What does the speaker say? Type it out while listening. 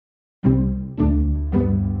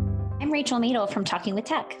I'm Rachel Madel from Talking with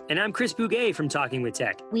Tech. And I'm Chris Bouguet from Talking with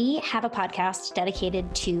Tech. We have a podcast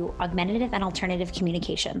dedicated to augmentative and alternative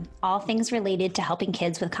communication, all things related to helping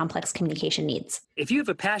kids with complex communication needs. If you have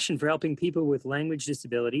a passion for helping people with language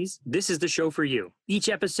disabilities, this is the show for you. Each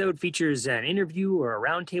episode features an interview or a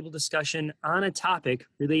roundtable discussion on a topic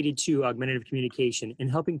related to augmentative communication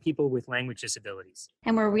and helping people with language disabilities.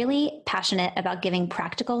 And we're really passionate about giving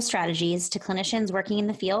practical strategies to clinicians working in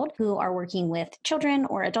the field who are working with children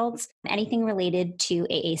or adults, anything related to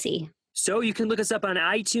AAC. So you can look us up on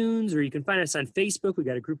iTunes, or you can find us on Facebook. We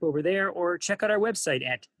got a group over there, or check out our website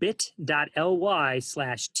at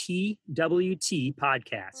bit.ly/TWT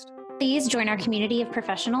podcast. Please join our community of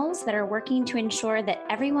professionals that are working to ensure that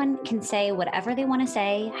everyone can say whatever they want to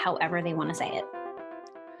say, however they want to say it.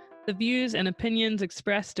 The views and opinions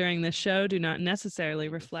expressed during this show do not necessarily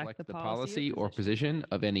reflect the policy or position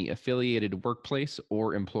of any affiliated workplace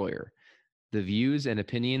or employer. The views and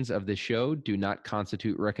opinions of the show do not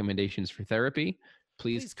constitute recommendations for therapy.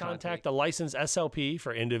 Please contact a licensed SLP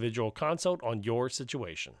for individual consult on your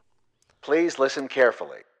situation. Please listen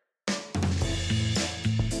carefully.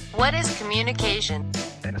 What is communication?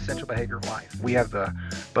 An essential behavior of life. We have the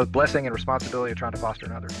both blessing and responsibility of trying to foster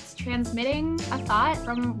another. It's transmitting a thought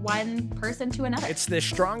from one person to another. It's the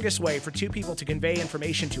strongest way for two people to convey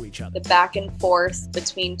information to each other. The back and forth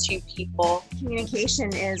between two people.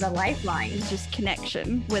 Communication is a lifeline. Just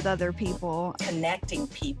connection with other people. Connecting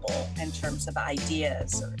people in terms of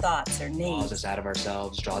ideas or thoughts or needs. Draws us out of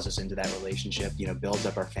ourselves, draws us into that relationship, builds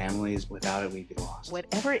up our families. Without it, we'd be lost.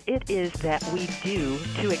 Whatever it is that we do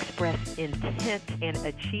to express intent and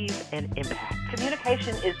achieve an impact.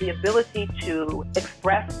 Communication is the ability to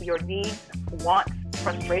express your needs, wants,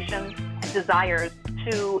 frustrations, and desires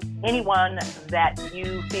to anyone that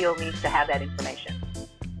you feel needs to have that information.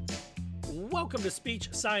 Welcome to Speech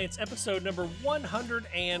Science, episode number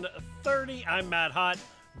 130. I'm Matt Hott,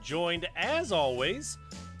 joined as always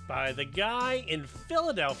by the guy in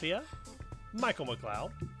Philadelphia, Michael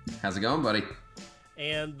McLeod. How's it going, buddy?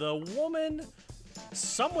 And the woman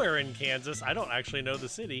somewhere in Kansas, I don't actually know the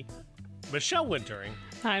city, Michelle Wintering.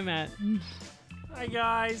 Hi, Matt. Hi,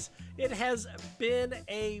 guys. It has been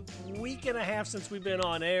a week and a half since we've been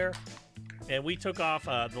on air, and we took off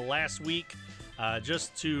the last week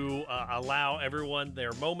just to allow everyone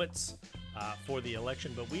their moments for the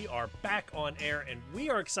election. But we are back on air, and we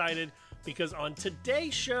are excited because on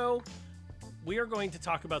today's show, we are going to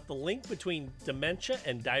talk about the link between dementia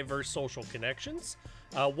and diverse social connections,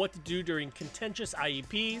 what to do during contentious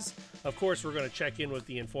IEPs. Of course, we're going to check in with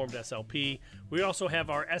the informed SLP. We also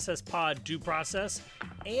have our SS Pod due process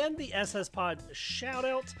and the SS Pod shout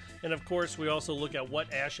out. And of course, we also look at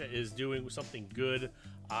what ASHA is doing with something good,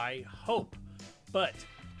 I hope. But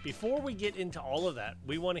before we get into all of that,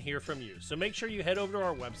 we want to hear from you. So make sure you head over to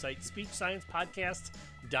our website,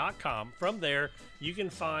 speechsciencepodcast.com. From there, you can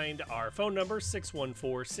find our phone number,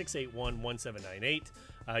 614-681-1798.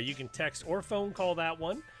 You can text or phone call that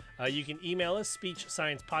one. You can email us,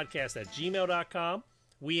 speechsciencepodcast@gmail.com.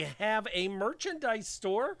 We have a merchandise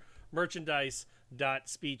store,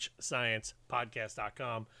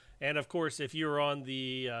 merchandise.speechsciencepodcast.com. And of course, if you're on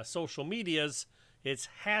the social medias, it's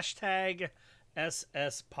hashtag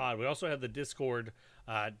SSPod. We also have the Discord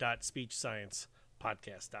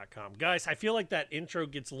 .speechsciencepodcast.com. Guys, I feel like that intro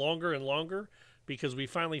gets longer and longer because we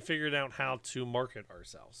finally figured out how to market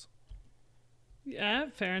ourselves. Yeah,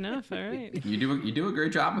 fair enough. All right. You do a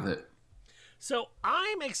great job with it. So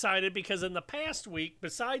I'm excited because in the past week,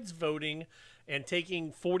 besides voting and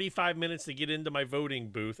taking 45 minutes to get into my voting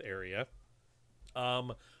booth area,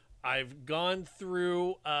 I've gone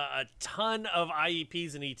through a ton of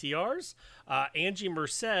IEPs and ETRs. Angie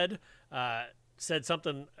Merced said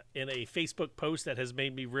something in a Facebook post that has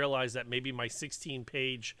made me realize that maybe my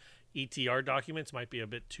 16-page ETR documents might be a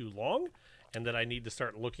bit too long, and that I need to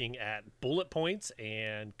start looking at bullet points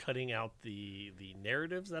and cutting out the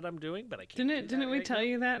narratives that I'm doing. But I can't. Didn't we tell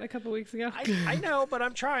you that a couple weeks ago? I know, but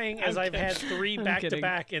I'm trying as I've had 3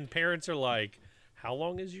 back-to-back, and parents are like, how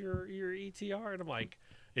long is your ETR? And I'm like,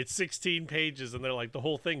 it's 16 pages, and they're like, the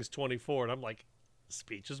whole thing's 24. And I'm like,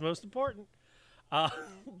 speech is most important.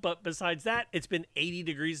 But besides that, it's been 80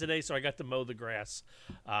 degrees today, so I got to mow the grass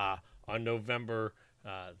on November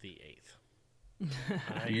the 8th.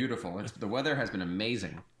 Beautiful. The weather has been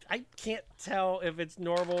amazing. I can't tell if it's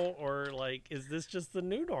normal or, like, is this just the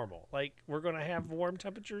new normal? Like, we're going to have warm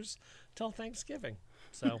temperatures till Thanksgiving.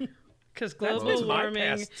 So, because global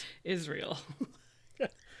warming is real.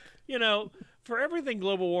 For everything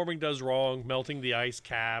global warming does wrong, melting the ice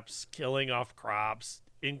caps, killing off crops,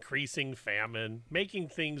 increasing famine, making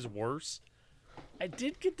things worse, I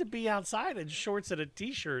did get to be outside in shorts and a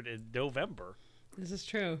t-shirt in November. This is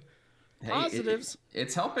true. Hey, Positives.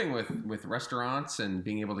 It's helping with restaurants and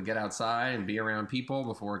being able to get outside and be around people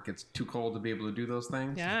before it gets too cold to be able to do those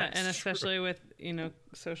things. Yeah, That's and especially with,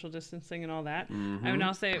 social distancing and all that. Mm-hmm. I mean,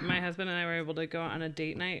 I'll say my husband and I were able to go on a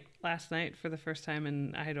date night last night for the first time,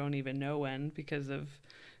 and I don't even know when because of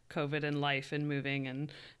COVID and life and moving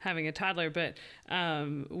and having a toddler. But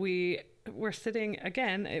we were sitting,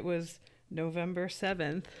 again, it was November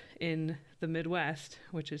 7th in the Midwest,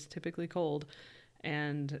 which is typically cold.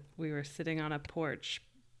 And we were sitting on a porch,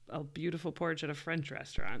 a beautiful porch at a French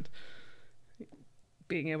restaurant,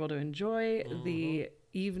 being able to enjoy the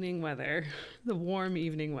evening weather, the warm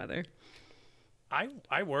evening weather.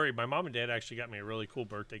 I worry. My mom and dad actually got me a really cool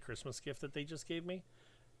birthday Christmas gift that they just gave me.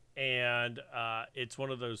 And it's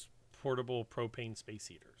one of those portable propane space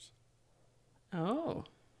heaters. Oh.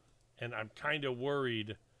 And I'm kind of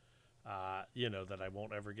worried, that I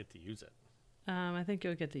won't ever get to use it. I think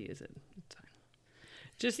you'll get to use it. It's fine.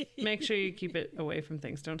 Just make sure you keep it away from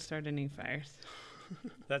things. Don't start any fires.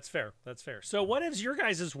 That's fair. So what has your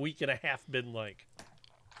guys' week and a half been like?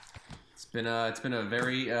 It's been a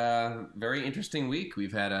very very interesting week.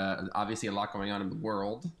 We've had obviously a lot going on in the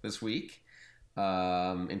world this week.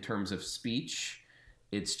 In terms of speech,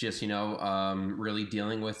 it's just really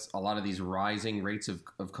dealing with a lot of these rising rates of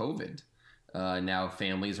COVID. Now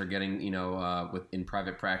families are getting in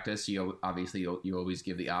private practice. You always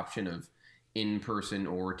give the option of in-person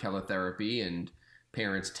or teletherapy, and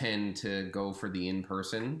parents tend to go for the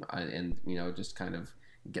in-person and just kind of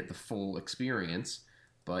get the full experience.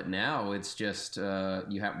 But now it's just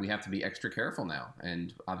we have to be extra careful now,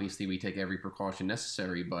 and obviously we take every precaution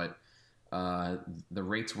necessary, but the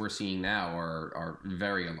rates we're seeing now are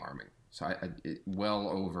very alarming. So well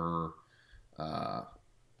over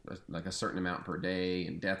like a certain amount per day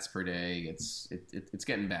and deaths per day. It's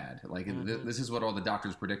getting bad. Like this is what all the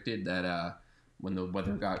doctors predicted, that when the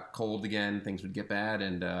weather got cold again, things would get bad,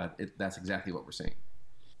 and that's exactly what we're seeing.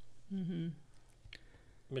 Mm-hmm.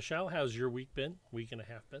 Michelle, how's your week and a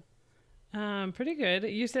half been? Pretty good.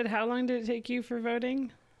 You said how long did it take you for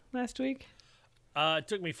voting last week? It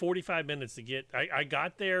took me 45 minutes to get. I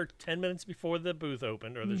got there 10 minutes before the booth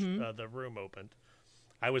opened, or the room opened.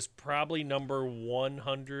 I was probably number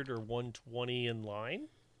 100 or 120 in line.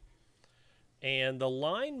 And the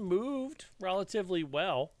line moved relatively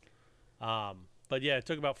well. But yeah, it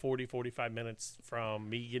took about 45 minutes from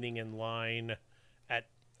me getting in line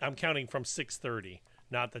I'm counting from 6:30,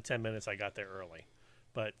 not the 10 minutes I got there early.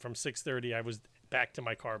 But from 6:30, I was back to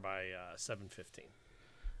my car by 7:15.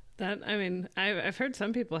 I've heard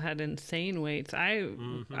some people had insane waits.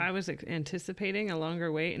 I was anticipating a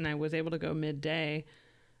longer wait, and I was able to go midday,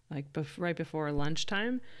 like right before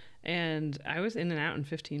lunchtime, and I was in and out in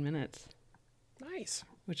 15 minutes. Nice.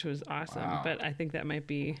 Which was awesome. Wow. But I think that might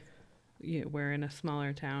be, we're in a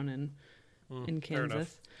smaller town in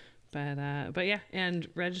Kansas. But yeah, and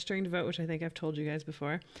registering to vote, which I think I've told you guys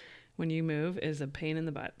before, when you move is a pain in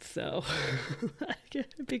the butt. So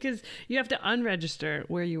because you have to unregister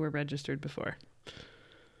where you were registered before.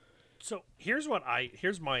 So here's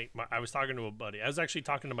my I was talking to a buddy. I was actually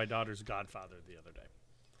talking to my daughter's godfather the other day.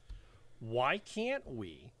 Why can't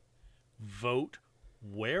we vote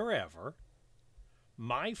wherever?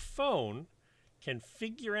 My phone can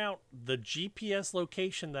figure out the GPS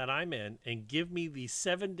location that I'm in and give me the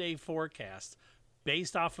 7-day forecast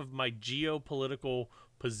based off of my geopolitical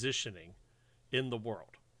positioning in the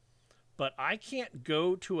world. But I can't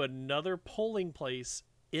go to another polling place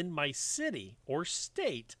in my city or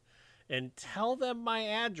state and tell them my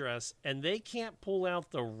address, and they can't pull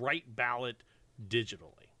out the right ballot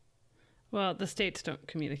digitally. Well, the states don't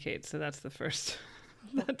communicate, so that's the first.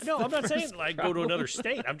 I'm not saying like go to another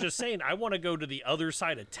state. I'm just saying I want to go to the other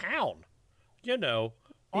side of town. On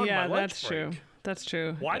my lunch break. That's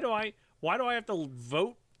true. Why do I have to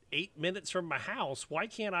vote 8 minutes from my house? Why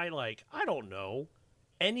can't I I don't know,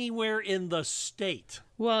 anywhere in the state?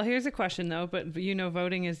 Well, here's a question though, but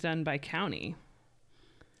voting is done by county.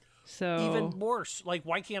 So even worse,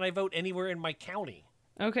 why can't I vote anywhere in my county?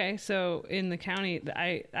 Okay, so in the county,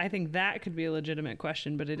 I think that could be a legitimate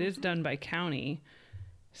question, but it is done by county.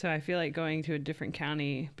 So I feel like going to a different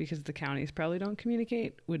county because the counties probably don't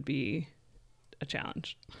communicate would be a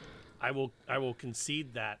challenge. I will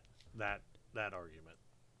concede that argument.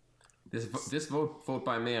 This vote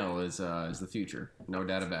by mail is the future, no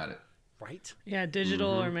doubt about it. Right? Yeah,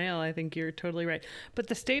 digital or mail. I think you're totally right. But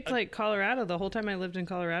the states like Colorado, the whole time I lived in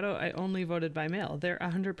Colorado, I only voted by mail. They're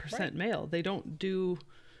 100% mail. They don't do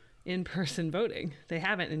in-person voting. They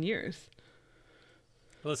haven't in years.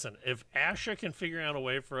 Listen, if ASHA can figure out a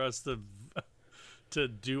way for us to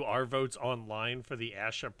do our votes online for the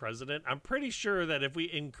ASHA president. I'm pretty sure that if we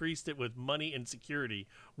increased it with money and security,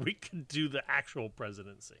 we could do the actual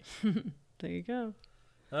presidency. There you go.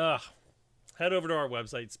 Head over to our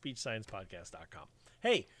website, speechsciencepodcast.com.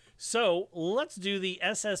 Hey, so let's do the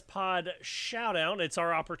SS Pod shout out. It's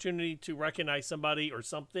our opportunity to recognize somebody or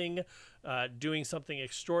something doing something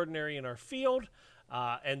extraordinary in our field.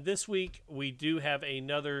 And this week we do have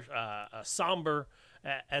another a somber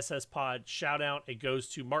SS Pod shout out. It goes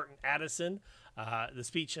to Martin Addison, the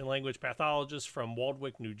speech and language pathologist from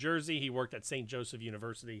Waldwick, New Jersey. He worked at St. Joseph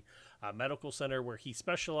University Medical Center, where he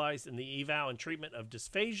specialized in the eval and treatment of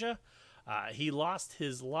dysphagia. He lost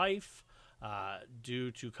his life due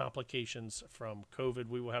to complications from COVID.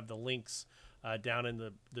 We will have the links down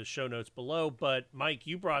in the show notes below. But Mike,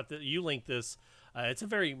 you linked this. It's a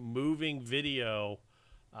very moving video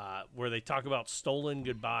where they talk about stolen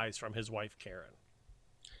goodbyes from his wife, Karen.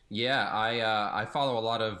 Yeah, I follow a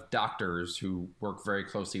lot of doctors who work very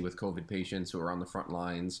closely with COVID patients who are on the front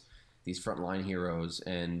lines, these frontline heroes.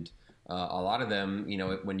 And a lot of them,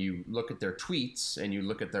 when you look at their tweets and you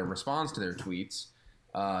look at their response to their tweets,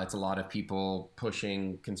 it's a lot of people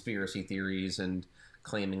pushing conspiracy theories and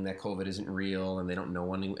claiming that COVID isn't real and they don't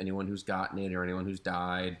know anyone who's gotten it or anyone who's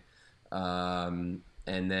died. And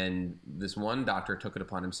then this one doctor took it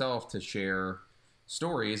upon himself to share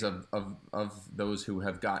stories of those who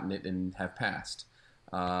have gotten it and have passed.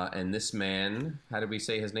 And this man, how did we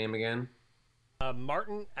say his name again?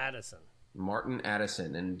 Martin Addison. Martin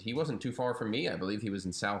Addison. And he wasn't too far from me. I believe he was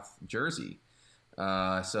in South Jersey.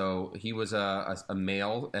 So he was a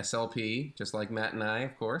male SLP, just like Matt and I,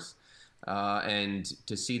 of course. And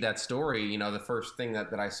to see that story, the first thing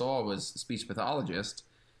that I saw was speech pathologist.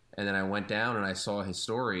 And then I went down and I saw his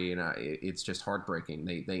story, and it's just heartbreaking.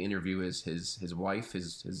 They interview his wife,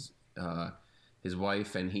 his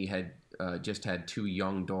wife, and he had just had 2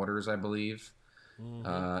 young daughters, I believe.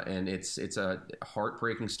 Mm-hmm. And it's a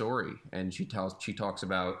heartbreaking story. And she talks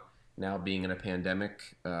about now being in a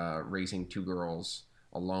pandemic, raising 2 girls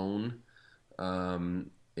alone.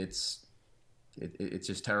 It's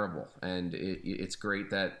just terrible, and it's great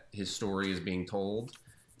that his story is being told.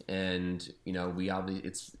 And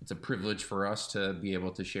it's a privilege for us to be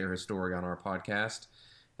able to share his story on our podcast,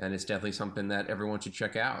 and it's definitely something that everyone should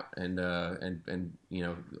check out. And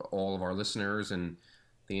all of our listeners and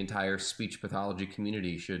the entire speech pathology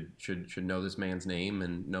community should know this man's name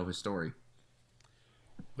and know his story.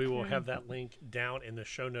 We will have that link down in the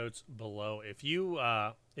show notes below. If you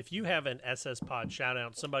have an SS Pod shout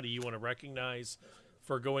out, somebody you want to recognize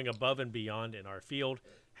for going above and beyond in our field,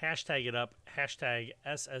 hashtag it up, hashtag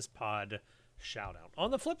SS Pod shout out. On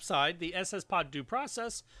the flip side, the SS Pod due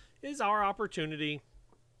process is our opportunity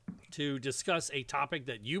to discuss a topic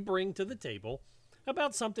that you bring to the table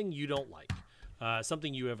about something you don't like,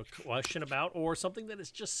 something you have a question about, or something that is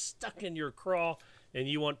just stuck in your craw and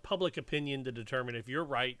you want public opinion to determine if you're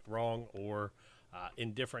right, wrong, or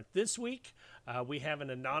indifferent. This week, we have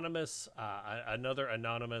another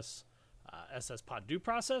anonymous SS Pod due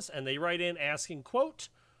process, and they write in asking, quote,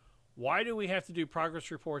 "Why do we have to do progress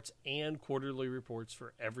reports and quarterly reports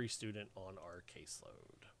for every student on our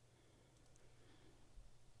caseload?"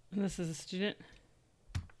 And this is a student?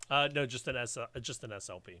 No, just an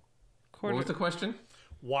SLP. What was the question?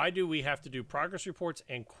 Why do we have to do progress reports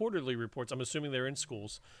and quarterly reports? I'm assuming they're in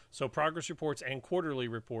schools. So progress reports and quarterly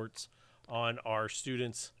reports on our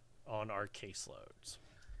students on our caseloads.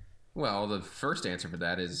 Well, the first answer for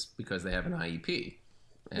that is because they have an IEP.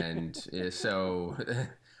 And so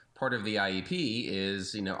part of the IEP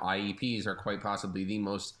is, IEPs are quite possibly the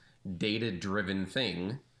most data-driven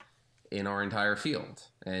thing in our entire field.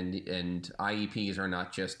 And IEPs are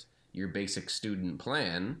not just your basic student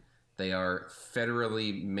plan. They are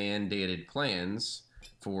federally mandated plans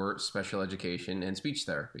for special education and speech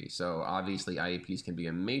therapy. So obviously IEPs can be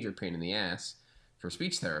a major pain in the ass for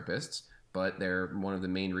speech therapists, but they're one of the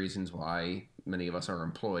main reasons why many of us are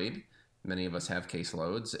employed. Many of us have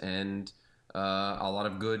caseloads, and a lot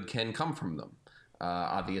of good can come from them.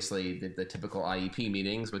 Obviously, the typical IEP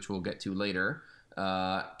meetings, which we'll get to later,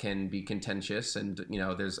 can be contentious, and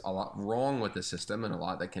there's a lot wrong with the system and a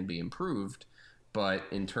lot that can be improved. But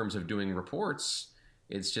in terms of doing reports,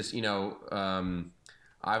 it's just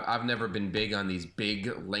I've never been big on these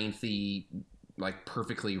big, lengthy, like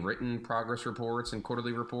perfectly written progress reports and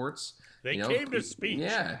quarterly reports. They came to speech.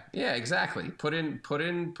 Yeah, exactly. Put in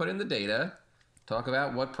the data. Talk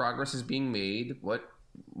about what progress is being made, what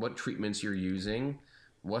treatments you're using,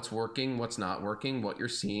 what's working, what's not working, what you're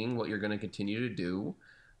seeing, what you're going to continue to do.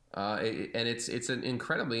 And it's an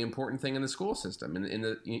incredibly important thing in the school system.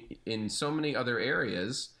 And in so many other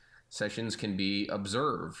areas, Sessions can be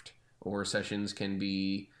observed, or sessions can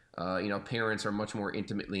be, parents are much more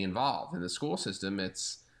intimately involved. In the school system,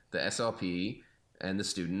 it's the SLP and the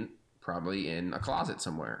student probably in a closet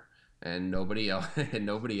somewhere, and nobody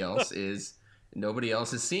else is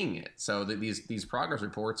seeing it. So these progress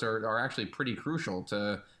reports are actually pretty crucial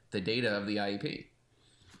to the data of the IEP.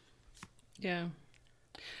 Yeah.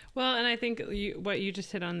 Well, and I think what you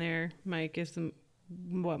just hit on there, Mike, is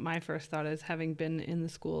what my first thought is, having been in the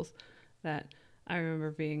schools, that I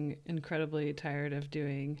remember being incredibly tired of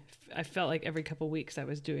doing. I felt like every couple of weeks I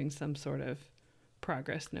was doing some sort of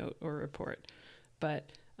progress note or report.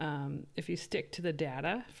 But if you stick to the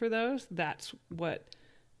data for those, that's what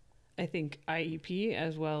I think IEP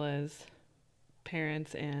as well as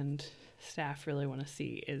parents and staff really want to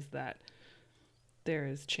see, is that there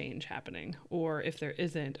is change happening. Or if there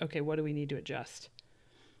isn't, okay, what do we need to adjust?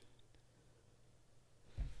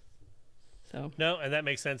 So no, and that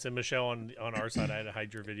makes sense. And Michelle, on our side, I had to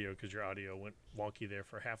hide your video because your audio went wonky there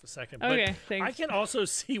for half a second. Okay, but thanks. I can also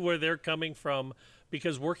see where they're coming from,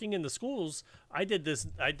 because working in the schools, I did this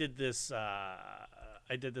idea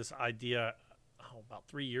about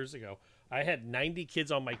 3 years ago. I had 90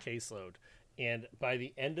 kids on my caseload, and by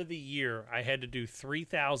the end of the year, I had to do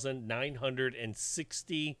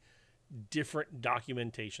 3,960 different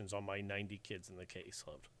documentations on my 90 kids in the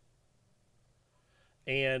caseload.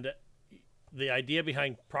 And the idea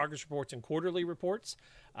behind progress reports and quarterly reports,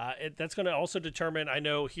 that's going to also determine, I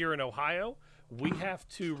know here in Ohio, we have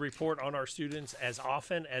to report on our students as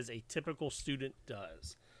often as a typical student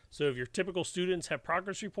does. So if your typical students have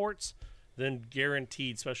progress reports, then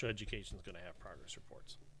guaranteed special education is going to have progress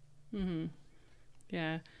reports. Mm-hmm.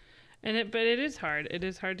 Yeah. But it is hard. It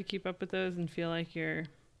is hard to keep up with those and feel like you're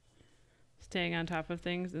staying on top of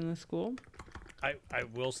things in the school. I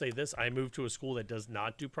will say this. I moved to a school that does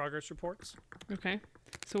not do progress reports. Okay.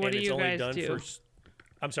 So what do you guys do?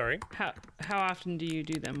 I'm sorry? How often do you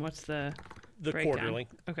do them? What's the breakdown? Quarterly.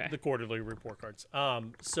 Okay. The quarterly report cards.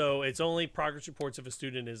 So it's only progress reports if a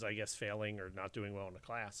student is, I guess, failing or not doing well in a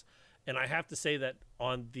class. And I have to say that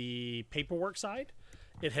on the paperwork side,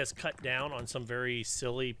 it has cut down on some very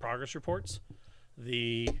silly progress reports.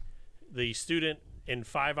 The student in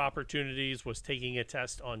 5 opportunities was taking a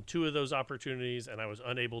test on 2 of those opportunities, and I was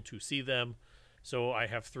unable to see them. So I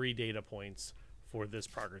have 3 data points for this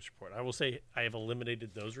progress report. I will say I have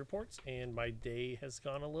eliminated those reports, and my day has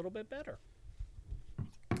gone a little bit better.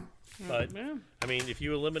 But, I mean, if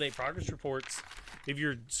you eliminate progress reports, if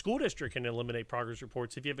your school district can eliminate progress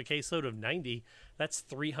reports, if you have a caseload of 90, that's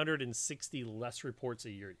 360 less reports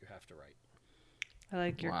a year you have to write. I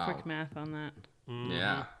like your quick math on that. Mm-hmm.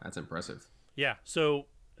 Yeah, that's impressive. Yeah, so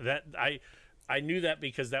that I knew that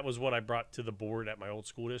because that was what I brought to the board at my old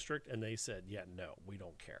school district, and they said, yeah, no, we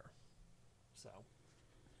don't care. So.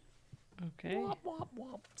 Okay. Womp, womp,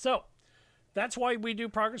 womp. So that's why we do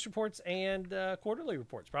progress reports and quarterly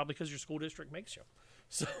reports, probably because your school district makes you.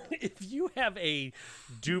 So if you have a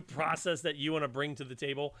due process that you want to bring to the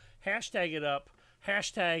table, hashtag it up,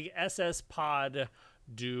 hashtag SSPod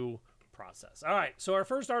due process. All right, so our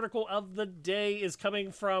first article of the day is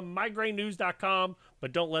coming from migrainenews.com,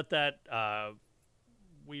 but don't let that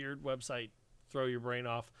weird website throw your brain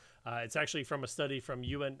off. It's actually from a study from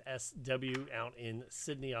UNSW out in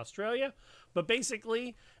Sydney, Australia. But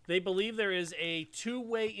basically, they believe there is a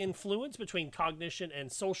two-way influence between cognition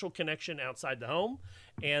and social connection outside the home.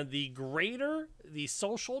 And the greater the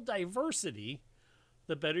social diversity,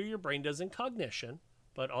 the better your brain does in cognition.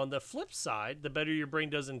 But on the flip side, the better your brain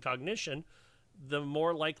does in cognition, the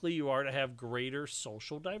more likely you are to have greater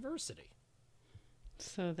social diversity.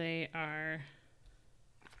 So they are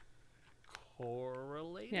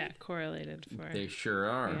correlated? Yeah, correlated. They sure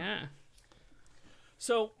are. Yeah.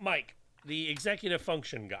 So, Mike, the executive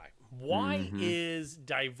function guy, why is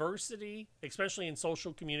diversity, especially in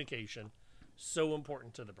social communication, so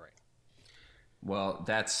important to the brain? Well,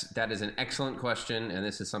 that is an excellent question, and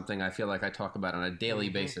this is something I feel like I talk about on a daily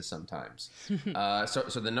basis sometimes.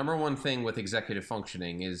 So the number one thing with executive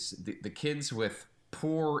functioning is the kids with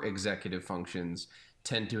poor executive functions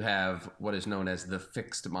tend to have what is known as the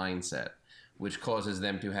fixed mindset, which causes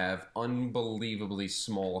them to have unbelievably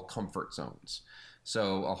small comfort zones.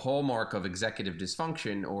 So a hallmark of executive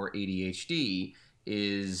dysfunction, or ADHD,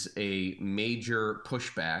 is a major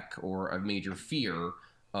pushback or a major fear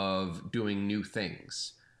of doing new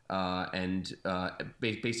things.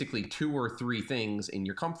 Basically 2 or 3 things in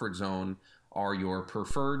your comfort zone are your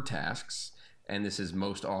preferred tasks, and this is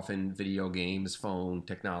most often video games, phone,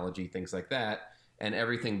 technology, things like that, and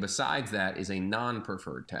everything besides that is a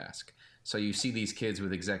non-preferred task. So you see these kids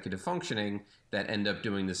with executive functioning that end up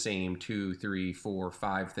doing the same 2, 3, 4,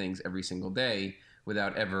 5 things every single day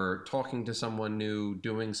without ever talking to someone new,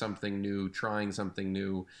 doing something new, trying something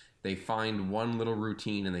new. They find one little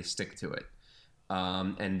routine and they stick to it.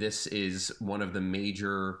 And this is one of the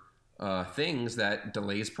major things that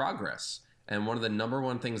delays progress. And one of the number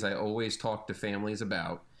one things I always talk to families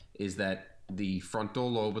about is that the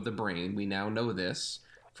frontal lobe of the brain, we now know this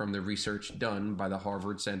from the research done by the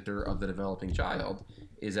Harvard Center of the Developing Child,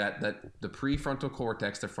 is that the prefrontal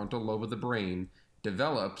cortex, the frontal lobe of the brain,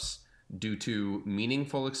 develops due to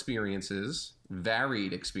meaningful experiences,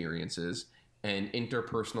 varied experiences, and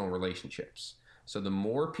interpersonal relationships. So the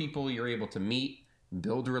more people you're able to meet,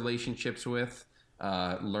 build relationships with,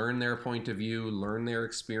 learn their point of view, learn their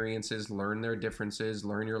experiences, learn their differences,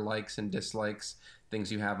 learn your likes and dislikes,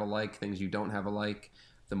 things you have alike, things you don't have alike,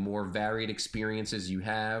 the more varied experiences you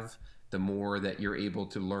have, the more that you're able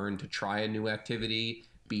to learn to try a new activity,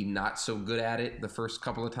 be not so good at it the first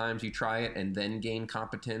couple of times you try it, and then gain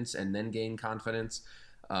competence and then gain confidence.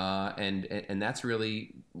 And that's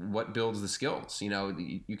really what builds the skills. You know,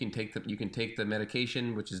 you can take the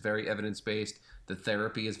medication, which is very evidence-based. The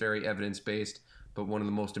therapy is very evidence-based. But one of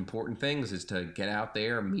the most important things is to get out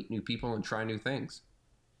there, meet new people, and try new things.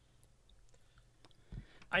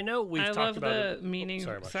 I know we've talked about the meaning.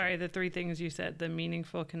 The 3 things you said: the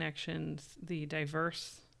meaningful connections, the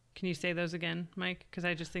diverse. Can you say those again, Mike? Because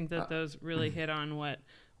I just think that those really hit on what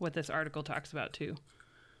this article talks about too.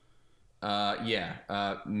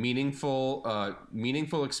 Meaningful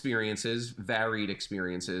experiences, varied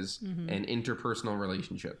experiences, and interpersonal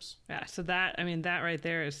relationships. Yeah. So that right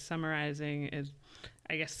there is summarizing, is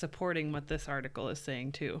I guess supporting what this article is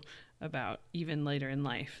saying too about even later in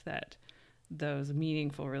life, that those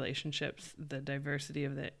meaningful relationships, the diversity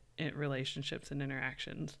of the relationships and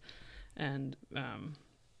interactions, and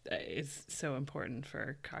is so important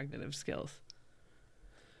for cognitive skills.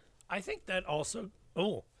 I think that also,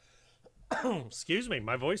 excuse me,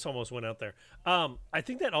 my voice almost went out there. I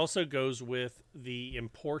think that also goes with the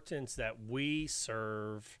importance that we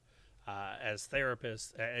serve as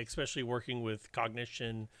therapists, especially working with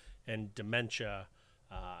cognition and dementia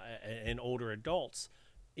and older adults,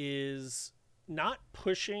 is not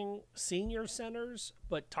pushing senior centers,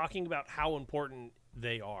 but talking about how important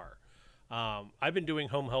they are. I've been doing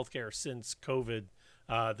home healthcare since COVID,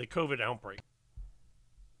 the COVID outbreak.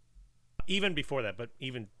 Even before that, but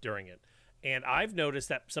even during it. And I've noticed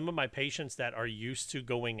that some of my patients that are used to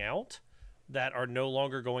going out, that are no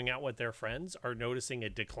longer going out with their friends, are noticing a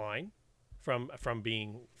decline from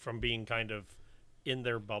being kind of in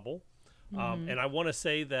their bubble. And I want to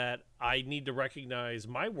say that I need to recognize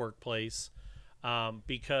my workplace,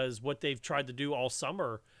 because what they've tried to do all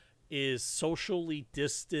summer is socially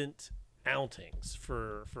distant outings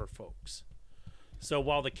for folks. So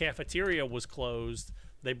while the cafeteria was closed,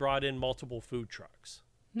 they brought in multiple food trucks.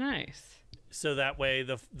 Nice. So that way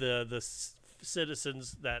the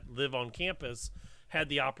citizens that live on campus had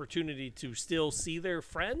the opportunity to still see their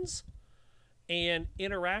friends and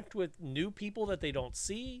interact with new people that they don't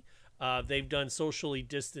see. They've done socially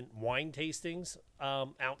distant wine tastings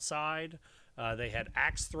outside. They had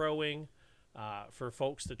axe throwing for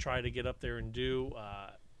folks to try to get up there and do.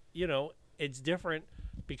 It's different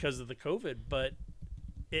because of the COVID, but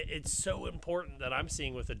it's so important that I'm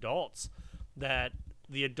seeing with adults that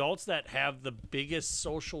the adults that have the biggest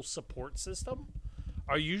social support system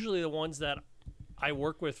are usually the ones that I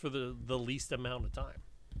work with for the least amount of time.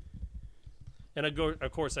 And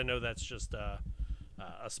of course, I know that's just a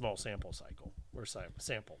small sample cycle or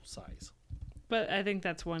sample size. But I think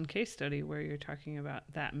that's one case study where you're talking about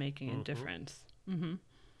that making a difference. Mm-hmm.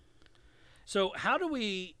 So how do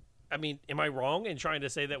we, am I wrong in trying to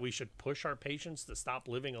say that we should push our patients to stop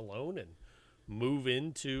living alone and move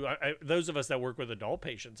into, those of us that work with adult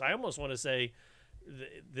patients, I almost want to say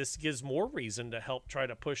this gives more reason to help try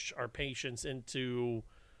to push our patients into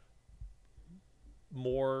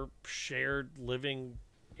more shared living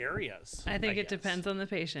areas. I think it depends on the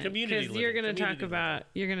patient, because you're going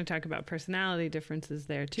to talk about personality differences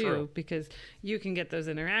there too. True. Because you can get those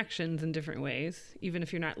interactions in different ways, even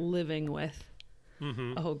if you're not living with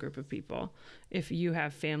a whole group of people. If you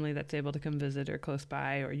have family that's able to come visit or close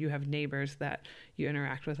by, or you have neighbors that you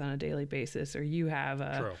interact with on a daily basis, or you have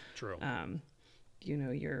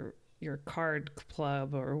your card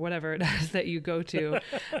club or whatever it is that you go to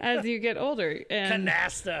as you get older. And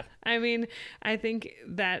Canasta. I think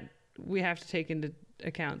that we have to take into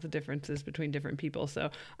account the differences between different people.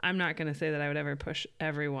 So I'm not going to say that I would ever push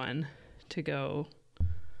everyone to go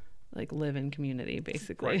live in community,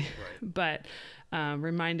 basically. Right. But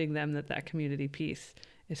reminding them that community piece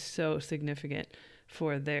is so significant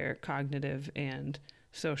for their cognitive and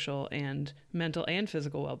social and mental and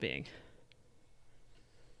physical well-being.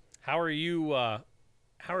 How are you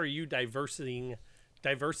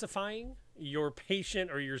diversifying your patient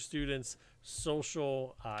or your students'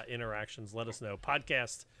 social interactions? Let us know.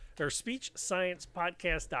 Podcast or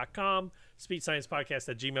speechsciencepodcast.com,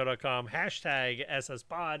 speechsciencepodcast@gmail.com, hashtag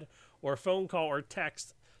SSPod, or phone call or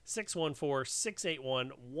text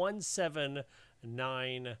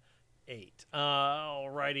 614-681-1798.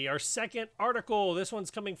 Alrighty, our second article. This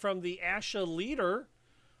one's coming from the ASHA Leader,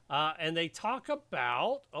 and they talk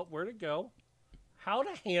about, where'd it go? How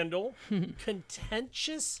to handle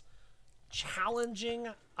contentious, challenging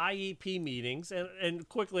IEP meetings. And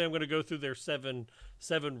quickly, I'm going to go through their seven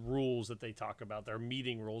rules that they talk about, their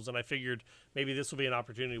meeting rules. And I figured maybe this will be an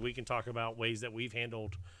opportunity we can talk about ways that we've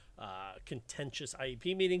handled contentious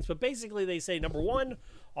IEP meetings. But basically, they say, number one,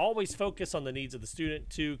 always focus on the needs of the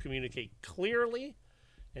student. 2, communicate clearly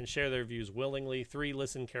and share their views willingly. 3,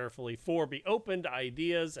 listen carefully. 4, be open to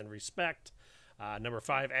ideas and respect. Number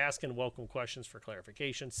 5, ask and welcome questions for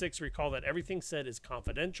clarification. 6, recall that everything said is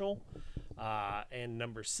confidential. And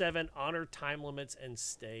number 7, honor time limits and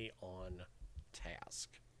stay on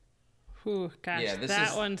task. Whew, gosh, yeah,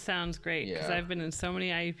 that one sounds great because I've been in so many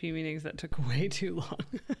IEP meetings that took way too long.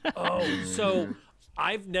 So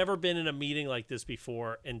I've never been in a meeting like this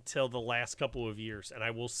before until the last couple of years. And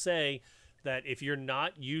I will say that if you're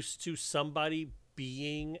not used to somebody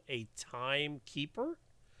being a timekeeper,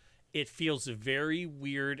 it feels very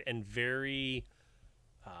weird and very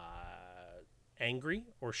angry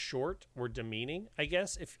or short or demeaning, I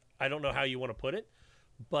guess. I don't know how you want to put it.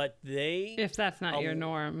 But if that's not your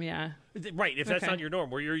norm, yeah. Right, if that's not your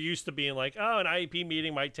norm, where you're used to being like, an IEP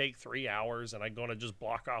meeting might take 3 hours and I'm going to just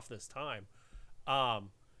block off this time.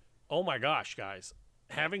 Oh my gosh, guys.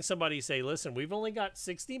 Having somebody say, listen, we've only got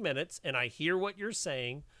 60 minutes and I hear what you're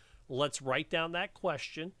saying. Let's write down that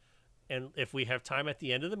question. And if we have time at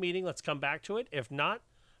the end of the meeting, let's come back to it. If not,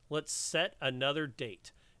 let's set another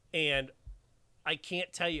date. And I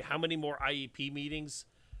can't tell you how many more IEP meetings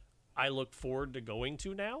I look forward to going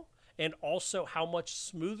to now, and also how much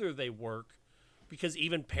smoother they work, because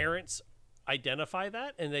even parents identify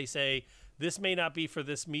that and they say, this may not be for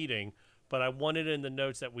this meeting, but I wanted in the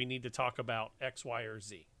notes that we need to talk about X, Y, or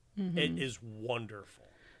Z. Mm-hmm. It is wonderful.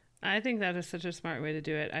 I think that is such a smart way to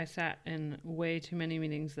do it. I sat in way too many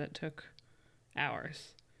meetings that took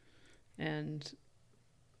hours. And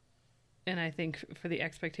I think for the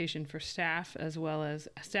expectation for staff, as well as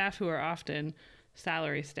staff who are often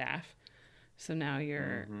salary staff. So now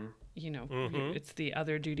you're, it's the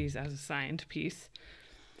other duties as assigned piece.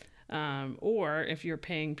 Or if you're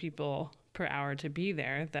paying people per hour to be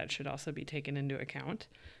there, that should also be taken into account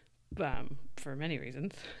for many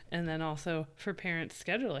reasons. And then also for parents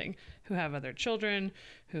scheduling who have other children,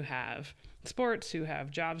 who have sports, who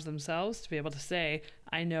have jobs themselves, to be able to say,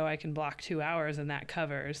 I know I can block 2 hours and that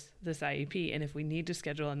covers this IEP. And if we need to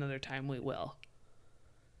schedule another time, we will.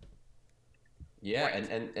 Yeah, right.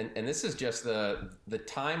 and this is just the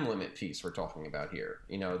time limit piece we're talking about here.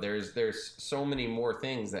 There's so many more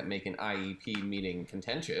things that make an IEP meeting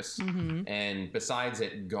contentious, and besides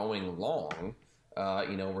it going long,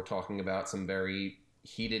 we're talking about some very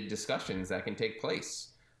heated discussions that can take place.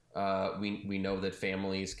 We know that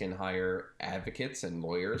families can hire advocates and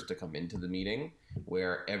lawyers to come into the meeting,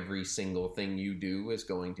 where every single thing you do is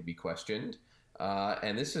going to be questioned.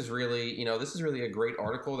 And this is really a great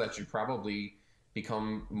article that should probably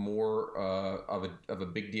become more of a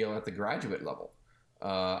big deal at the graduate level.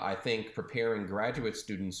 I think preparing graduate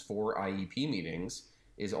students for IEP meetings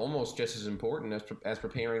is almost just as important as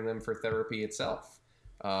preparing them for therapy itself.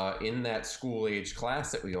 In that school-age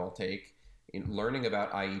class that we all take, learning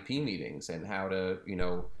about IEP meetings and how to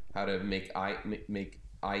make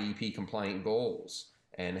IEP compliant goals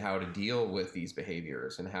and how to deal with these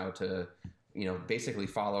behaviors and how to basically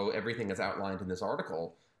follow everything that's outlined in this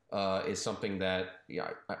article. Is something that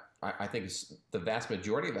I think the vast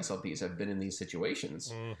majority of SLPs have been in these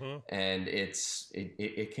situations, and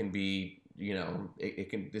it can be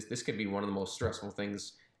this could be one of the most stressful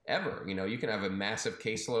things ever. You can have a massive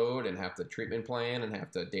caseload and have to treatment plan and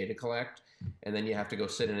have to data collect, and then you have to go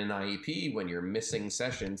sit in an IEP when you're missing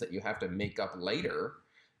sessions that you have to make up later,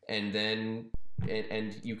 and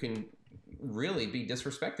you can really be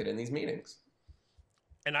disrespected in these meetings.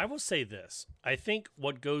 And I will say this, I think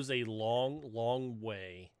what goes a long, long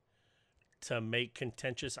way to make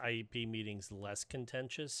contentious IEP meetings less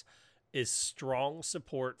contentious is strong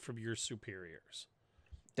support from your superiors.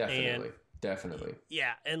 Definitely.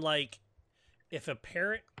 Yeah, and if a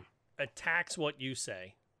parent attacks what you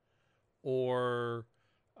say or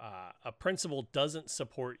a principal doesn't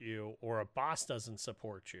support you or a boss doesn't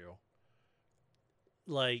support you,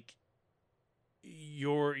 like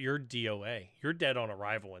you're DOA. You're dead on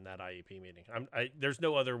arrival in that IEP meeting. There's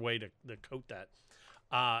no other way to quote that.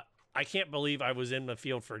 I can't believe I was in the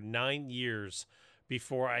field for 9 years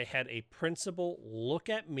before I had a principal look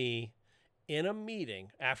at me in a meeting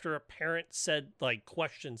after a parent said, like,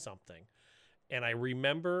 question something. And I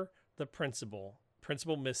remember the Principal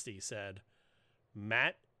Misty said,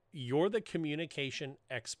 "Matt, you're the communication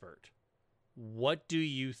expert. What do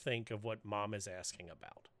you think of what mom is asking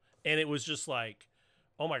about?" And it was just like,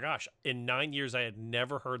 oh my gosh, in 9 years, I had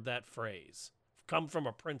never heard that phrase come from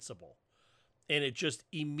a principal. And it just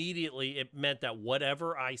immediately, it meant that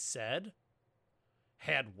whatever I said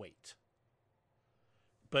had weight.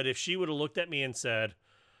 But if she would have looked at me and said,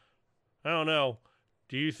 "I don't know,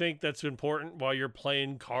 do you think that's important while you're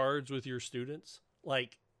playing cards with your students?"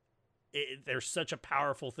 Like, there's such a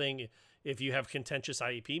powerful thing if you have contentious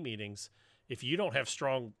IEP meetings. If you don't have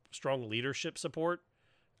strong leadership support,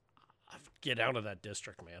 get out of that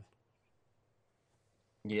district, man.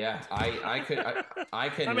 Yeah, I could.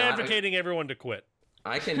 I'm advocating everyone to quit.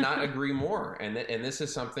 I cannot agree more. And this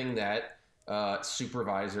is something that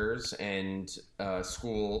supervisors and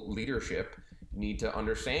school leadership need to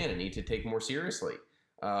understand and need to take more seriously.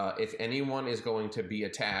 If anyone is going to be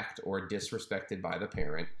attacked or disrespected by the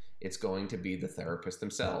parent, it's going to be the therapist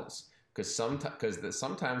themselves. Because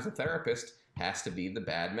sometimes the therapist has to be the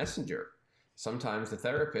bad messenger. Sometimes the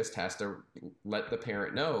therapist has to let the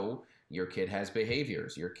parent know your kid has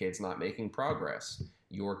behaviors, your kid's not making progress,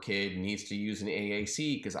 your kid needs to use an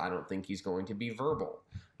AAC because I don't think he's going to be verbal.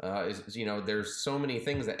 There's so many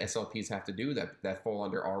things that SLPs have to do that fall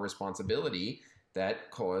under our responsibility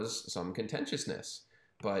that cause some contentiousness.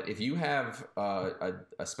 But if you have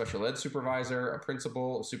a special ed supervisor, a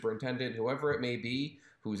principal, a superintendent, whoever it may be,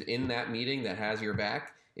 who's in that meeting that has your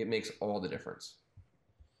back, it makes all the difference.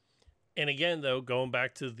 And again, though, going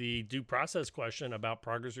back to the due process question about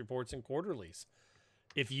progress reports and quarterlies,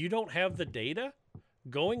 if you don't have the data,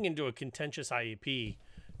 going into a contentious IEP,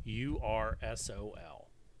 you are SOL.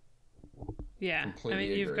 Yeah.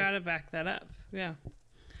 Completely you've agree. got to back that up. Yeah.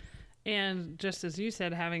 And just as you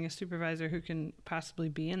said, having a supervisor who can possibly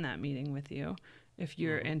be in that meeting with you, if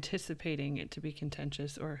you're anticipating it to be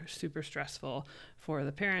contentious or super stressful for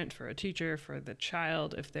the parent, for a teacher, for the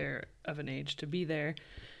child, if they're of an age to be there,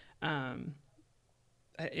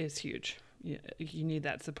 is huge. You need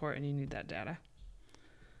that support and you need that data.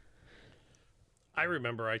 I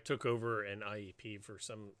remember I took over an IEP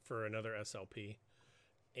for another SLP,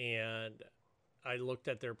 and I looked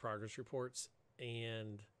at their progress reports,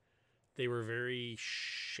 and they were very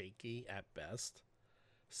shaky at best.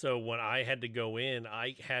 So when I had to go in,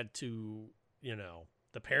 I had to,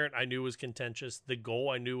 the parent I knew was contentious, the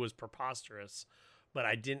goal I knew was preposterous, but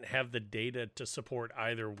I didn't have the data to support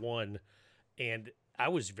either one. And I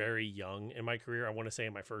was very young in my career. I want to say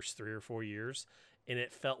in my first 3 or 4 years. And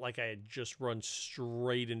it felt like I had just run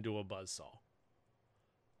straight into a buzzsaw.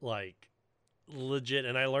 Like, legit.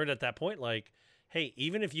 And I learned at that point, like, hey,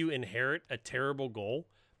 even if you inherit a terrible goal,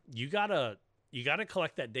 you gotta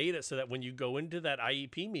collect that data so that when you go into that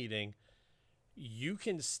IEP meeting, you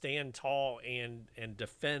can stand tall and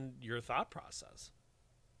defend your thought process.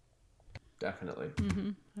 Definitely. Mm-hmm.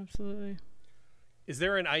 Absolutely. Is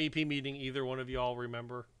there an IEP meeting either one of you all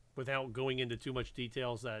remember, without going into too much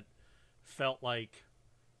details, that felt like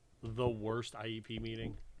the worst IEP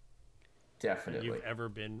meeting Definitely you've ever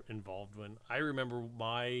been involved in? I remember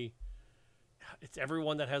it's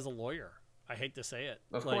everyone that has a lawyer. I hate to say it.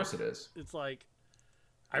 Of course it is. It's like,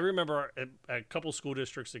 I remember a couple school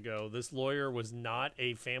districts ago, this lawyer was not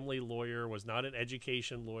a family lawyer, was not an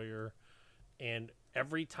education lawyer, and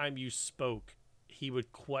every time you spoke, he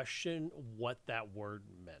would question what that word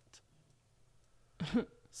meant.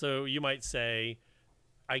 So you might say,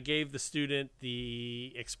 I gave the student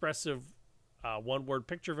the expressive one-word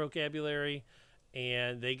picture vocabulary,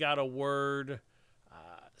 and they got a word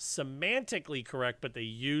semantically correct, but they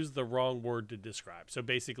used the wrong word to describe. So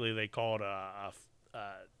basically, they called a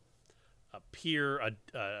pier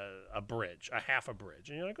a bridge, a half a bridge,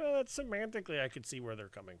 and you're like, oh, that's semantically, I could see where they're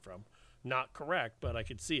coming from. Not correct, but I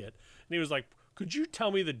could see it. And he was like, could you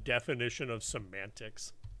tell me the definition of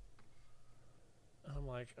semantics? I'm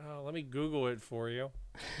like, oh, let me Google it for you.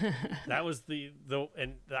 That was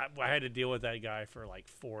I had to deal with that guy for like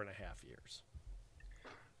 4.5 years.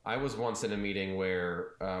 I was once in a meeting where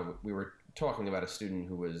we were talking about a student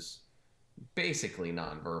who was basically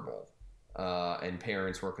nonverbal, and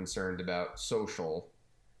parents were concerned about social,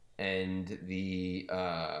 and the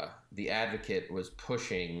advocate was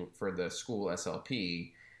pushing for the school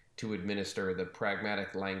SLP to administer the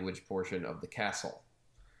pragmatic language portion of the castle.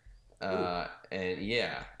 And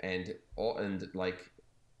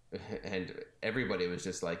everybody was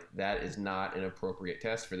just like, that is not an appropriate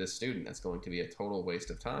test for this student. That's going to be a total waste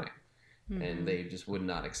of time. Mm-hmm. And they just would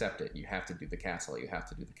not accept it. You have to do the castle. You have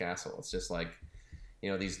to do the castle. It's just like,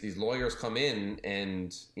 these lawyers come in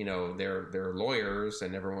and, they're lawyers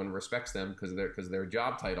and everyone respects them because their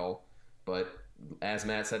job title. But as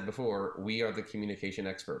Matt said before, we are the communication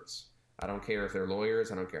experts. I don't care if they're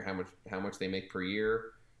lawyers. I don't care how much they make per year.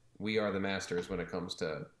 We are the masters when it comes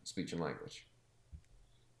to speech and language.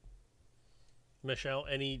 Michelle,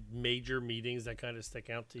 any major meetings that kind of stick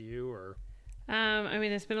out to you, or?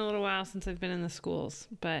 It's been a little while since I've been in the schools,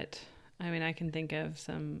 but I can think of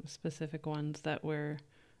some specific ones that were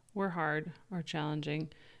hard or challenging,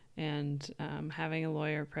 and having a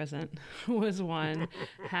lawyer present was one.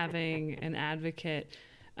 Having an advocate,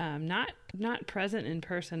 not present in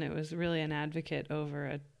person. It was really an advocate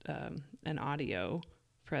over an audio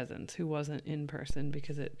presence who wasn't in person,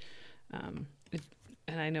 because it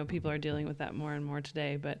and I know people are dealing with that more and more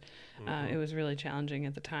today, but it was really challenging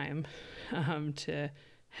at the time to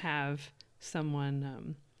have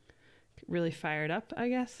someone really fired up, I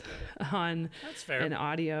guess, on an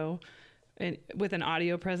audio, and with an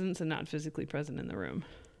audio presence and not physically present in the room.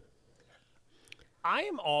 I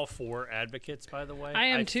am all for advocates, by the way. I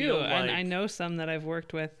am too, and I know some that I've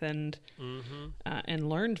worked with and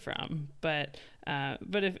learned from. But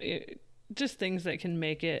if just things that can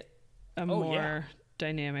make it a more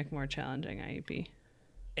dynamic, more challenging IEP.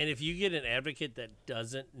 And if you get an advocate that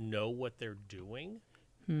doesn't know what they're doing,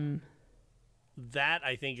 that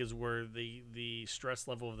I think is where the stress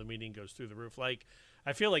level of the meeting goes through the roof. Like,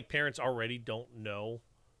 I feel like parents already don't know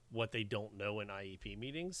what they don't know in IEP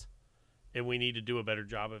meetings, and we need to do a better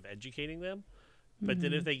job of educating them. But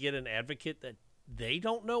then if they get an advocate that they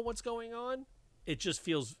don't know what's going on, it just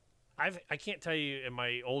feels... I can't tell you in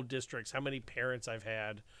my old districts how many parents I've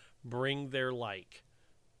had bring their,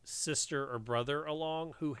 sister or brother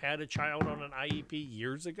along who had a child on an IEP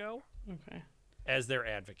years ago as their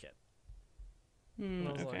advocate.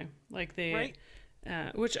 Okay. Like they...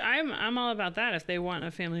 Right? Which I'm all about that. If they want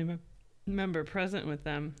a family member present with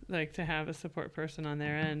them, like to have a support person on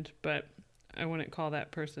their end, but I wouldn't call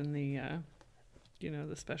that person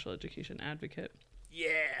the special education advocate.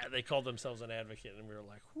 Yeah, they called themselves an advocate, and we were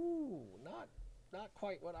like, "Ooh, not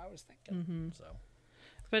quite what I was thinking." So,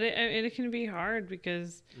 but it can be hard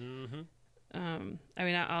because,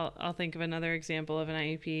 I'll think of another example of an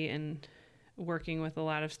IEP and working with a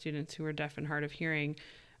lot of students who are deaf and hard of hearing.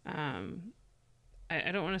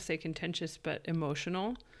 I don't want to say contentious, but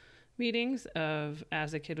emotional meetings of,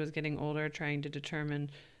 as a kid was getting older, trying to determine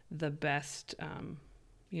the best,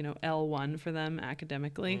 L1 for them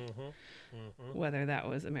academically, whether that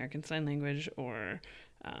was American Sign Language or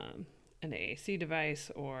an AAC device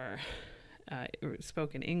or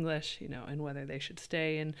spoken English, and whether they should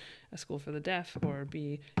stay in a school for the deaf or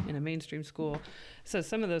be in a mainstream school. So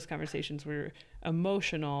some of those conversations were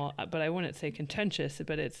emotional, but I wouldn't say contentious,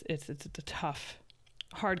 but it's the tough,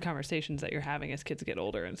 hard conversations that you're having as kids get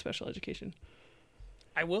older in special education.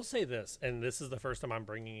 I will say this, and this is the first time I'm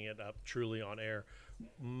bringing it up truly on air.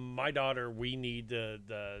 My daughter, we need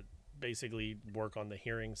to basically work on the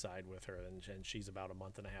hearing side with her, and she's about a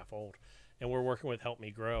month and a half old, and we're working with Help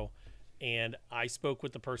Me Grow. And I spoke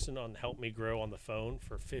with the person on Help Me Grow on the phone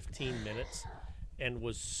for 15 minutes and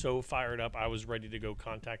was so fired up, I was ready to go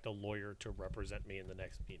contact a lawyer to represent me in the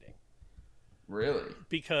next meeting. Really?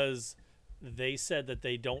 Because they said that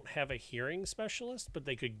they don't have a hearing specialist, but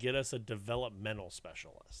they could get us a developmental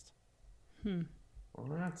specialist.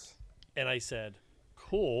 Well, and I said,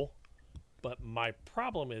 cool, but my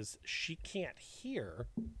problem is she can't hear.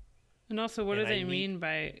 And also, what do they mean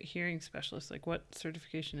by hearing specialist? Like, what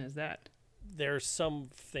certification is that? There's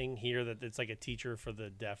something here that it's like a teacher for the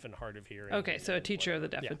deaf and hard of hearing. Okay, so a teacher of the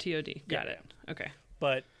deaf, a TOD. Got it. Okay.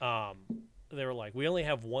 But they were like, we only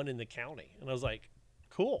have one in the county. And I was like,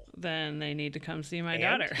 cool. Then they need to come see my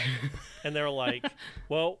daughter. And they were like,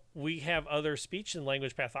 well, we have other speech and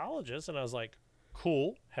language pathologists. And I was like,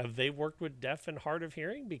 cool. Have they worked with deaf and hard of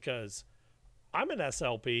hearing? Because I'm an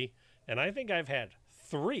SLP, and I think I've had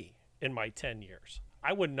 3 in my 10 years.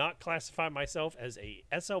 I would not classify myself as a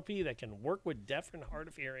SLP that can work with deaf and hard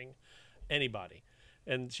of hearing anybody.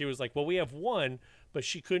 And she was like, well, we have one, but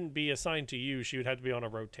she couldn't be assigned to you. She would have to be on a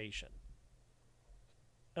rotation.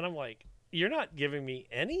 And I'm like, you're not giving me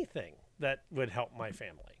anything that would help my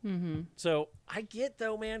family. So I get,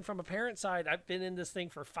 though, man, from a parent side, I've been in this thing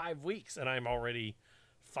for 5 weeks and I'm already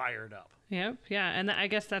fired up. Yep. Yeah. And I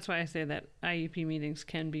guess that's why I say that IEP meetings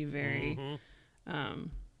can be very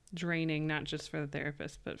draining, not just for the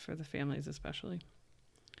therapist, but for the families especially.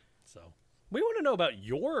 So we want to know about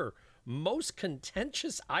your most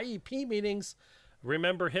contentious IEP meetings.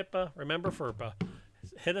 Remember HIPAA, remember FERPA.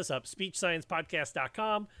 Hit us up,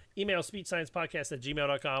 speechsciencepodcast.com, email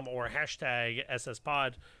speechsciencepodcast@gmail.com, or hashtag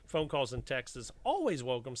SSPod. Phone calls and texts is always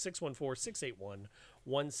welcome,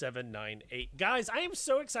 614-681-1798. Guys, I am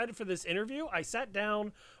so excited for this interview. I sat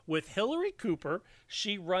down with Hillary Cooper.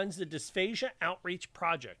 She runs the Dysphagia Outreach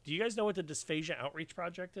Project. Do you guys know what the Dysphagia Outreach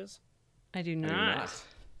Project is? I do not.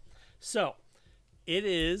 So, it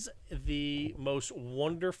is the most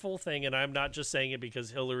wonderful thing, and I'm not just saying it because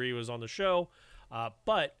Hillary was on the show,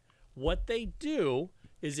 but what they do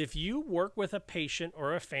is if you work with a patient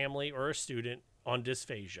or a family or a student on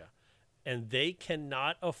dysphagia, and they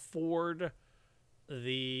cannot afford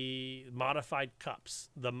the modified cups,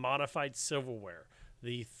 the modified silverware,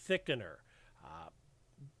 the thickener,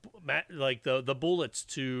 like the bullets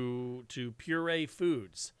to puree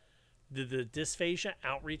foods, the Dysphagia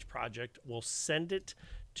Outreach Project will send it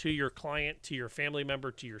to your client, to your family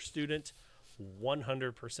member, to your student,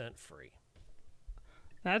 100% free.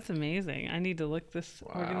 That's amazing. I need to look this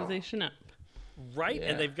organization up. Right, Yeah.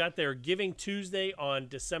 and they've got their Giving Tuesday on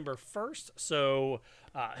December 1st. So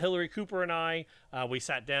Hillary Cooper and I, we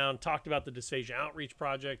sat down, talked about the Dysphagia Outreach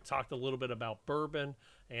Project, talked a little bit about bourbon,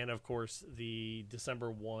 and of course the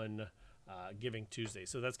December 1 Giving Tuesday.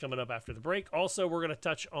 So that's coming up after the break. Also, we're going to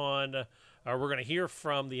touch on, we're going to hear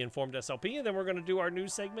from the Informed SLP, and then we're going to do our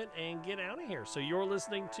news segment and get out of here. So you're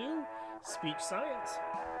listening to Speech Science.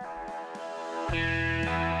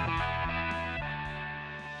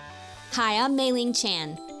 Hi, I'm Mei-Ling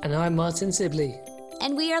Chan. And I'm Martin Sibley.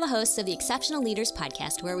 And we are the hosts of the Exceptional Leaders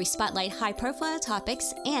Podcast, where we spotlight high-profile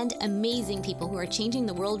topics and amazing people who are changing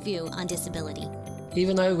the worldview on disability.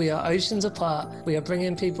 Even though we are oceans apart, we are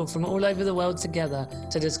bringing people from all over the world together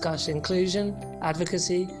to discuss inclusion,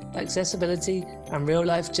 advocacy, accessibility, and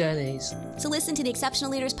real-life journeys. So listen to the Exceptional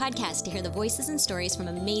Leaders Podcast to hear the voices and stories from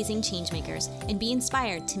amazing changemakers and be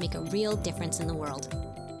inspired to make a real difference in the world.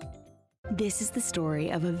 This is the story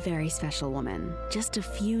of a very special woman. Just a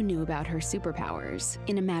few knew about her superpowers.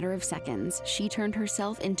 In a matter of seconds, she turned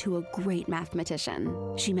herself into a great mathematician.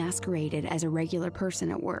 She masqueraded as a regular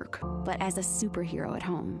person at work, but as a superhero at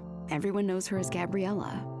home. Everyone knows her as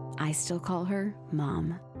Gabriella. I still call her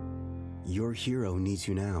Mom. Your hero needs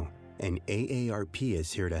you now, and AARP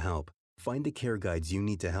is here to help. Find the care guides you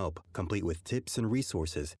need to help, complete with tips and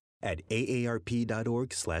resources at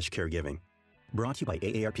aarp.org/caregiving. Brought to you by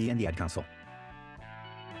AARP and the Ad Council.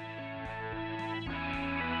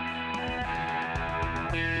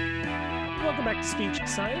 Welcome back to Speech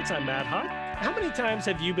Science. I'm Matt Hott. How many times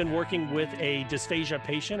have you been working with a dysphagia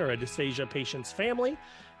patient or a dysphagia patient's family,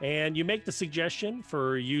 and you make the suggestion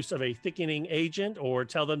for use of a thickening agent or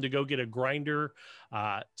tell them to go get a grinder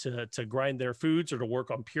to grind their foods or to work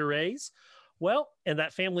on purees? Well, and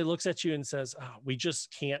that family looks at you and says, we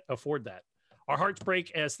just can't afford that. Our hearts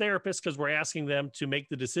break as therapists because we're asking them to make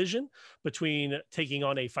the decision between taking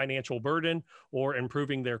on a financial burden or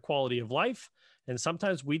improving their quality of life. And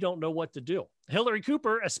sometimes we don't know what to do. Hillary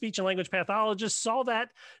Cooper, a speech and language pathologist, saw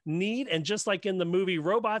that need. And just like in the movie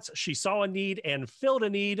Robots, she saw a need and filled a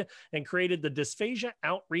need and created the Dysphagia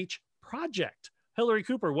Outreach Project. Hillary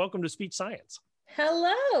Cooper, welcome to Speech Science.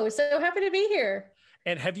 Hello. So happy to be here.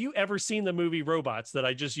 And have you ever seen the movie Robots that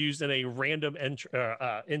I just used in a random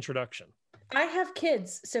introduction? I have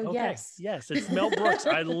kids, so okay. Yes. Yes, it's Mel Brooks.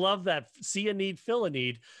 I love that. See a need, fill a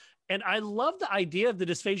need. And I love the idea of the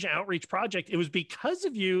Dysphagia Outreach Project. It was because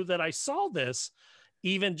of you that I saw this,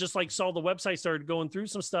 even just like saw the website, started going through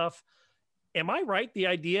some stuff. Am I right? The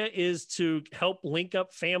idea is to help link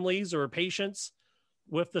up families or patients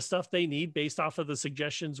with the stuff they need based off of the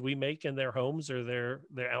suggestions we make in their homes or their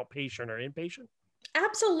outpatient or inpatient?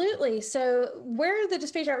 Absolutely. So where the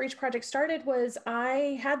Dysphagia Outreach Project started was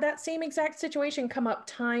I had that same exact situation come up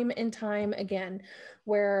time and time again,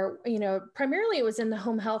 where, primarily it was in the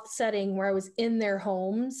home health setting where I was in their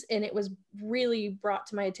homes, and it was really brought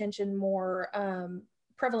to my attention more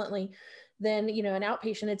prevalently than, an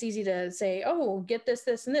outpatient. It's easy to say, oh, get this,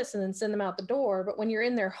 this, and this, and then send them out the door. But when you're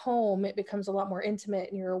in their home, it becomes a lot more intimate,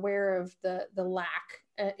 and you're aware of the lack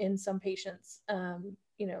in some patients,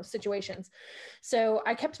 situations. So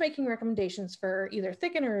I kept making recommendations for either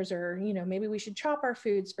thickeners or, maybe we should chop our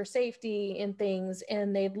foods for safety and things.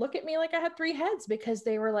 And they'd look at me like I had three heads because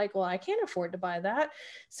they were like, well, I can't afford to buy that.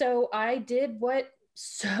 So I did what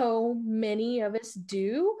so many of us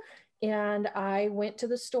do. And I went to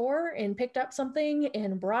the store and picked up something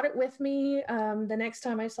and brought it with me the next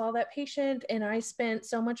time I saw that patient. And I spent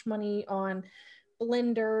so much money on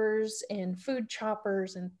blenders and food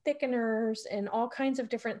choppers and thickeners and all kinds of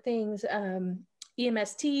different things,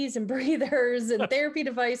 EMSTs and breathers and therapy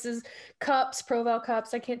devices, cups, Provel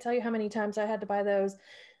cups. I can't tell you how many times I had to buy those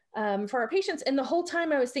for our patients. And the whole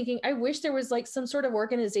time I was thinking, I wish there was like some sort of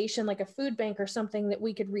organization, like a food bank or something that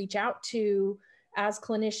we could reach out to as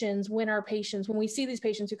clinicians when we see these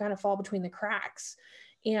patients who kind of fall between the cracks.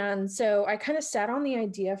 And so I kind of sat on the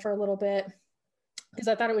idea for a little bit because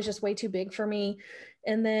I thought it was just way too big for me.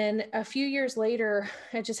 And then a few years later,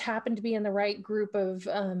 I just happened to be in the right group of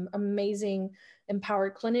amazing,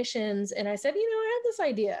 empowered clinicians. And I said, I have this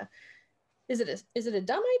idea. Is it a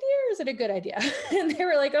dumb idea or is it a good idea? And they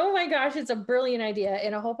were like, oh my gosh, it's a brilliant idea.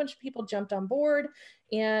 And a whole bunch of people jumped on board.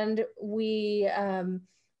 And we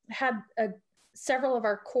had several of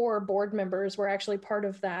our core board members were actually part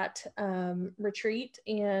of that retreat.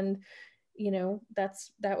 And,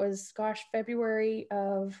 that was, February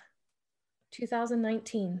of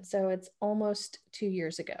 2019. So it's almost 2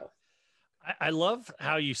 years ago. I love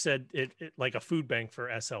how you said it like a food bank for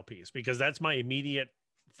SLPs, because that's my immediate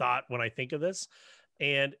thought when I think of this.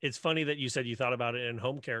 And it's funny that you said you thought about it in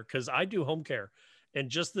home care, because I do home care. And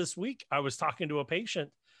just this week, I was talking to a patient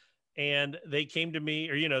and they came to me,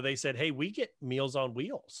 or, they said, hey, we get Meals on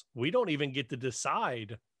Wheels. We don't even get to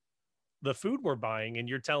decide the food we're buying. And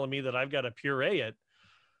you're telling me that I've got to puree it.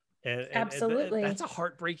 And absolutely. That's a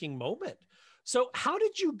heartbreaking moment. So how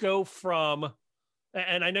did you go from,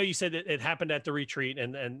 and I know you said that it happened at the retreat,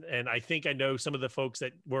 and I think I know some of the folks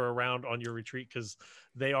that were around on your retreat because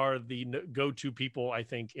they are the go-to people, I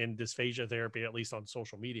think, in dysphagia therapy, at least on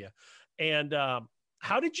social media. And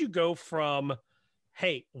how did you go from,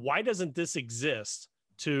 hey, why doesn't this exist,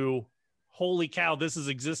 to, holy cow, this is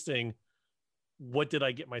existing? What did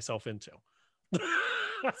I get myself into?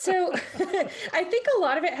 So I think a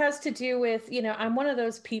lot of it has to do with, I'm one of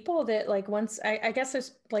those people that like once I guess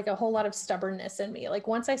there's like a whole lot of stubbornness in me. Like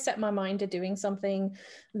once I set my mind to doing something,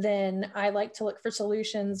 then I like to look for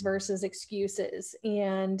solutions versus excuses.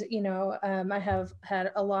 And, I have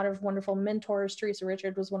had a lot of wonderful mentors. Teresa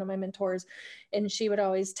Richard was one of my mentors, and she would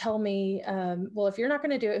always tell me, well, if you're not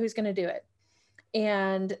going to do it, who's going to do it?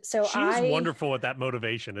 And so she's wonderful at that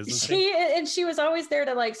motivation, isn't she? And she was always there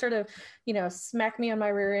to like sort of, smack me on my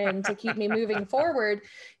rear end to keep me moving forward.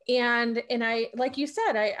 And I, like you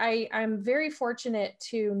said, I'm very fortunate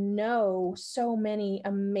to know so many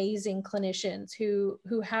amazing clinicians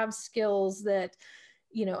who have skills that,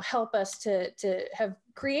 help us to have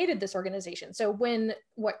created this organization. So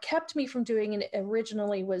what kept me from doing it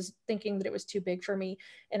originally was thinking that it was too big for me.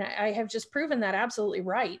 And I have just proven that absolutely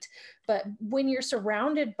right. But when you're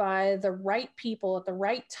surrounded by the right people at the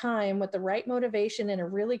right time with the right motivation and a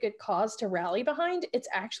really good cause to rally behind, it's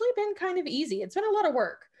actually been kind of easy. It's been a lot of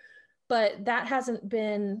work, but that hasn't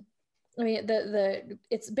been,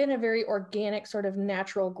 it's been a very organic sort of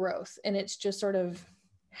natural growth. And it's just sort of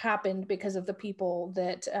happened because of the people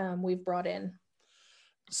that we've brought in.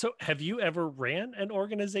 So have you ever ran an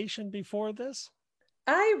organization before this?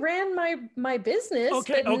 I ran my business,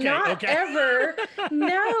 but not ever.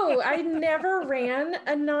 No, I never ran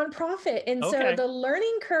a nonprofit. And so the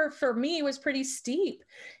learning curve for me was pretty steep.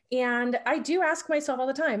 And I do ask myself all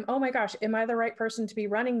the time, oh my gosh, am I the right person to be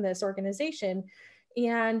running this organization?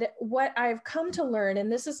 And what I've come to learn, and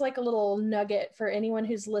this is like a little nugget for anyone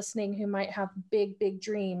who's listening who might have big, big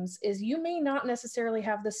dreams, is you may not necessarily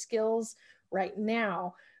have the skills right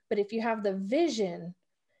now, but if you have the vision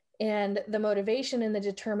and the motivation and the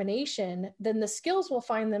determination, then the skills will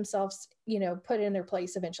find themselves, put in their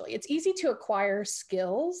place eventually. It's easy to acquire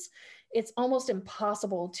skills. It's almost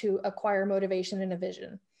impossible to acquire motivation and a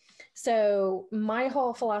vision. So my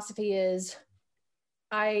whole philosophy is,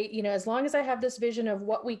 as long as I have this vision of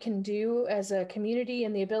what we can do as a community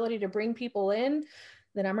and the ability to bring people in,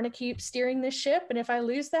 then I'm going to keep steering this ship. And if I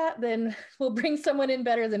lose that, then we'll bring someone in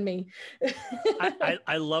better than me.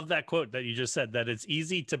 I love that quote that you just said, that it's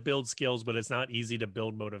easy to build skills, but it's not easy to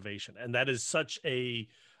build motivation. And that is such a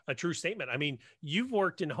true statement. I mean, you've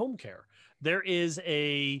worked in home care. There is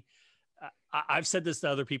I've said this to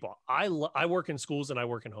other people. I work in schools and I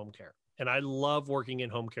work in home care. And I love working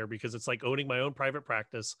in home care because it's like owning my own private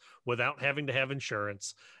practice without having to have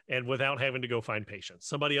insurance and without having to go find patients.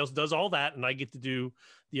 Somebody else does all that and I get to do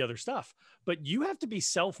the other stuff. But you have to be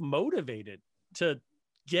self-motivated to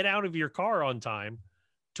get out of your car on time,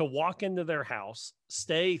 to walk into their house,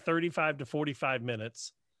 stay 35 to 45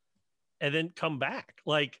 minutes, and then come back.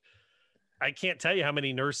 Like, I can't tell you how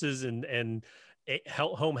many nurses and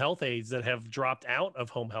home health aides that have dropped out of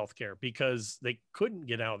home health care because they couldn't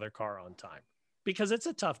get out of their car on time, because it's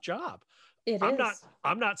a tough job.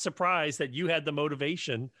 I'm not surprised that you had the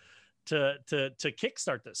motivation to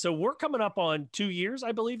kickstart this. So we're coming up on 2 years,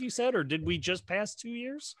 I believe you said, or did we just pass 2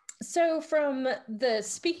 years? So from the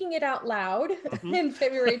speaking it out loud in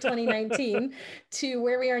February 2019 to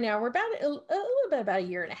where we are now, we're about a little bit about a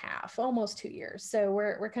year and a half, almost 2 years. So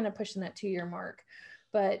we're kind of pushing that 2-year mark.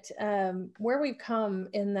 But where we've come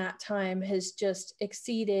in that time has just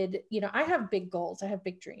exceeded, I have big goals. I have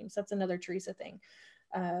big dreams. That's another Teresa thing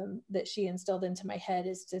that she instilled into my head,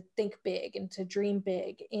 is to think big and to dream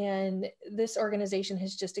big. And this organization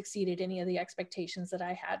has just exceeded any of the expectations that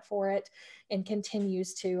I had for it, and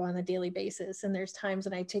continues to on a daily basis. And there's times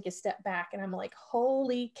when I take a step back and I'm like,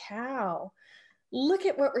 holy cow, look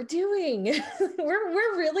at what we're doing.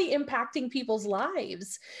 we're really impacting people's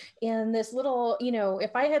lives. And this little,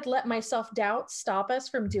 if I had let my self-doubt stop us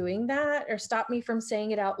from doing that, or stop me from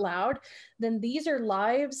saying it out loud, then these are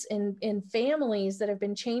lives and families that have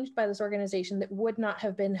been changed by this organization that would not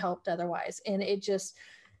have been helped otherwise. And it just,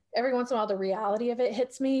 every once in a while, the reality of it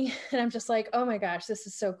hits me, and I'm just like, oh my gosh, this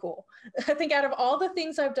is so cool. I think out of all the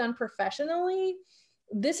things I've done professionally,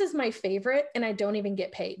 this is my favorite, and I don't even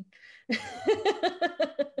get paid.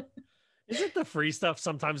 Isn't the free stuff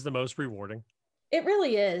sometimes the most rewarding? It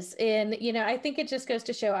really is. And, I think it just goes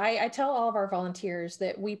to show, I tell all of our volunteers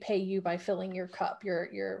that we pay you by filling your cup,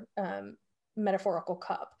 your metaphorical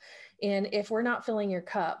cup. And if we're not filling your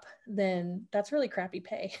cup, then that's really crappy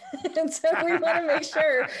pay. And so we want to make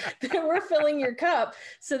sure that we're filling your cup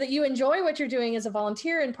so that you enjoy what you're doing as a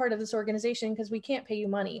volunteer and part of this organization, because we can't pay you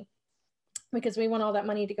money, because we want all that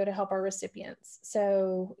money to go to help our recipients.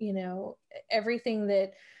 So, everything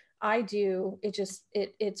that I do,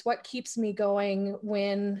 it's what keeps me going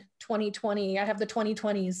when 2020, I have the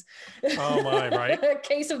 2020s. Oh my, right. A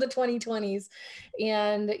case of the 2020s.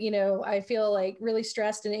 And, I feel like really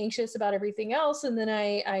stressed and anxious about everything else. And then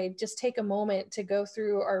I just take a moment to go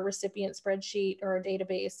through our recipient spreadsheet or our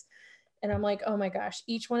database. And I'm like, oh my gosh,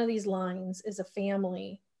 each one of these lines is a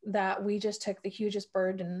family that we just took the hugest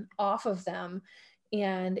burden off of them.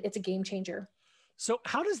 And it's a game changer. So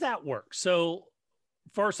how does that work? So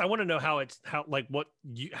first, I want to know how it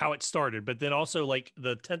started, but then also like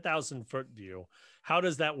the 10,000 foot view, how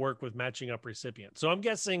does that work with matching up recipients? So I'm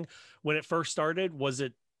guessing when it first started, was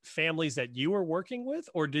it families that you were working with,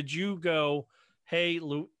 or did you go, hey,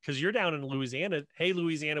 because you're down in Louisiana, hey,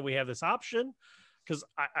 Louisiana, we have this option? Because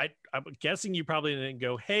I'm guessing you probably didn't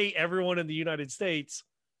go, hey, everyone in the United States,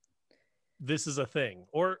 this is a thing,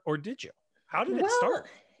 or did you? How did it start?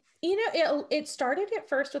 It started at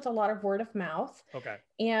first with a lot of word of mouth. Okay.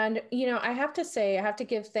 And, I have to say, I have to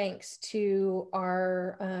give thanks to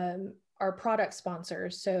our product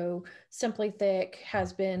sponsors. So Simply Thick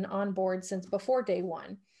has been on board since before day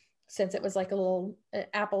one, since it was like a little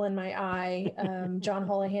apple in my eye. John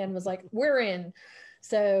Holohan was like, we're in.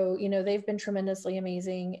 So, they've been tremendously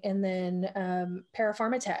amazing. And then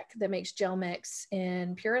Parapharmatech that makes gel mix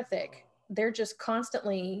and Purithic. They're just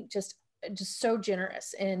constantly just so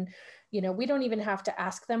generous. And, we don't even have to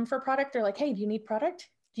ask them for product. They're like, hey, do you need product?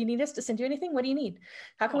 Do you need us to send you anything? What do you need?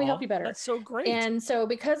 How can we help you better? That's so great. And so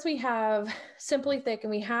because we have Simply Thick and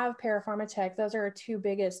we have Parapharmatech, those are our two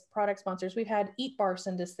biggest product sponsors. We've had Eat Bar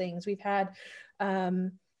send us things. We've had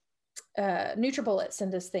NutriBullet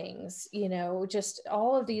send us things, just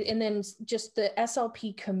all of these. And then just the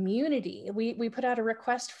SLP community, we put out a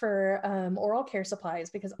request for oral care supplies,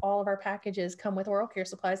 because all of our packages come with oral care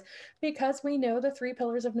supplies, because we know the 3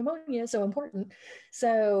 pillars of pneumonia is so important.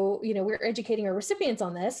 So, we're educating our recipients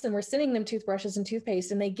on this, and we're sending them toothbrushes and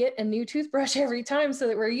toothpaste, and they get a new toothbrush every time, so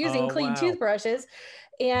that we're using clean toothbrushes.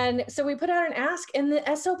 And so we put out an ask, and the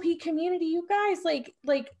SLP community, you guys,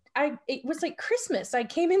 it was like Christmas. I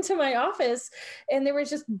came into my office and there was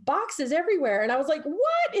just boxes everywhere. And I was like,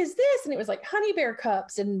 what is this? And it was like honey bear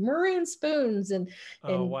cups and maroon spoons and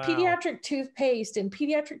pediatric toothpaste and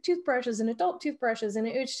pediatric toothbrushes and adult toothbrushes. And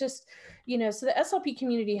it was just, so the SLP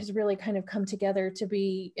community has really kind of come together to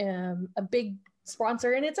be a big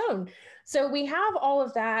sponsor in its own. So we have all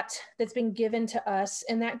of that's been given to us.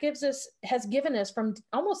 And that has given us from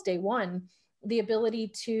almost day one, the ability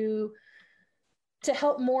to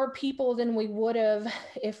help more people than we would have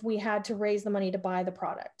if we had to raise the money to buy the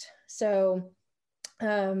product. So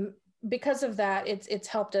because of that, it's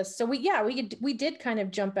helped us. So we did kind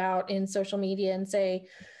of jump out in social media and say,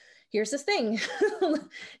 here's this thing.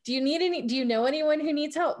 Do you know anyone who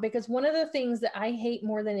needs help? Because one of the things that I hate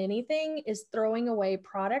more than anything is throwing away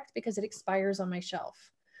product because it expires on my shelf.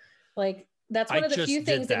 Like that's one of the few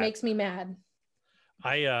things that makes me mad.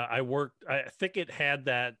 I think it had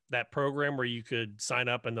that program where you could sign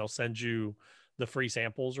up and they'll send you the free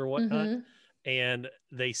samples or whatnot. Mm-hmm. And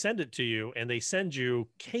they send it to you and they send you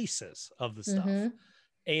cases of the stuff. Mm-hmm.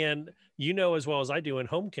 And you know as well as I do in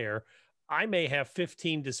home care, I may have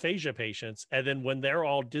 15 dysphagia patients, and then when they're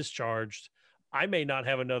all discharged, I may not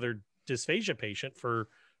have another dysphagia patient for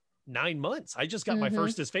 9 months. I just got my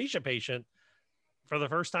first dysphagia patient for the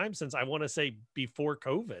first time since I want to say before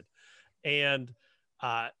COVID. And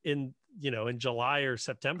in July or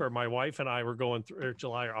September, my wife and I were going through, or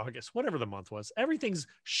July or August, whatever the month was. Everything's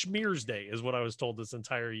Schmears Day is what I was told this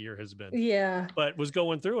entire year has been. Yeah. But was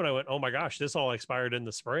going through and I went, oh my gosh, this all expired in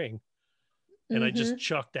the spring. And I just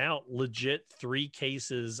chucked out legit 3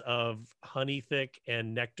 cases of honey thick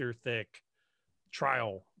and nectar thick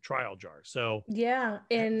trial jars. So yeah,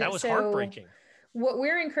 and that was heartbreaking. What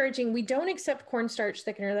we're encouraging, we don't accept cornstarch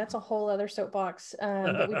thickener. That's a whole other soapbox.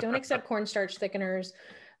 But we don't accept cornstarch thickeners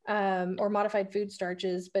or modified food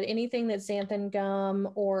starches, but anything that's xanthan gum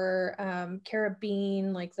or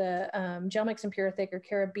carabine, like the gel mix and pure thick or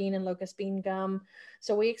carabine and locust bean gum.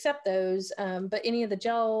 So we accept those, but any of the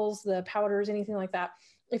gels, the powders, anything like that.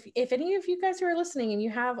 If any of you guys who are listening and you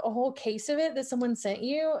have a whole case of it that someone sent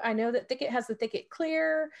you, I know that Thicket has the Thicket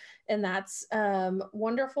Clear, and that's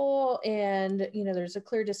wonderful. And, there's a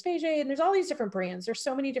Clear Dysphagia, and there's all these different brands. There's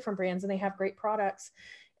so many different brands, and they have great products.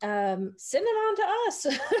 Send it on to us.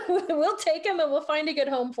 We'll take them and we'll find a good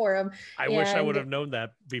home for them. I wish I would have known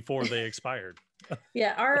that before they expired.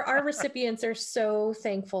 Yeah, our recipients are so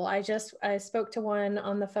thankful. I spoke to one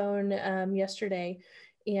on the phone yesterday,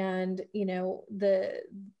 and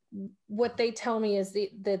what they tell me is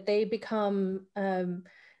that they become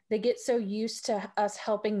they get so used to us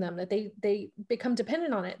helping them that they become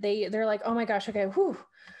dependent on it. They're like, oh my gosh, okay, whew,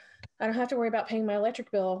 I don't have to worry about paying my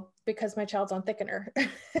electric bill because my child's on thickener.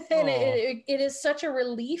 And it is such a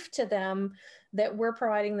relief to them that we're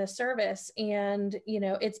providing this service. And,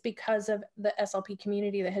 it's because of the SLP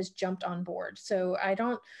community that has jumped on board. So I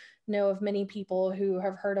don't know of many people who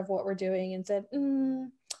have heard of what we're doing and said,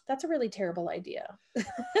 that's a really terrible idea.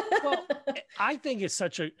 Well, I think it's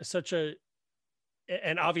such a,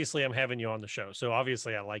 and obviously I'm having you on the show, so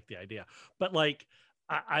obviously I like the idea, but like,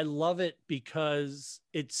 I love it because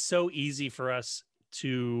it's so easy for us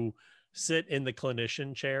to sit in the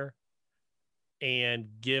clinician chair and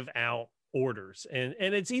give out orders. And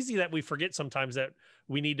it's easy that we forget sometimes that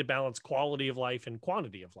we need to balance quality of life and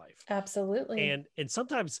quantity of life. Absolutely. And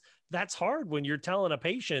sometimes that's hard when you're telling a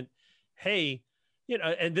patient, hey,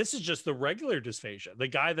 and this is just the regular dysphagia, the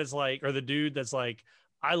guy that's like, or the dude that's like,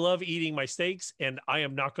 I love eating my steaks and I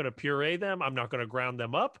am not going to puree them. I'm not going to ground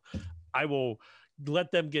them up. I will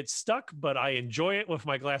let them get stuck, but I enjoy it with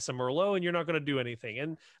my glass of Merlot, and you're not going to do anything.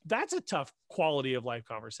 And that's a tough quality of life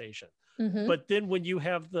conversation. But then when you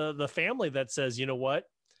have the family that says, you know what,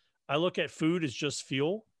 I look at food as just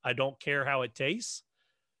fuel. I don't care how it tastes,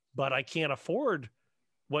 but I can't afford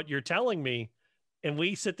what you're telling me. And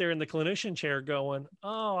we sit there in the clinician chair going,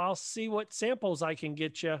 oh, I'll see what samples I can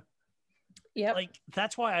get you. Yeah. Like,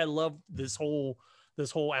 that's why I love this whole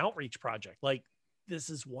outreach project. Like,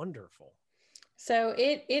 this is wonderful. So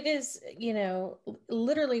it is,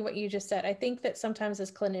 literally what you just said. I think that sometimes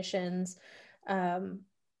as clinicians,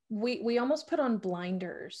 we almost put on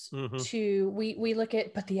blinders to, we look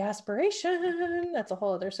at, but the aspiration, that's a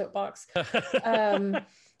whole other soapbox.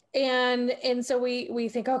 And so we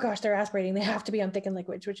think, oh gosh, they're aspirating. They have to be on thickened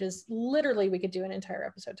liquids, which is literally, we could do an entire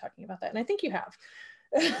episode talking about that. And I think you have.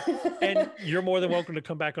 And you're more than welcome to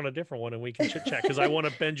come back on a different one and we can chit chat, because I want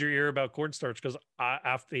to bend your ear about cornstarch, because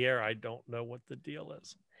after the air, I don't know what the deal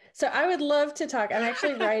is. So I would love to talk. I'm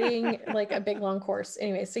actually writing like a big long course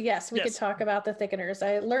anyway. So yes, we could talk about the thickeners.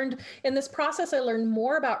 I learned in this process, I learned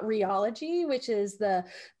more about rheology, which is the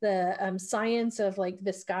science of like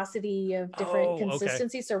viscosity of different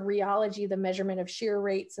consistencies. Okay. So rheology, the measurement of shear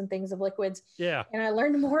rates and things of liquids. Yeah. And I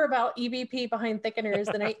learned more about EVP behind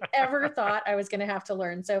thickeners than I ever thought I was going to have to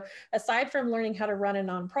learn. So aside from learning how to run a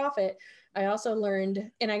nonprofit, I also learned,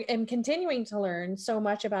 and I am continuing to learn so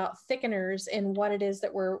much about thickeners and what it is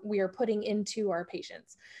that we are putting into our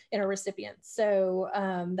patients and our recipients. So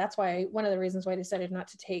that's why one of the reasons why I decided not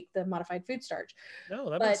to take the modified food starch. No,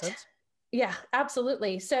 that makes sense. Yeah,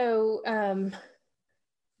 absolutely. So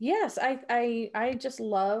yes, I just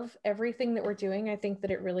love everything that we're doing. I think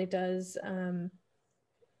that it really does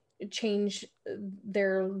change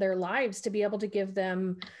their lives to be able to give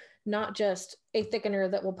them not just a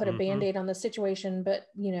thickener that will put a Band-Aid on the situation, but,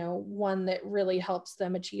 one that really helps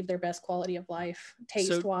them achieve their best quality of life,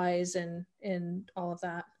 taste-wise and all of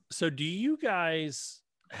that. So do you guys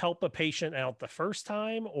help a patient out the first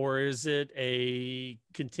time, or is it a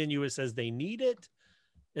continuous as they need it?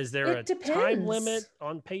 Is there a time limit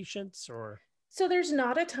on patients, or? So there's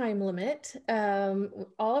not a time limit.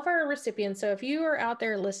 All of our recipients, so if you are out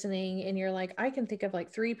there listening and you're like, I can think of like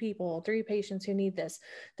 3 patients who need this,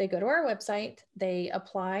 they go to our website, they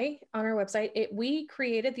apply on our website. We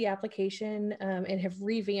created the application and have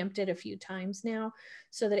revamped it a few times now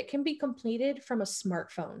so that it can be completed from a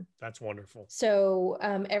smartphone. That's wonderful. So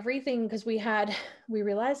everything, because we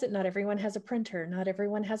realized that not everyone has a printer, not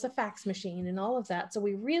everyone has a fax machine and all of that. So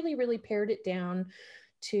we really, really pared it down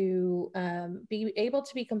to be able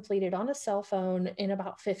to be completed on a cell phone in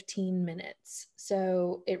about 15 minutes.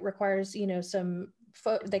 So it requires,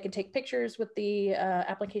 they can take pictures with the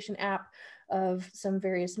application app of some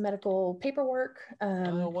various medical paperwork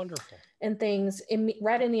wonderful. and things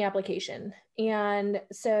right in the application. And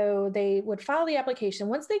so they would file the application.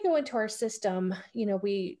 Once they go into our system,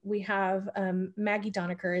 we have Maggie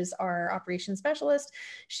Donaker is our operations specialist.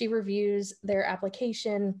 She reviews their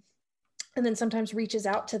application and then sometimes reaches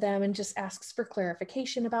out to them and just asks for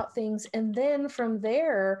clarification about things. And then from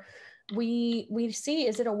there, we see,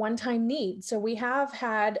 is it a one-time need? So we have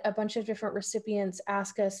had a bunch of different recipients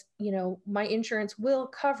ask us, my insurance will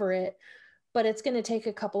cover it, but it's going to take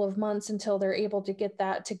a couple of months until they're able to get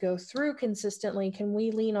that to go through consistently. Can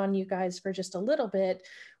we lean on you guys for just a little bit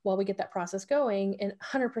while we get that process going? And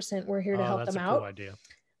 100% we're here to help them out. That's a cool idea.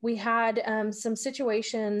 We had some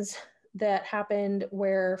situations that happened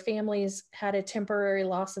where families had a temporary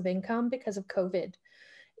loss of income because of COVID.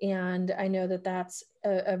 And I know that that's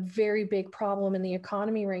a very big problem in the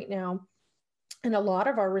economy right now. And a lot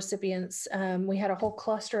of our recipients, we had a whole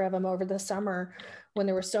cluster of them over the summer when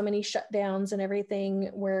there were so many shutdowns and everything,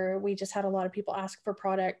 where we just had a lot of people ask for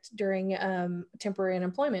product during temporary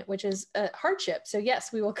unemployment, which is a hardship. So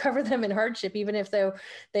yes, we will cover them in hardship, even if though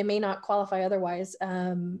they may not qualify otherwise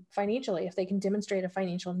financially. If they can demonstrate a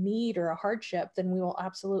financial need or a hardship, then we will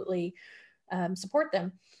absolutely support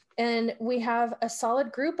them. And we have a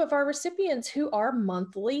solid group of our recipients who are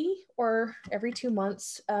monthly or every 2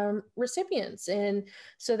 months recipients. And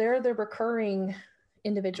so they're the recurring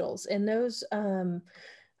individuals. And those,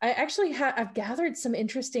 I actually I've gathered some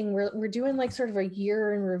interesting, we're doing like sort of a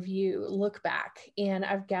year in review look back, and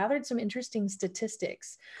I've gathered some interesting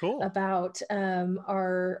statistics about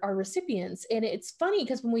our recipients. And it's funny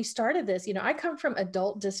because when we started this, I come from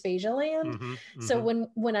adult dysphagia land. So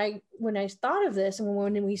when I thought of this and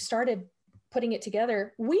when we started putting it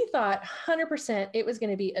together, we thought 100% it was going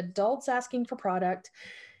to be adults asking for product,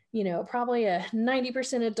 probably a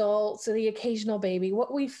 90% adult, so the occasional baby.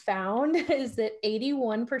 What we found is that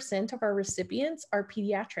 81% of our recipients are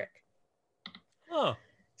pediatric. Oh.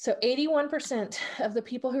 So 81% of the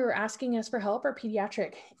people who are asking us for help are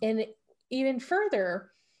pediatric. And even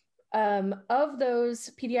further, of those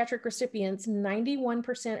pediatric recipients,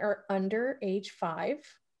 91% are under age 5.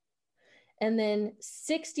 And then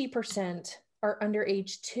 60% are under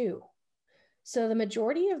age 2. So the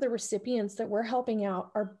majority of the recipients that we're helping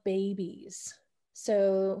out are babies.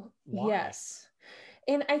 So yes.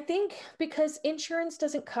 And I think because insurance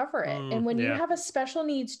doesn't cover it. And when you have a special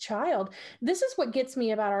needs child, this is what gets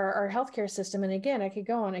me about our healthcare system. And again, I could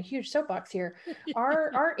go on a huge soapbox here.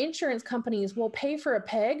 Our insurance companies will pay for a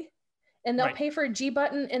peg, and they'll pay for a G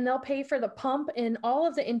button, and they'll pay for the pump and all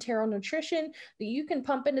of the enteral nutrition that you can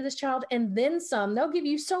pump into this child, and then some. They'll give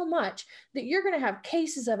you so much that you're going to have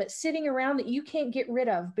cases of it sitting around that you can't get rid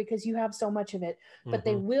of because you have so much of it. But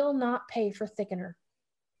they will not pay for thickener.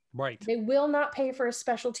 Right. They will not pay for a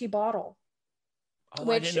specialty bottle.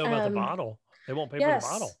 Oh, I didn't know about the bottle. They won't pay for the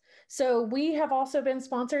bottle. So we have also been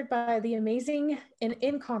sponsored by the amazing and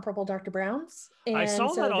incomparable Dr. Brown's. And I saw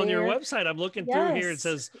so that on your website. I'm looking through here. It Yes.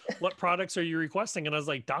 says, what products are you requesting? And I was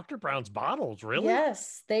like, Dr. Brown's bottles, really?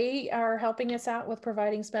 Yes, they are helping us out with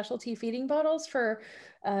providing specialty feeding bottles for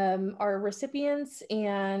our recipients.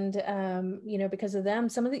 And, because of them,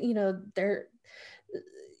 some of the,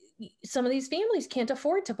 some of these families can't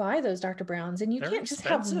afford to buy those Dr. Brown's, and you can't just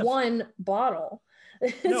have one bottle.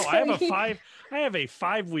 No, So I have a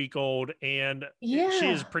 5-week-old, and she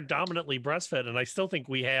is predominantly breastfed, and I still think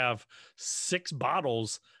we have 6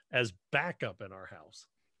 bottles as backup in our house.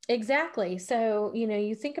 Exactly. So,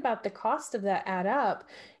 you think about the cost of that add up,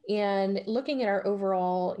 and looking at our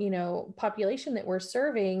overall, population that we're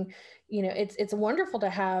serving, it's wonderful to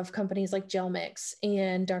have companies like Gel Mix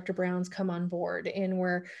and Dr. Brown's come on board, and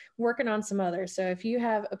we're working on some others. So if you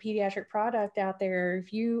have a pediatric product out there,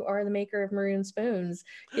 if you are the maker of maroon spoons,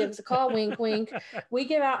 give us a call, wink, wink. We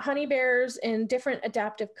give out honey bears and different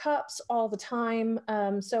adaptive cups all the time.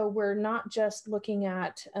 So we're not just looking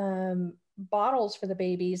at, bottles for the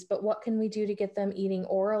babies, but what can we do to get them eating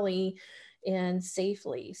orally and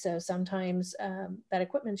safely? So sometimes that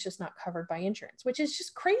equipment's just not covered by insurance, which is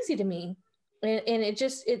just crazy to me. And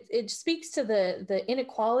it speaks to the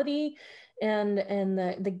inequality and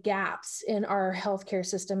the gaps in our healthcare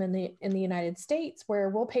system in the United States, where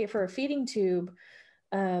we'll pay for a feeding tube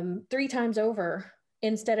 3 times over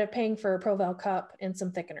instead of paying for a Proval cup and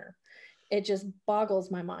some thickener. It just boggles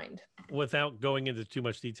my mind. Without going into too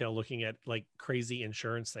much detail, looking at like crazy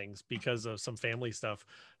insurance things because of some family stuff,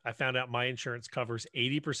 I found out my insurance covers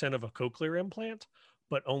 80% of a cochlear implant,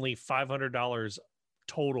 but only $500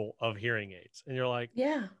 total of hearing aids. And you're like,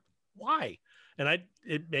 yeah, why? And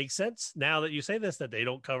it makes sense now that you say this, that they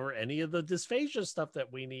don't cover any of the dysphagia stuff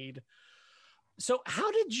that we need. So how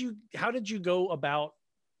did you go about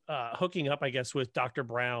hooking up, I guess, with Dr.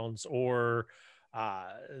 Brown's or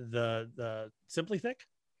the Simply Thick?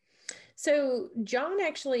 So John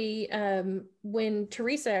actually, when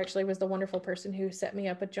Teresa actually was the wonderful person who set me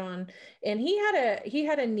up with John, and he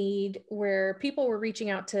had a need where people were reaching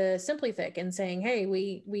out to Simply Thick and saying, hey,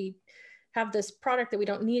 we have this product that we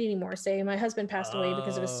don't need anymore. Say my husband passed away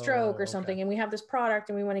because of a stroke or something, and we have this product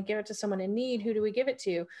and we want to give it to someone in need. Who do we give it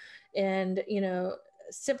to? And,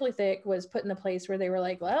 Simply Thick was put in a place where they were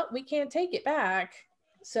like, well, we can't take it back.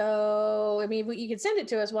 So, I mean, you could send it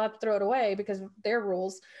to us. We'll have to throw it away because of their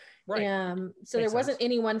rules. Right. So there wasn't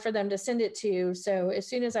anyone for them to send it to. So as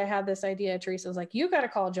soon as I had this idea, Teresa was like, you got to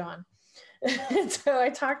call John. And so I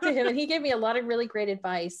talked to him and he gave me a lot of really great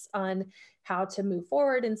advice on how to move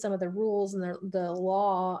forward and some of the rules and the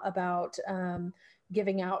law about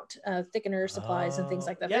giving out thickener supplies and things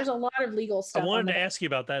like that. Yeah. There's a lot of legal stuff. I wanted to ask you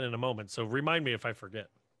about that in a moment. So remind me if I forget.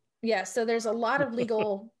 Yeah. So there's a lot of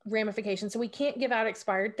legal ramifications. So we can't give out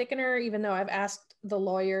expired thickener, even though I've asked the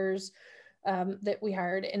lawyers that we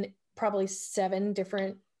hired in probably 7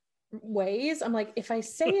 different ways. I'm like, if I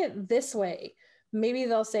say it this way, maybe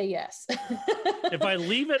they'll say yes. If I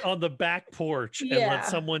leave it on the back porch and let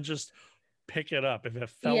someone just pick it up, if it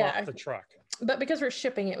fell off the truck. But because we're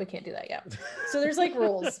shipping it, we can't do that yet. So there's like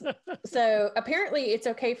rules. So apparently it's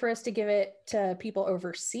okay for us to give it to people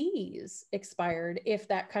overseas expired if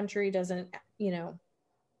that country doesn't,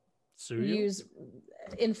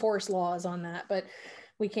 enforce laws on that. But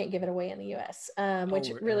we can't give it away in the US,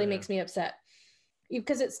 which really makes me upset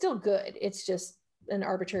because it's still good. It's just an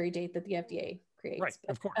arbitrary date that the FDA creates. Right,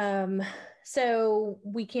 of course. So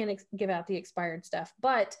we can't give out the expired stuff.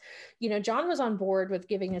 But, John was on board with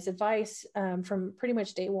giving us advice from pretty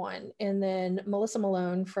much day one. And then Melissa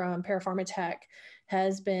Malone from Parapharma Tech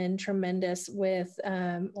has been tremendous with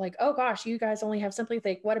oh gosh, you guys only have Simply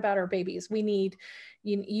Thick. What about our babies?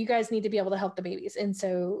 You guys need to be able to help the babies. And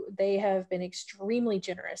so they have been extremely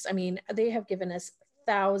generous. I mean, they have given us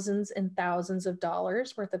thousands and thousands of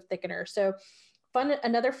dollars worth of thickener. So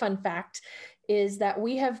another fun fact is that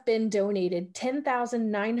we have been donated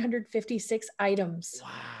 10,956 items.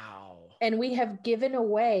 Wow. And we have given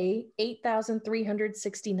away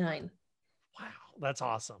 8,369. Wow. That's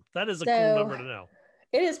awesome. That is a cool number to know.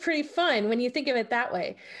 It is pretty fun when you think of it that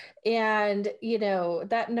way. And,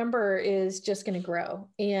 that number is just going to grow.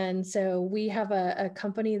 And so we have a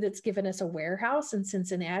company that's given us a warehouse in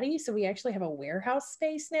Cincinnati. So we actually have a warehouse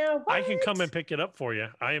space now. What? I can come and pick it up for you.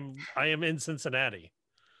 I am in Cincinnati.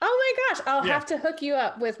 Oh my gosh. I'll have to hook you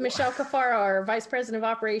up with Michelle Cafaro, our vice president of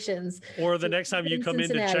operations. Or the next time you come in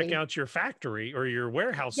to check out your factory or your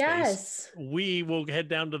warehouse space, we will head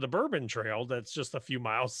down to the Bourbon Trail. That's just a few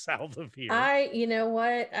miles south of here. You know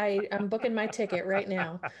what? I'm booking my ticket right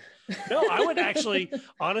now. No, I would actually,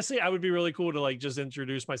 honestly, I would be really cool to just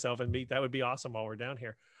introduce myself and meet. That would be awesome while we're down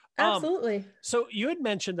here. Absolutely. So you had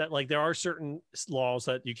mentioned that there are certain laws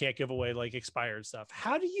that you can't give away, like expired stuff.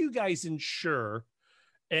 How do you guys ensure,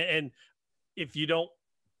 and if you don't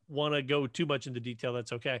want to go too much into detail,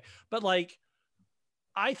 that's okay. But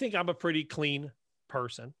I think I'm a pretty clean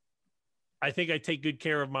person. I think I take good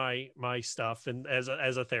care of my stuff and as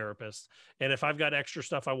a therapist. And if I've got extra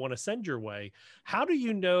stuff I want to send your way, how do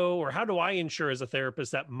you know, or how do I ensure as a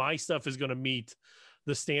therapist that my stuff is going to meet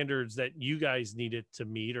the standards that you guys need it to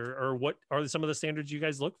meet, or what are some of the standards you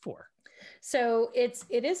guys look for? So it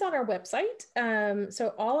is on our website.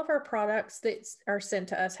 So all of our products that are sent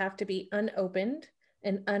to us have to be unopened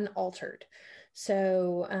and unaltered.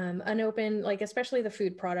 So unopened, especially the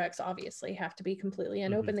food products, obviously have to be completely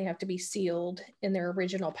unopened. Mm-hmm. They have to be sealed in their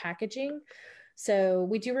original packaging. So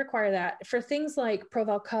we do require that. For things like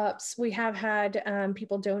Proval cups, we have had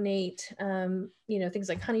people donate, things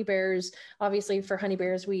like honey bears. Obviously for honey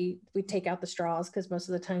bears, we take out the straws because most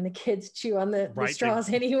of the time the kids chew on the straws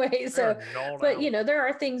anyway. So, but there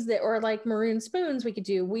are things that, or like maroon spoons we could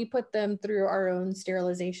do. We put them through our own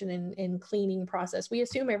sterilization and cleaning process. We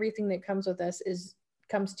assume everything that comes with us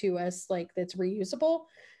comes to us that's reusable.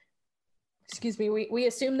 excuse me, we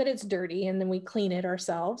assume that it's dirty and then we clean it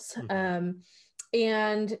ourselves.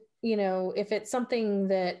 And, you know, if it's something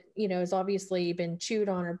that, you know, has obviously been chewed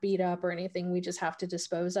on or beat up or anything, we just have to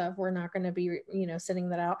dispose of. We're not going to be, you know, sending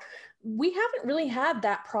that out. We haven't really had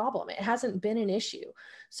that problem. It hasn't been an issue.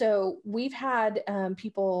 So we've had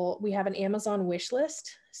we have an Amazon wish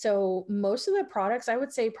list. So most of the products, I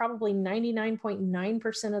would say probably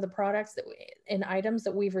 99.9% of the products and items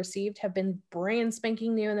that we've received have been brand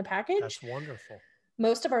spanking new in the package. That's wonderful.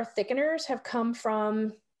 Most of our thickeners have come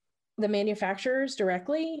from the manufacturers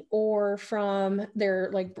directly or from their,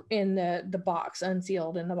 like, in the box,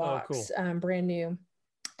 unsealed in the box, brand new.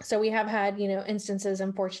 So we have had, you know, instances,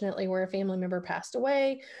 unfortunately, where a family member passed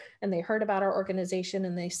away and they heard about our organization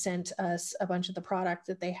and they sent us a bunch of the product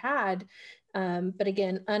that they had. But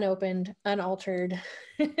again, unopened, unaltered,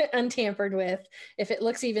 untampered with. If it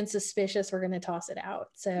looks even suspicious, we're going to toss it out.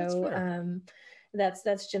 So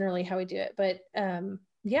that's generally how we do it. But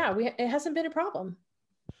it hasn't been a problem.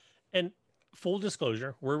 And full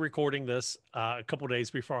disclosure, we're recording this a couple days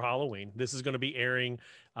before Halloween. This is going to be airing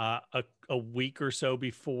a week or so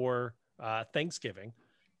before Thanksgiving.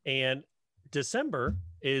 And December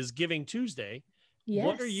is Giving Tuesday. Yes.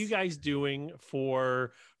 What are you guys doing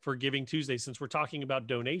for Giving Tuesday, since we're talking about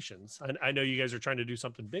donations? I know you guys are trying to do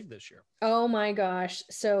something big this year. Oh my gosh.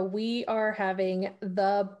 So we are having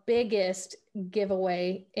the biggest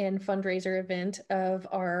giveaway and fundraiser event of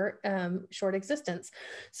our short existence.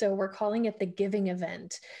 So we're calling it the Giving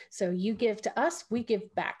Event. So you give to us, we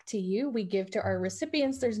give back to you, we give to our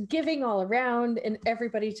recipients. There's giving all around and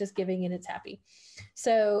everybody's just giving and it's happy.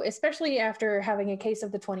 So especially after having a case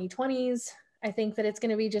of the 2020s, I think that it's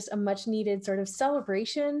going to be just a much needed sort of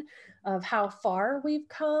celebration of how far we've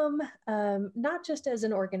come, not just as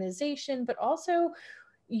an organization, but also,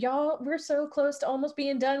 y'all, we're so close to almost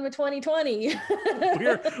being done with 2020.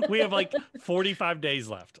 We have like 45 days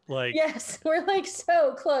left. Yes, we're like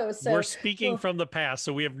so close. So, we're speaking from the past,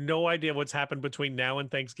 so we have no idea what's happened between now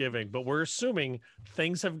and Thanksgiving, but we're assuming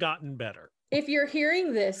things have gotten better. If you're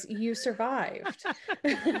hearing this, you survived.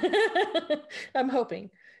 I'm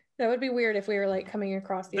hoping. That would be weird if we were like coming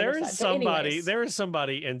across the other side. There is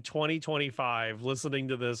somebody in 2025 listening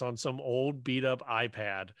to this on some old beat up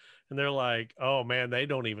iPad, and they're like, "Oh man, they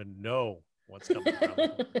don't even know what's coming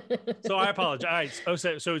from." So I apologize.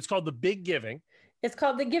 So it's called the Big Giving. It's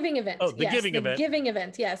called the Giving Event. Oh, the Giving Event. Giving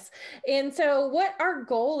Event, yes. And so what our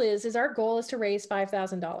goal is our goal is to raise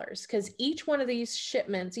 $5,000, because each one of these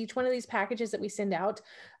shipments, each one of these packages that we send out,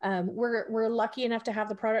 we're lucky enough to have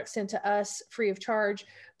the product sent to us free of charge,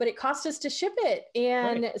 but it costs us to ship it.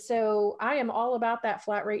 And so I am all about that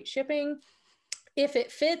flat rate shipping. If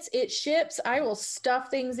it fits, it ships. I will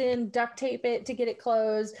stuff things in, duct tape it to get it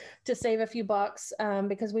closed, to save a few bucks,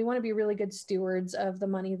 because we want to be really good stewards of the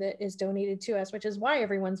money that is donated to us, which is why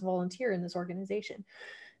everyone's volunteer in this organization.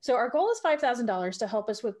 So our goal is $5,000 to help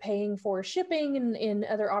us with paying for shipping and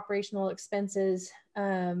other operational expenses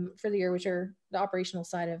for the year, which are the operational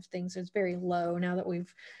side of things is very low now that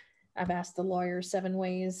I've asked the lawyer 7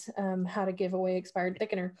 ways how to give away expired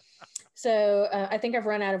thickener. So I think I've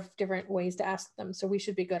run out of different ways to ask them. So we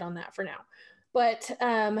should be good on that for now. But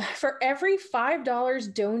for every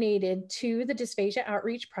 $5 donated to the Dysphagia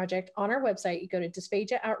Outreach Project on our website, you go to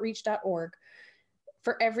dysphagiaoutreach.org.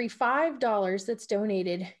 For every $5 that's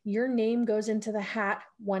donated, your name goes into the hat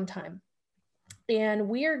one time. And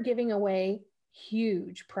we are giving away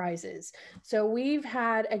huge prizes. So we've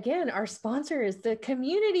had, again, our sponsors, the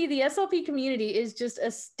community, the SLP community is just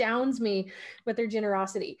astounds me with their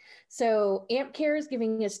generosity. So AMP Care is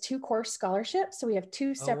giving us 2 course scholarships. So we have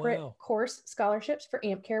 2 separate course scholarships for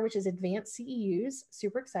AMP Care, which is advanced CEUs.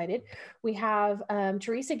 Super excited. We have,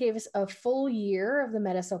 Teresa gave us a full year of the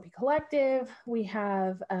Med SLP Collective. We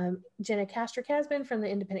have Jenna Castro-Casbin from the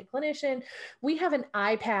Independent Clinician. We have an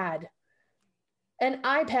iPad.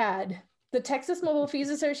 The Texas Mobile Fees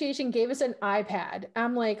Association gave us an iPad.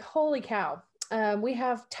 I'm like, holy cow. We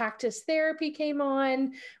have Tactus Therapy came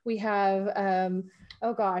on. We have,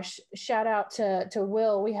 shout out to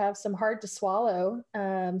Will. We have some hard to swallow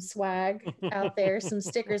swag out there, some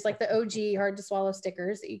stickers like the OG hard to swallow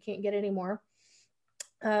stickers that you can't get anymore.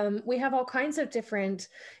 We have all kinds of different,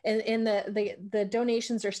 and the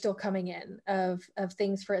donations are still coming in of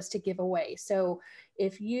things for us to give away. So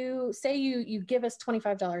if you say you give us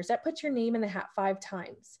 $25, that puts your name in the hat 5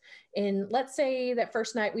 times. And let's say that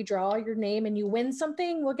first night we draw your name and you win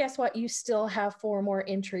something. Well, guess what? You still have 4 more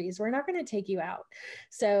entries. We're not going to take you out.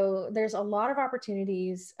 So there's a lot of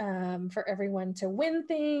opportunities for everyone to win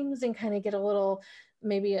things and kind of get a little,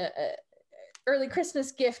 maybe early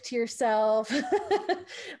Christmas gift to yourself,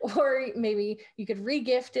 or maybe you could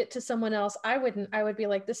re-gift it to someone else. I wouldn't. I would be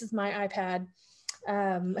like, this is my iPad.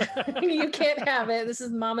 You can't have it. This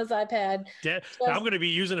is mama's iPad. I'm going to be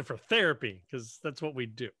using it for therapy because that's what we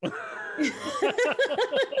do.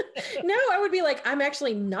 No, I would be like, I'm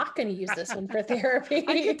actually not going to use this one for therapy.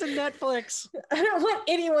 I get to Netflix. I don't want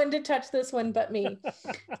anyone to touch this one but me.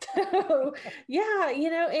 So yeah,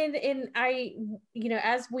 and I,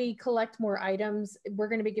 as we collect more items, we're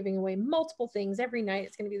going to be giving away multiple things every night.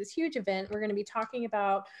 It's going to be this huge event. We're going to be talking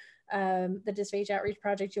about the Dysphagia Outreach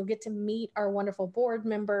Project. You'll get to meet our wonderful board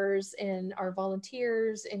members and our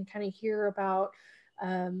volunteers and kind of hear about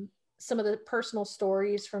some of the personal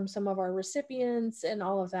stories from some of our recipients and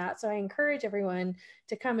all of that. So I encourage everyone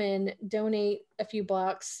to come in, donate a few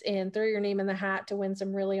bucks and throw your name in the hat to win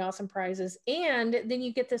some really awesome prizes. And then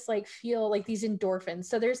you get this feel like these endorphins.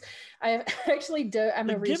 So I'm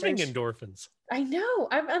a giving endorphins. I know.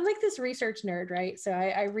 I'm like this research nerd, right? So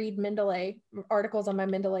I read Mendeley articles on my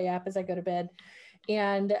Mendeley app as I go to bed.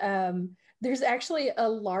 And there's actually a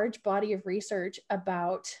large body of research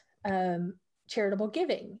about charitable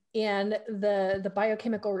giving and the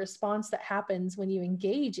biochemical response that happens when you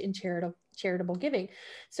engage in charitable giving.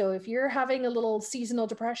 So if you're having a little seasonal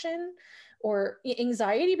depression or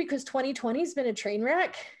anxiety because 2020 has been a train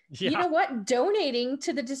wreck, you know what? Donating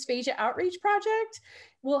to the Dysphagia Outreach Project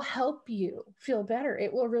will help you feel better.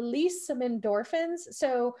 It will release some endorphins.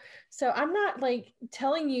 So I'm not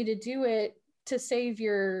telling you to do it to save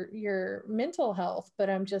your mental health, but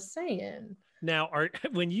I'm just saying. Now,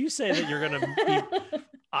 when you say that you're going to,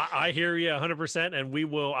 I hear you 100%,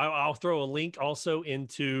 and I'll throw a link also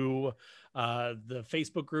into the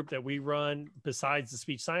Facebook group that we run. Besides the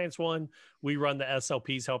speech science one, we run the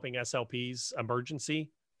SLPs Helping SLPs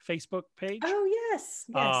emergency Facebook page. Oh, yes.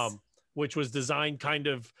 Which was designed kind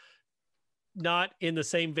of not in the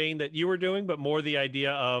same vein that you were doing, but more the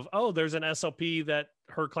idea of, there's an SLP that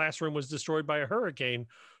her classroom was destroyed by a hurricane.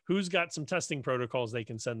 Who's got some testing protocols they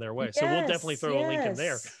can send their way? Yes, so we'll definitely throw a link in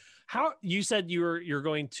there. How you said you're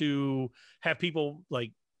going to have people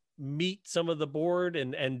meet some of the board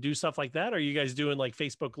and do stuff like that? Are you guys doing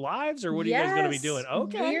Facebook Lives, or what are you guys going to be doing?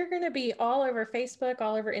 Okay, we're going to be all over Facebook,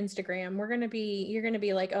 all over Instagram. You're going to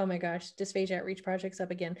be like, oh my gosh, Dysphagia Outreach Project's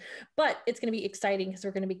up again. But it's going to be exciting because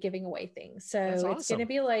we're going to be giving away things. So it's going to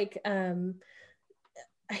be I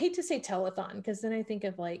hate to say telethon because then I think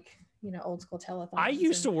of old school telethons. I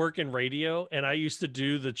used to work in radio, and I used to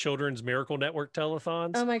do the Children's Miracle Network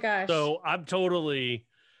telethons. Oh my gosh. So I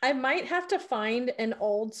might have to find an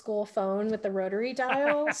old school phone with the rotary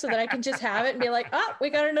dial so that I can just have it and be like, we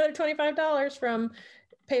got another $25 from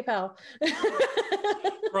PayPal.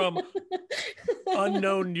 From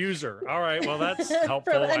unknown user. All right. Well, that's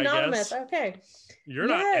helpful. From anonymous. I guess. Okay. You're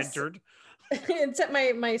not entered. And set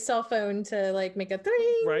my cell phone to make a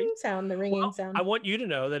ring sound, the ringing sound. I want you to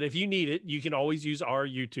know that if you need it, you can always use our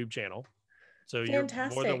YouTube channel. So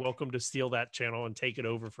Fantastic. You're more than welcome to steal that channel and take it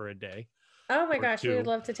over for a day. Oh my gosh, we would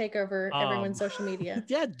love to take over everyone's social media.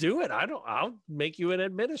 Yeah, do it. I'll make you an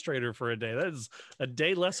administrator for a day. That is a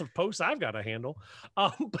day less of posts I've got to handle.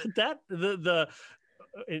 But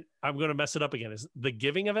I'm going to mess it up again. Is the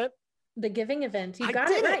giving event? The giving event. You got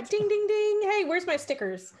it right. Ding, ding, ding. Hey, where's my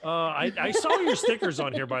stickers? I saw your stickers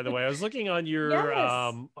on here, by the way. I was looking on your,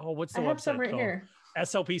 what's the website have some right called? Here.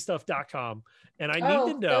 slpstuff.com. And I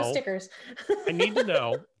need to know, those stickers. I need to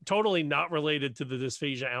know, totally not related to the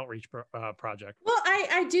Dysphagia Outreach Project. Well,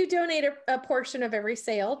 I do donate a portion of every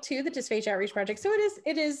sale to the Dysphagia Outreach Project. So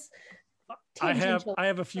it is. I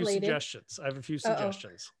have a few suggestions.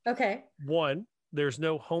 Okay. One, there's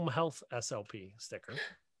no home health SLP sticker.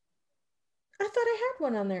 I thought I had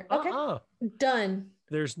one on there. Okay. Done.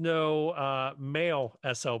 There's no male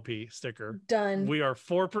SLP sticker. Done. We are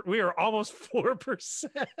almost 4%.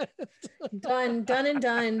 Done and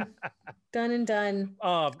done. Done and done.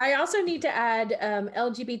 I also need to add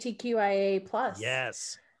LGBTQIA plus.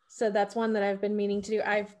 Yes. So that's one that I've been meaning to do.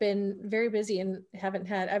 I've been very busy and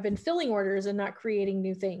I've been filling orders and not creating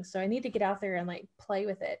new things. So I need to get out there and play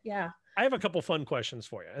with it. Yeah. I have a couple fun questions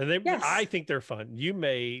for you. And I think they're fun. You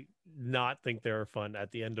may not think they're fun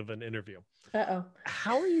at the end of an interview. Uh-oh.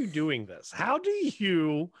 How are you doing this? How do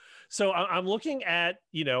you, so I'm looking at,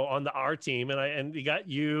 on our team and you got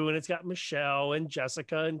you and it's got Michelle and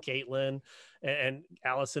Jessica and Caitlin and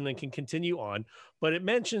Allison and can continue on, but it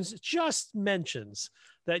just mentions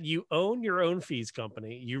that you own your own fees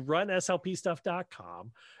company. You run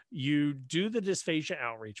slpstuff.com. You do the Dysphagia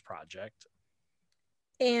Outreach Project.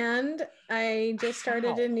 And I just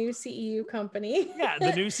started a new CEU company. Yeah,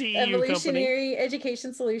 the new CEU Evolutionary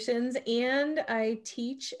Education Solutions. And I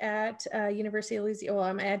teach at University of Louisiana. Well,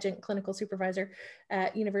 I'm adjunct clinical supervisor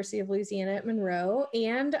at University of Louisiana at Monroe.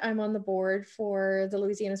 And I'm on the board for the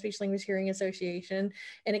Louisiana Speech Language Hearing Association.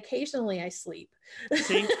 And occasionally I sleep.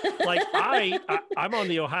 See, like I'm on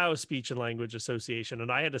the Ohio Speech and Language Association,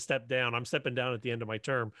 and I had to step down. I'm stepping down at the end of my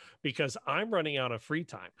term because I'm running out of free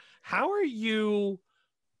time. How are you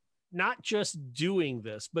not just doing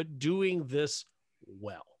this, but doing this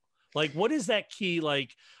well? Like, what is that key?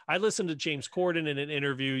 Like, I listened to James Corden in an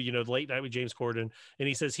interview, you know, Late Night with James Corden, and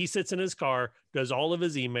he says he sits in his car, does all of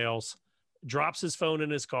his emails, drops his phone in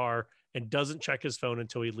his car, and doesn't check his phone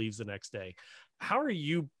until he leaves the next day. How are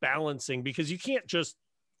you balancing? Because you can't just,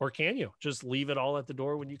 or can you just leave it all at the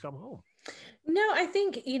door when you come home? No, I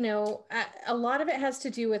think, you know, a lot of it has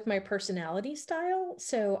to do with my personality style.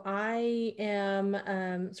 So I am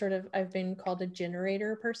I've been called a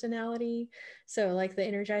generator personality. So like the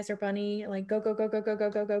Energizer Bunny, like go, go, go, go, go,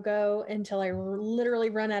 go, go, go, go, until I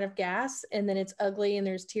literally run out of gas, and then it's ugly and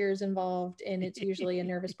there's tears involved, and it's usually a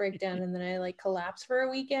nervous breakdown. And then I like collapse for a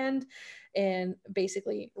weekend and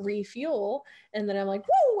basically refuel. And then I'm like,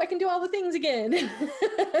 whoa, I can do all the things again.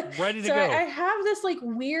 Ready to go. I have this like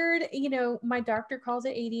weird, you know, my doctor calls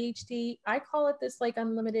it ADHD. I call it this like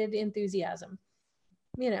unlimited enthusiasm.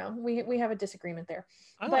 You know, we have a disagreement there.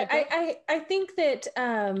 I think that,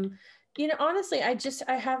 you know, honestly,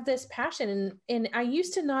 I have this passion, and I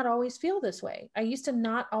used to not always feel this way. I used to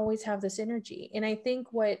not always have this energy. And I think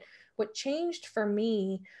what changed for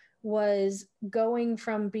me was going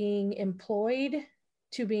from being employed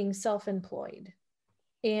to being self-employed,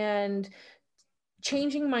 and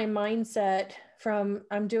changing my mindset from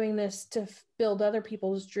I'm doing this to build other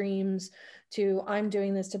people's dreams to I'm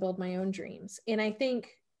doing this to build my own dreams. And I think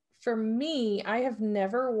for me, I have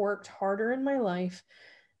never worked harder in my life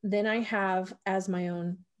than I have as my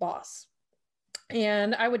own boss.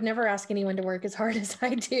 And I would never ask anyone to work as hard as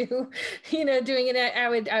I do, you know, doing it. I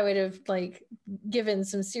would have like given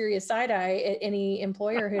some serious side eye at any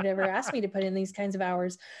employer who'd ever asked me to put in these kinds of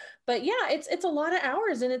hours. But yeah, it's a lot of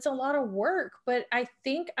hours and it's a lot of work. But I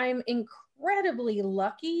think I'm incredibly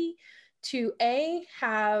lucky to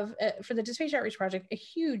have, for the Dysphagia Outreach Project, a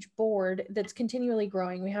huge board that's continually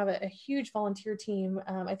growing. We have a huge volunteer team.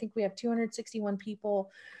 I think we have 261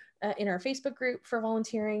 people in our Facebook group for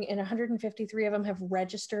volunteering, and 153 of them have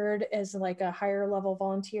registered as like a higher level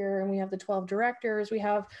volunteer. And we have the 12 directors. We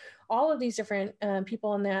have all of these different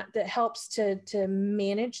people in that helps to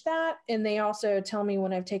manage that. And they also tell me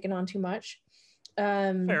when I've taken on too much,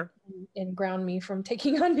 Fair. and ground me from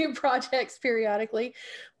taking on new projects periodically.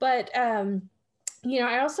 But, you know,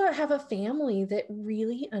 I also have a family that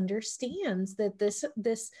really understands that this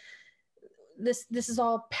is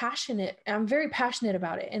all passionate. I'm very passionate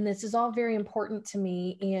about it. And this is all very important to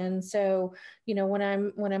me. And so, you know, when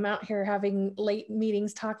I'm out here having late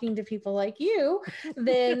meetings, talking to people like you,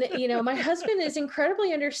 then, you know, my husband is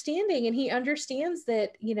incredibly understanding, and he understands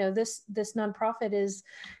that, you know, this nonprofit is,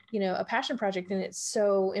 you know, a passion project. And it's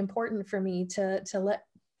so important for me to let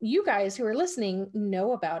you guys who are listening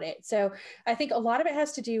know about it. So I think a lot of it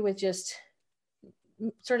has to do with just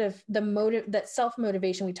sort of the motive, that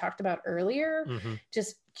self-motivation we talked about earlier,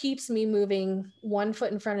 just keeps me moving one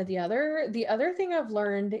foot in front of the other. The other thing I've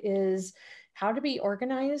learned is how to be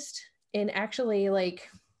organized and actually like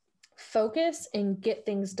focus and get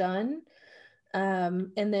things done, and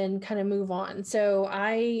then kind of move on. So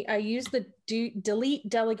I use the delete,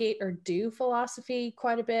 delegate, or do philosophy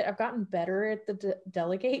quite a bit. I've gotten better at the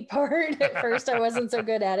delegate part. At first I wasn't so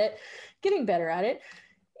good at it, getting better at it.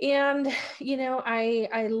 And, you know,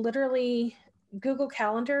 I literally, Google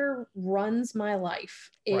Calendar runs my life.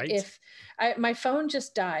 Right. If my phone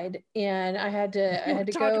just died and I had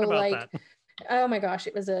to go like, oh my gosh,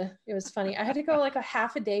 it was funny. I had to go like a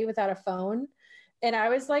half a day without a phone. And I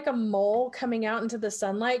was like a mole coming out into the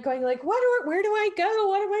sunlight going like, where do I go?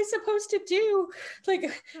 What am I supposed to do?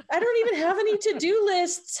 Like, I don't even have any to-do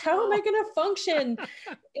lists. How am I going to function?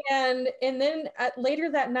 And then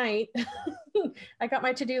later that night, I got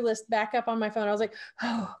my to-do list back up on my phone. I was like,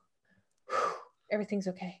 oh, everything's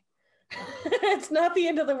okay. It's not the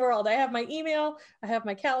end of the world. I have my email, I have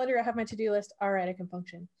my calendar, I have my to-do list. All right, I can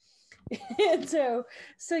function. And so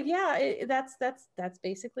yeah, that's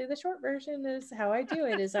basically the short version is how I do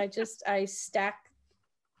it. Is I stack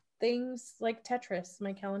things like Tetris.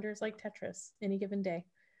 My calendar is like Tetris any given day.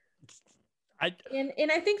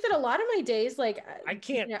 And I think that a lot of my days, like I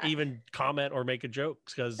can't even comment or make a joke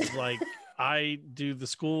because like I do the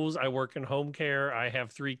schools, I work in home care, I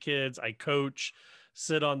have 3 kids, I coach.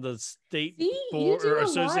 sit on the state you board do or a lot,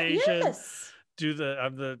 association. yes. Do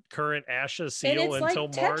the current ASHA And seal it's until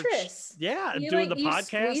like March. Tetris. Yeah, You, doing like, the you podcast.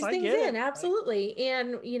 squeeze I things get in, it. absolutely.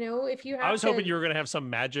 And if you have I was hoping you were going to have some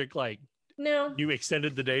magic, like no, you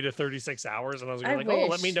extended the day to 36 hours, and I was I going to oh,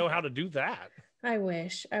 let me wish. know how to do that. I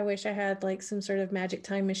wish I had like some sort of magic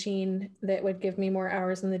time machine that would give me more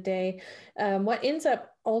hours in the day. What ends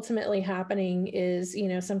up ultimately happening is,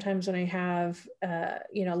 sometimes when I have, a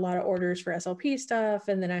lot of orders for SLP stuff,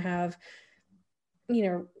 and then I have,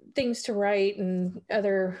 things to write and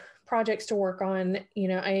other projects to work on,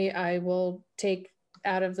 I will take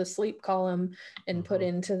out of the sleep column and put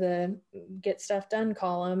into the get stuff done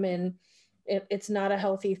column, and it's not a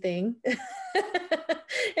healthy thing.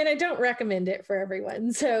 And I don't recommend it for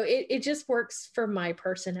everyone. So it just works for my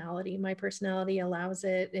personality. My personality allows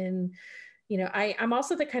it. And, I'm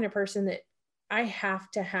also the kind of person that I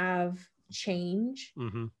have to have change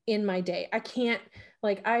in my day. I can't,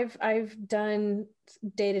 like, I've done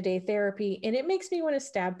day-to-day therapy, and it makes me want to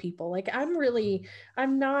stab people. Like, I'm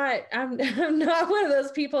not one of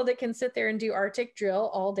those people that can sit there and do Arctic drill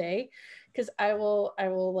all day, because I will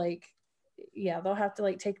like, yeah, they'll have to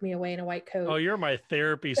like take me away in a white coat. Oh, you're my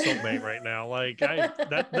therapy soulmate right now. Like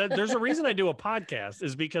there's a reason I do a podcast,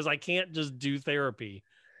 is because I can't just do therapy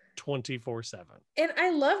 24/7. And I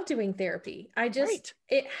love doing therapy. I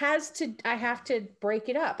have to break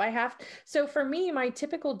it up. So for me, my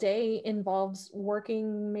typical day involves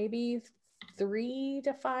working maybe 3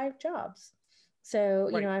 to 5 jobs. So,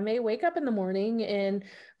 I may wake up in the morning and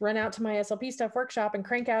run out to my SLP stuff workshop and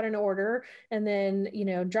crank out an order, and then,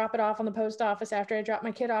 drop it off on the post office after I drop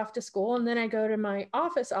my kid off to school. And then I go to my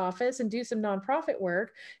office and do some nonprofit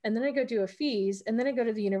work. And then I go do a fees, and then I go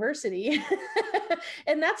to the university.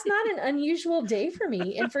 And that's not an unusual day for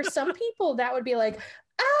me. And for some people that would be like,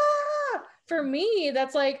 for me,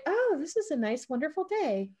 that's like, oh, this is a nice, wonderful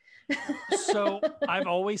day. So I've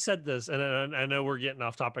always said this, and I know we're getting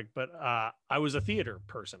off topic, but I was a theater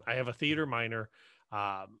person. I have a theater minor.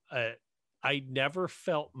 I never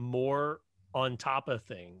felt more on top of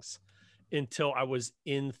things until I was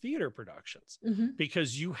in theater productions,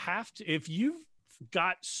 because you have to, if you've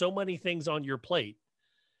got so many things on your plate,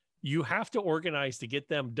 you have to organize to get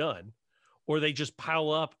them done, or they just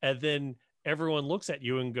pile up, and then everyone looks at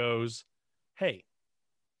you and goes, hey,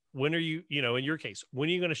 when are you, in your case, when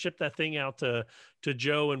are you going to ship that thing out to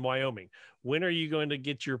Joe in Wyoming? When are you going to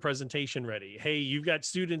get your presentation ready? Hey, you've got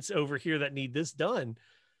students over here that need this done.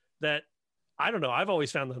 That, I don't know. I've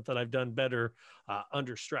always found that I've done better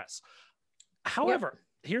under stress. However,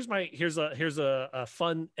 here's a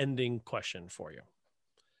fun ending question for you.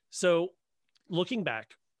 So looking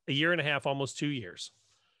back a year and a half, almost 2 years,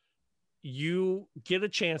 you get a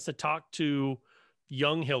chance to talk to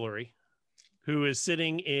young Hillary, who is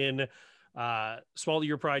sitting in Swallow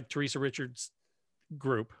Your Pride, Teresa Richards'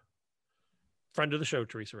 group. Friend of the show,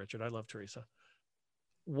 Teresa Richard. I love Teresa.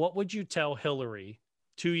 What would you tell Hillary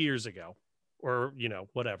 2 years ago, or,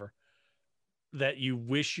 whatever, that you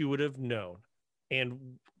wish you would have known?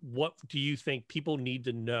 And what do you think people need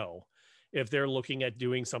to know if they're looking at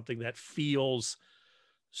doing something that feels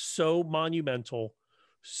so monumental,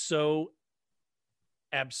 so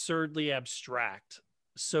absurdly abstract,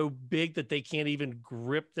 so big that they can't even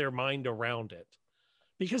grip their mind around it?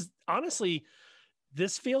 Because honestly,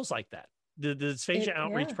 this feels like that. The Dysphagia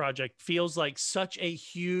Outreach Project feels like such a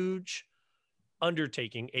huge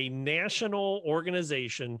undertaking, a national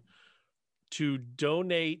organization to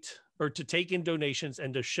donate, or to take in donations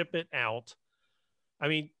and to ship it out. I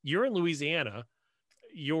mean, you're in Louisiana,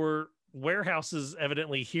 your warehouse is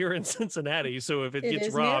evidently here in Cincinnati, so if it gets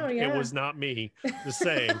robbed, now, it was not me, just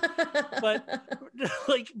saying.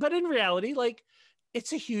 but in reality, like,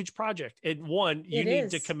 it's a huge project. And one, you need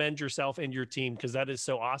to commend yourself and your team, because that is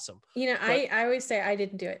so awesome. I always say I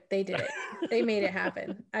didn't do it. They did it. They made it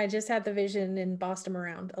happen. I just had the vision and bossed them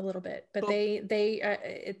around a little bit, but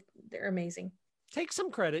they're amazing. Take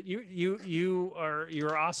some credit.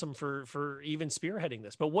 You're awesome for even spearheading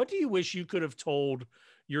this. But what do you wish you could have told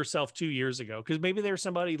yourself 2 years ago? Because maybe there's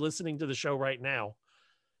somebody listening to the show right now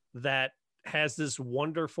that has this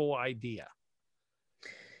wonderful idea.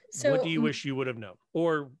 So what do you wish you would have known?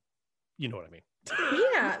 Or, you know what I mean?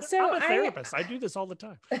 Yeah. So I'm a therapist. I do this all the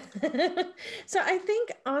time. So I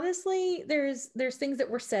think, honestly, there's things that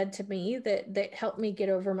were said to me that helped me get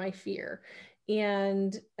over my fear.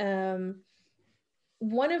 And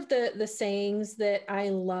one of the sayings that I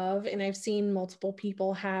love, and I've seen multiple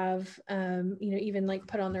people have, even like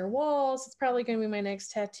put on their walls, it's probably going to be my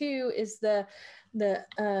next tattoo, is but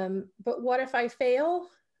what if I fail?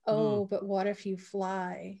 Oh, but what if you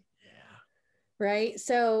fly? right?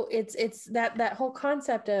 So it's that whole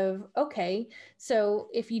concept of, okay, so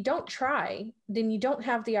if you don't try, then you don't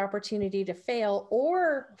have the opportunity to fail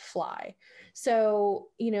or fly. So,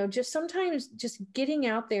 just sometimes just getting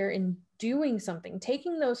out there and doing something,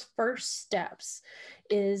 taking those first steps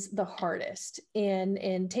is the hardest,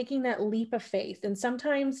 and taking that leap of faith. And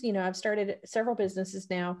sometimes, I've started several businesses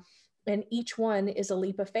now, and each one is a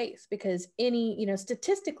leap of faith, because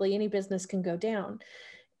statistically, any business can go down.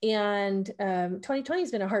 And 2020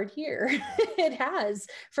 has been a hard year. It has,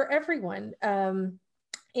 for everyone.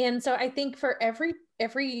 And so I think for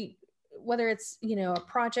every whether it's a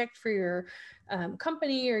project for your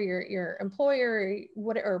company or your employer,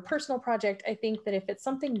 or a personal project, I think that if it's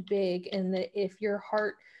something big, and that if your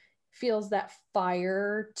heart feels that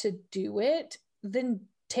fire to do it, then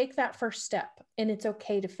take that first step, and it's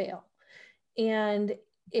okay to fail. And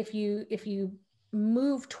if you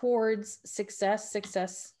move towards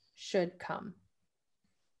success should come.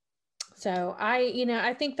 So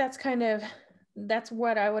I think that's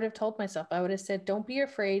what I would have told myself. I would have said, don't be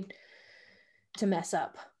afraid to mess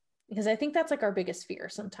up, because I think that's like our biggest fear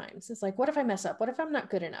sometimes. It's like, what if I mess up? What if I'm not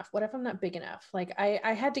good enough? What if I'm not big enough? Like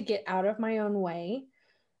I had to get out of my own way,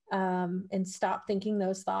 and stop thinking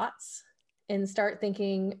those thoughts, and start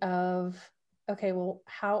thinking of, okay, well,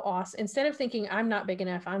 how awesome, instead of thinking I'm not big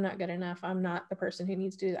enough, I'm not good enough, I'm not the person who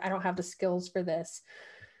needs to do that, I don't have the skills for this.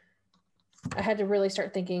 I had to really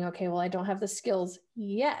start thinking, okay, well, I don't have the skills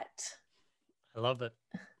yet. I love it.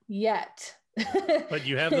 Yet. But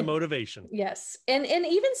you have the motivation. Yes. And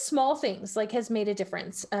even small things like has made a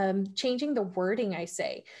difference. Changing the wording I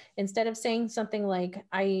say, instead of saying something like,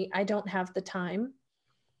 I don't have the time,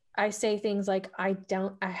 I say things like, I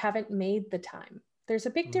haven't made the time. There's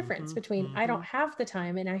a big difference between I don't have the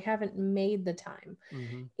time and I haven't made the time.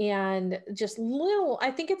 And just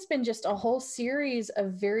I think it's been just a whole series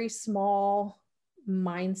of very small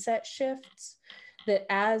mindset shifts that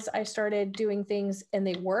as I started doing things and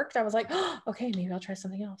they worked, I was like, oh, okay, maybe I'll try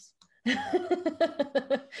something else.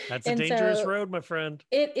 That's a dangerous road, my friend.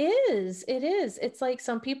 It is. It's like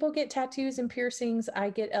some people get tattoos and piercings.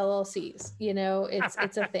 I get LLCs.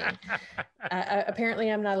 It's a thing.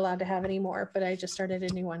 Apparently, I'm not allowed to have any more, but I just started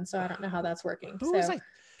a new one, so I don't know how that's working.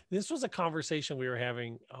 This was a conversation we were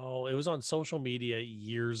having. Oh, it was on social media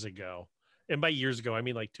years ago, and by years ago, I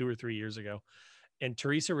mean like 2 or 3 years ago. And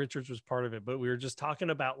Teresa Richards was part of it, but we were just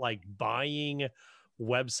talking about like buying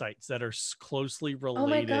websites that are closely related. Oh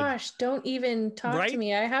my gosh, don't even talk to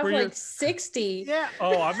me. I have like 60. Yeah.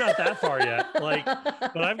 Oh, I'm not that far yet. But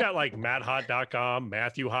I've got like matthot.com,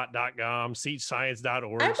 matthewhot.com,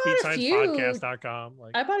 seatscience.org, speedsciencepodcast.com.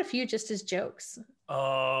 I bought a few just as jokes.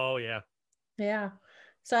 Oh yeah. Yeah.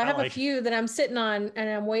 So I have a few that I'm sitting on, and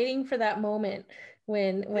I'm waiting for that moment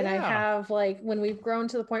when I have when we've grown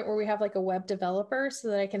to the point where we have like a web developer, so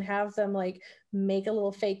that I can have them like make a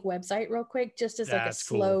little fake website real quick, just as like a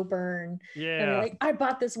slow burn. Yeah. And like, I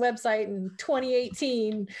bought this website in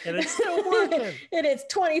 2018 and it's still working. And it's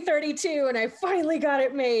 2032 and I finally got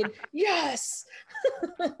it made. Yes.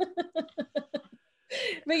 But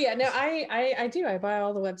yeah, no, I do. I buy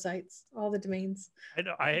all the websites, all the domains. I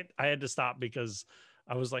know. I had to stop because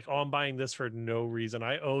I was like, oh, I'm buying this for no reason.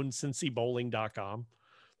 I own CincyBowling.com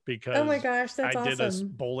because oh my gosh, that's I did a awesome.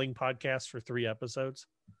 bowling podcast for 3 episodes.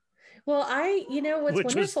 Well, what's which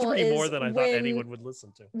wonderful was 3 is more than I thought anyone would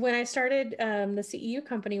listen to. When I started the CEU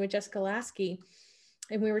company with Jessica Lasky,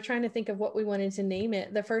 and we were trying to think of what we wanted to name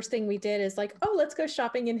it, the first thing we did is like, oh, let's go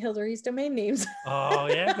shopping in Hillary's domain names. Oh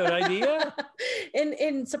yeah, good idea.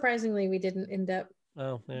 and surprisingly, we didn't end up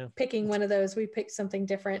picking one of those. We picked something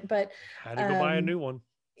different, but had to go buy a new one.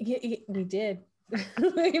 We did.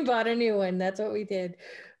 We bought a new one. That's what we did.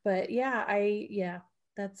 But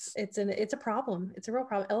it's a problem. It's a real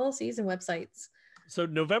problem. LLCs and websites. So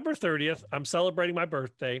November 30th, I'm celebrating my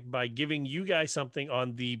birthday by giving you guys something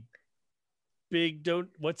on the big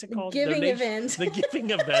what's it called? Giving event. The giving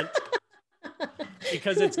event.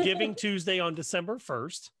 Because it's Giving Tuesday on December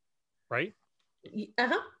 1st, right?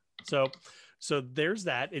 So there's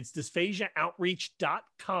that. It's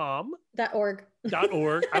dysphagiaoutreach.com. .org.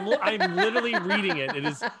 I'm literally reading it. It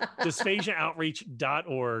is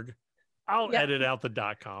dysphagiaoutreach.org. I'll edit out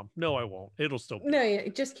the .com. No, I won't. It'll still be. No, yeah,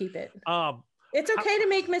 just keep it. It's okay to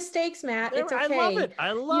make mistakes, Matt. It's okay. I love it.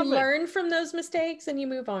 You learn from those mistakes and you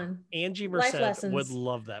move on. Angie Merced would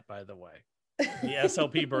love that, by the way. The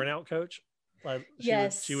SLP burnout coach.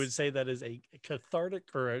 She would say that is a cathartic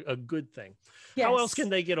or a good thing. Yes. How else can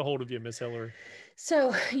they get a hold of you, Miss Hillary?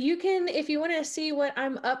 So you can, if you want to see what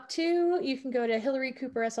I'm up to, you can go to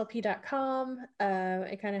hillarycooperslp.com.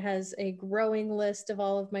 It kind of has a growing list of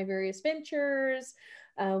all of my various ventures.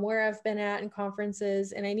 where I've been at in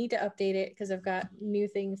conferences, and I need to update it because I've got new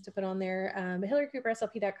things to put on there.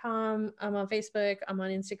 HillaryCooperSLP.com. I'm on Facebook. I'm on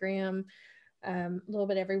Instagram. A little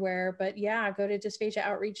bit everywhere, but yeah, go to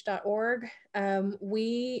dysphagiaoutreach.org.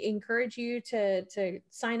 We encourage you to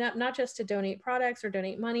sign up, not just to donate products or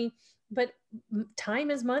donate money, but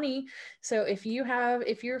time is money. So if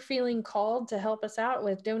you're feeling called to help us out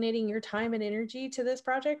with donating your time and energy to this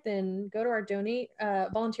project, then go to our donate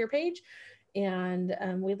volunteer page, and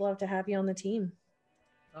we'd love to have you on the team.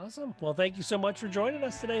 Awesome. Well, thank you so much for joining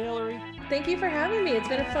us today, Hillary. Thank you for having me. It's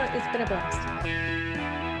been a blast.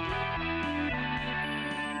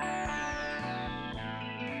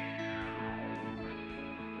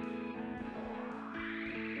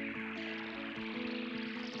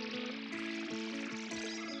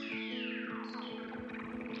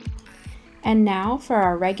 And now for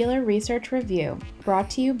our regular research review, brought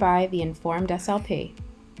to you by the Informed SLP.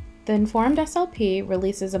 The Informed SLP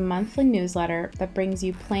releases a monthly newsletter that brings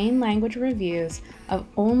you plain language reviews of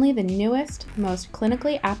only the newest, most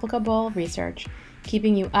clinically applicable research,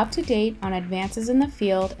 keeping you up to date on advances in the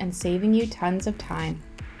field and saving you tons of time.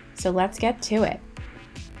 So let's get to it.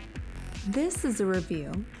 This is a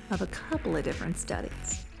review of a couple of different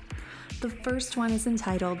studies. The first one is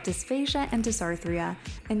entitled Dysphagia and Dysarthria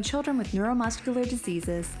in Children with Neuromuscular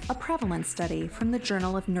Diseases, a Prevalence Study from the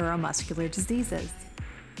Journal of Neuromuscular Diseases.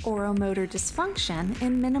 Oromotor Dysfunction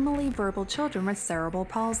in Minimally Verbal Children with Cerebral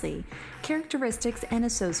Palsy, Characteristics and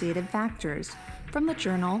Associated Factors from the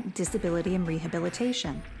journal Disability and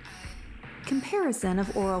Rehabilitation. Comparison of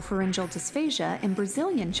oropharyngeal dysphagia in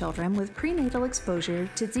Brazilian children with prenatal exposure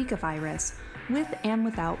to Zika virus, with and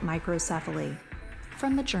without microcephaly,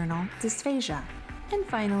 from the journal Dysphagia. And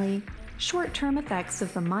finally, short-term effects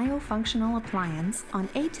of the myofunctional appliance on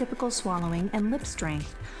atypical swallowing and lip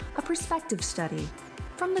strength, a prospective study,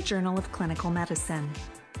 from the Journal of Clinical Medicine.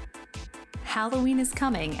 Halloween is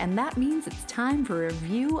coming, and that means it's time for a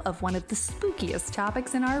review of one of the spookiest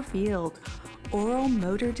topics in our field, oral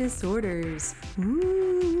motor disorders.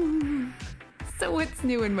 Ooh. So what's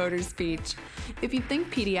new in motor speech? If you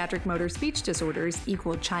think pediatric motor speech disorders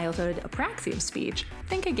equal childhood apraxia of speech,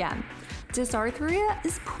 think again. Dysarthria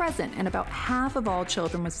is present in about half of all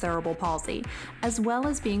children with cerebral palsy, as well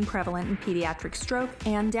as being prevalent in pediatric stroke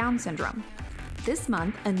and Down syndrome. This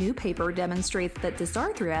month, a new paper demonstrates that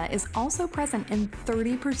dysarthria is also present in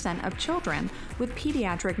 30% of children with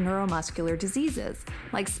pediatric neuromuscular diseases,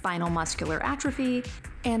 like spinal muscular atrophy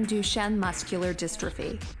and Duchenne muscular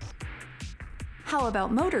dystrophy. How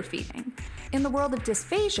about motor feeding? In the world of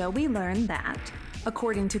dysphagia, we learned that,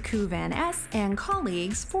 according to Van S. and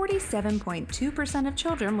colleagues, 47.2% of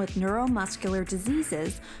children with neuromuscular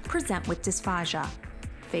diseases present with dysphagia.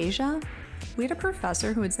 Phasia? We had a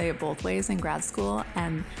professor who would say it both ways in grad school,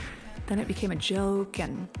 and then it became a joke,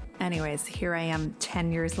 and anyways, here I am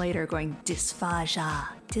 10 years later going, dysphagia.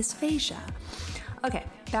 Okay,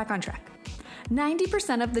 back on track.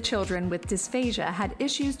 90% of the children with dysphagia had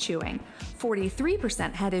issues chewing,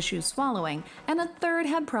 43% had issues swallowing, and a third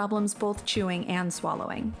had problems both chewing and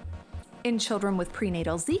swallowing. In children with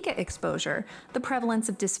prenatal Zika exposure, the prevalence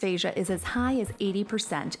of dysphagia is as high as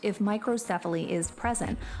 80% if microcephaly is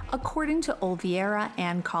present, according to Oliveira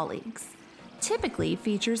and colleagues. Typically,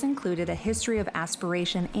 features included a history of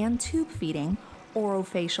aspiration and tube feeding,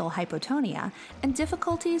 orofacial hypotonia, and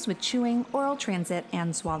difficulties with chewing, oral transit,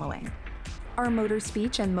 and swallowing. Are motor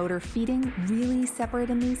speech and motor feeding really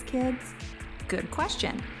separate in these kids? Good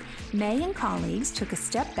question. May and colleagues took a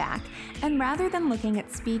step back, and rather than looking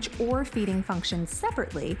at speech or feeding functions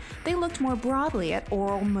separately, they looked more broadly at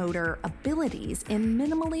oral motor abilities in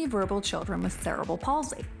minimally verbal children with cerebral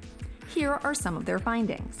palsy. Here are some of their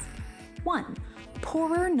findings. 1.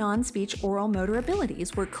 Poorer non-speech oral motor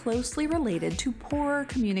abilities were closely related to poorer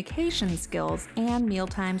communication skills and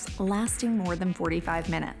mealtimes lasting more than 45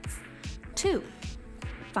 minutes. 2.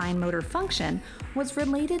 Fine motor function was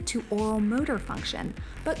related to oral motor function,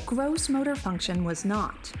 but gross motor function was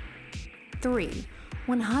not. 3.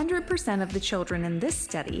 100% of the children in this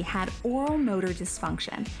study had oral motor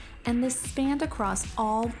dysfunction, and this spanned across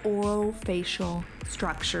all orofacial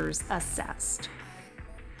structures assessed.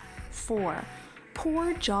 4.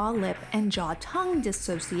 Poor jaw, lip, and jaw-tongue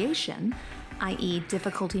dissociation, i.e.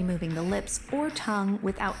 difficulty moving the lips or tongue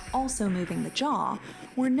without also moving the jaw,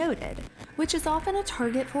 were noted, which is often a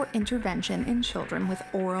target for intervention in children with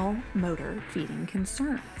oral motor feeding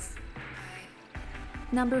concerns.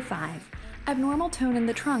 Number 5. Abnormal tone in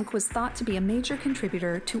the trunk was thought to be a major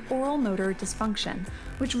contributor to oral motor dysfunction,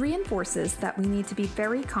 which reinforces that we need to be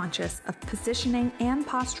very conscious of positioning and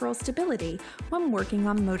postural stability when working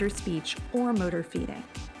on motor speech or motor feeding.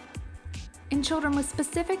 In children with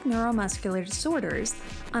specific neuromuscular disorders,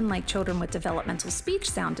 unlike children with developmental speech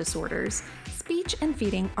sound disorders, speech and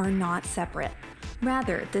feeding are not separate.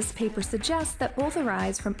 Rather, this paper suggests that both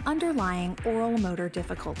arise from underlying oral motor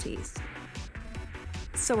difficulties.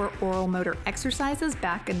 So are oral motor exercises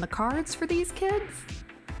back in the cards for these kids?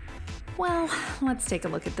 Well, let's take a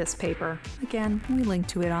look at this paper. Again, we link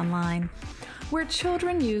to it online, where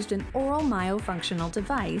children used an oral myofunctional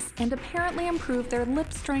device and apparently improved their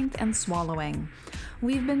lip strength and swallowing.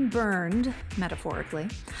 We've been burned, metaphorically,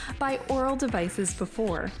 by oral devices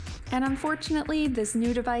before, and unfortunately, this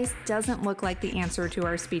new device doesn't look like the answer to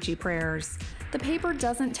our speechy prayers. The paper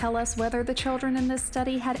doesn't tell us whether the children in this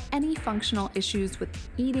study had any functional issues with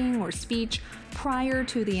eating or speech prior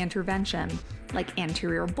to the intervention, like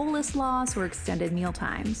anterior bolus loss or extended meal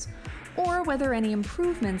times, or whether any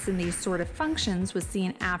improvements in these sort of functions was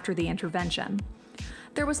seen after the intervention.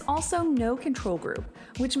 There was also no control group,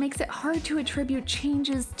 which makes it hard to attribute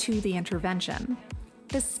changes to the intervention.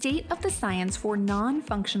 The state of the science for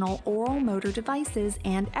non-functional oral motor devices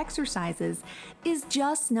and exercises is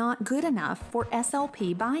just not good enough for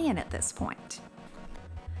SLP buy-in at this point.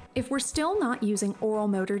 If we're still not using oral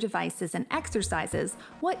motor devices and exercises,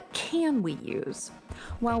 what can we use?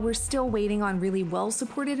 While we're still waiting on really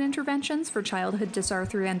well-supported interventions for childhood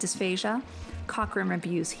dysarthria and dysphagia, Cochrane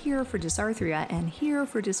reviews here for dysarthria and here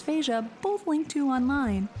for dysphagia, both linked to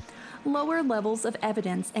online, lower levels of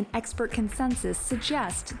evidence and expert consensus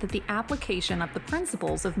suggest that the application of the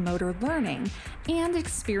principles of motor learning and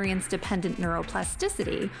experience-dependent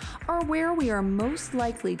neuroplasticity are where we are most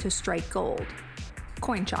likely to strike gold.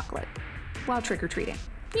 Coin chocolate while trick-or-treating.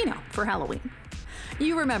 You know, for Halloween.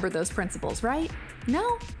 You remember those principles, right?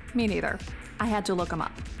 No? Me neither. I had to look them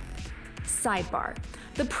up. Sidebar.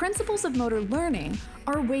 The principles of motor learning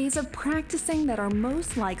are ways of practicing that are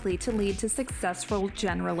most likely to lead to successful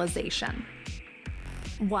generalization.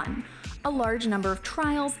 1. A large number of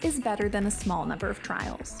trials is better than a small number of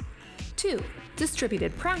trials. 2.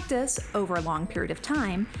 Distributed practice over a long period of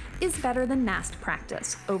time is better than massed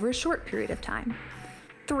practice over a short period of time.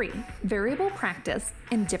 3. Variable practice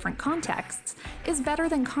in different contexts is better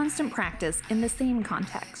than constant practice in the same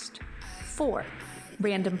context. 4.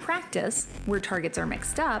 Random practice, where targets are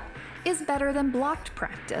mixed up, is better than blocked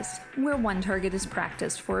practice, where one target is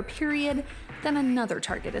practiced for a period, then another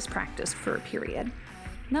target is practiced for a period.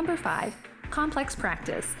 Number 5. Complex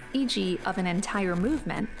practice, e.g. of an entire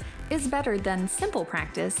movement, is better than simple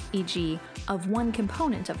practice, e.g. of one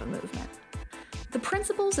component of a movement. The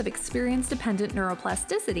principles of experience-dependent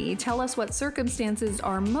neuroplasticity tell us what circumstances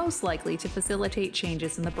are most likely to facilitate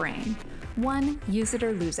changes in the brain. 1. Use it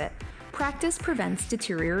or lose it. Practice prevents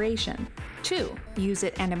deterioration. 2. Use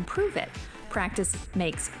it and improve it. Practice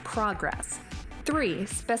makes progress. 3.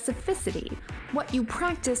 Specificity. What you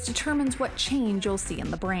practice determines what change you'll see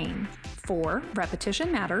in the brain. 4.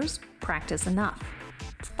 Repetition matters. Practice enough.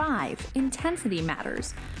 5. Intensity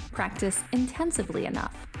matters. Practice intensively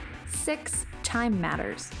enough. 6. Time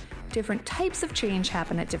matters. Different types of change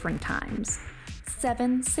happen at different times.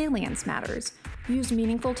 7. Salience matters. Use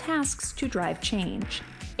meaningful tasks to drive change.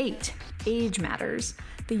 8. Age matters.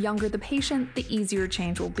 The younger the patient, the easier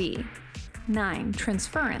change will be. 9.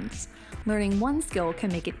 Transference. Learning one skill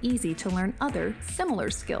can make it easy to learn other similar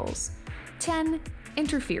skills. 10.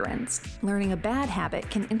 Interference. Learning a bad habit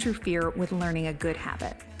can interfere with learning a good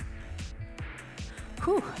habit.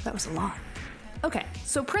 Whew, that was a lot. Okay,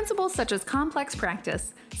 so principles such as complex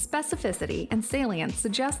practice, specificity, and salience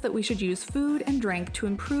suggest that we should use food and drink to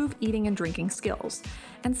improve eating and drinking skills,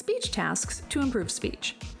 and speech tasks to improve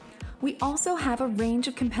speech. We also have a range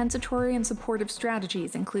of compensatory and supportive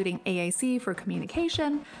strategies, including AAC for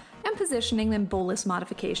communication and positioning and bolus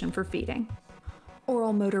modification for feeding.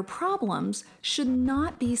 Oral motor problems should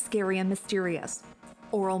not be scary and mysterious.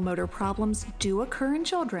 Oral motor problems do occur in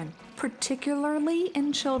children, particularly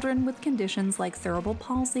in children with conditions like cerebral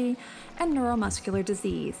palsy and neuromuscular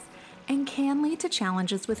disease, and can lead to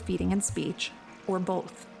challenges with feeding and speech, or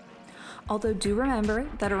both. Although do remember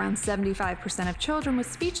that around 75% of children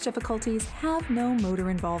with speech difficulties have no motor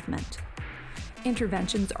involvement.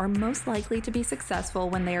 Interventions are most likely to be successful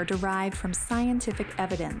when they are derived from scientific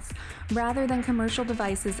evidence, rather than commercial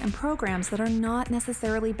devices and programs that are not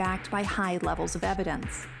necessarily backed by high levels of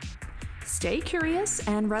evidence. Stay curious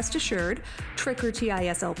and rest assured, Trick or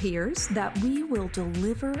TISLPers, that we will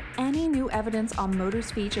deliver any new evidence on motor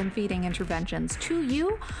speech and feeding interventions to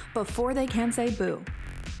you before they can say boo.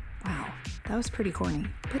 Wow, that was pretty corny,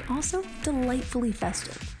 but also delightfully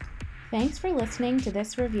festive. Thanks for listening to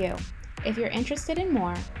this review. If you're interested in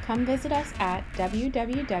more, come visit us at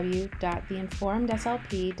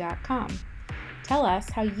www.theinformedslp.com. Tell us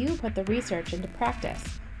how you put the research into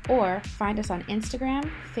practice, or find us on Instagram,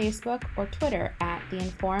 Facebook, or Twitter at The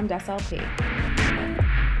Informed SLP.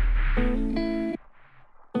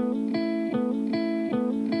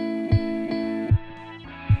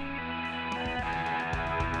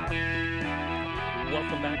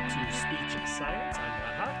 Welcome back to Speech and Science. I'm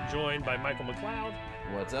Matt Hott, joined by Michael McLeod.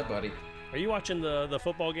 What's up, buddy? Are you watching the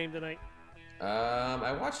football game tonight?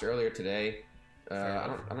 I watched earlier today.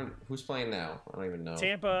 I don't. Who's playing now? I don't even know.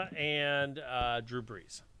 Tampa and Drew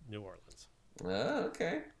Brees, New Orleans.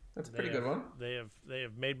 Okay, that's a pretty good one. They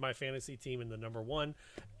have made my fantasy team in the number one.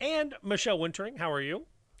 And Michelle Wintering, how are you?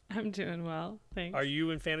 I'm doing well, thanks. Are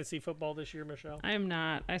you in fantasy football this year, Michelle? I am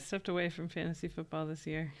not. I stepped away from fantasy football this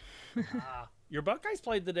year. Your Buckeyes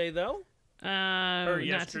played today, though. Or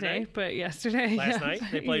yesterday, not today, but yesterday. Last night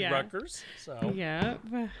they played Rutgers. So yeah.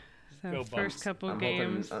 So first couple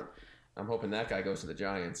games. I'm hoping that guy goes to the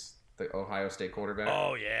Giants, the Ohio State quarterback.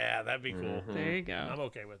 Oh yeah, that'd be cool. Mm-hmm. There you go. I'm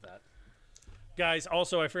okay with that. Guys,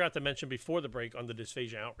 also I forgot to mention before the break on the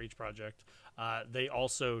Dysphagia Outreach Project, they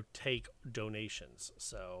also take donations.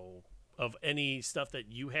 So of any stuff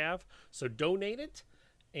that you have, so donate it,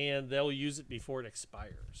 and they'll use it before it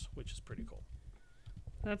expires, which is pretty cool.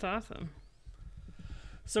 That's awesome.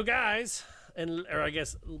 So guys, or I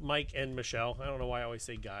guess Mike and Michelle, I don't know why I always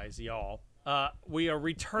say guys, y'all. We are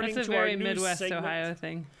returning That's to our very new Midwest segment. Ohio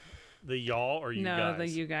thing. The y'all or you guys? No, the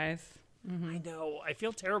you guys. Mm-hmm. I know. I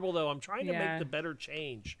feel terrible, though. I'm trying to make the better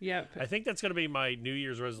change. Yep. I think that's going to be my New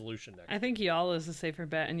Year's resolution next I think y'all is a safer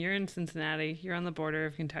bet, and you're in Cincinnati. You're on the border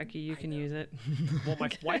of Kentucky. You can use it. Well, my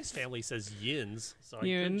wife's family says yins, so I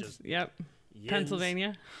could just... Yep. Yins.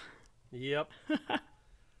 Pennsylvania. Yep.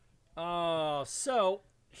 So,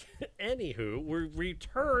 anywho, we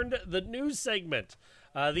returned the news segment.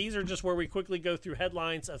 These are just where we quickly go through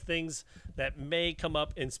headlines of things that may come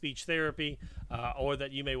up in speech therapy or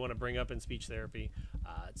that you may want to bring up in speech therapy.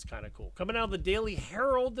 It's kind of cool. Coming out of the Daily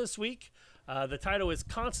Herald this week, the title is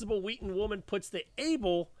Constable Wheaton Woman Puts the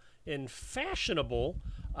Able in Fashionable,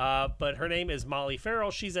 but her name is Molly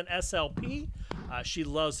Farrell. She's an SLP. She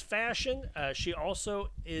loves fashion. She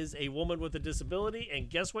also is a woman with a disability, and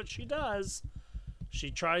guess what she does?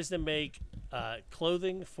 She tries to make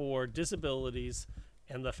clothing for disabilities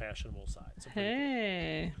and the fashionable side. So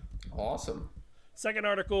hey. Cool. Awesome. Second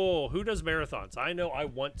article, who does marathons? I know I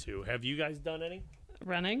want to. Have you guys done any?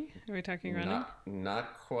 Running? Are we talking running?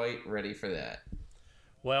 Not quite ready for that.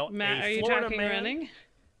 Well, Matt, are you Florida talking running?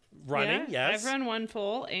 Running, yes. I've run one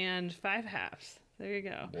full and 5 halves. There you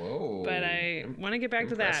go. Whoa. But I want to get back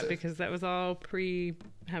to that Impressive. because that was all pre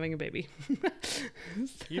having a baby.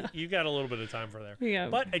 You got a little bit of time for there. Yeah.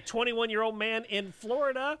 But a 21-year-old man in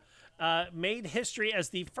Florida made history as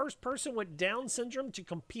the first person with Down syndrome to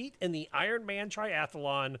compete in the Ironman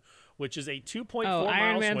triathlon, which is a 2.4 mile swim.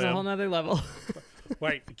 Ironman's a whole nother level.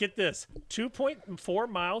 Right, get this. 2.4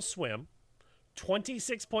 mile swim,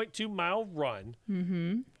 26.2 mile run,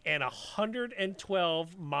 and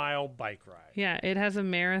 112 mile bike ride. Yeah, it has a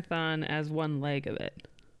marathon as one leg of it.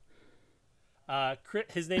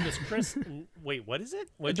 His name is Chris. Wait, what is it?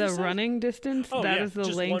 The running distance? Oh, that yeah, is the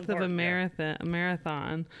just length one of a part,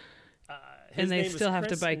 marathon. His And they name is still have to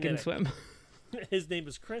Chris bike and Nittick. swim. His name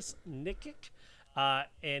is Chris Nickick,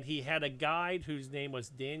 and he had a guide whose name was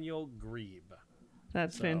Daniel Grebe.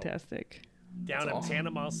 That's fantastic. Down at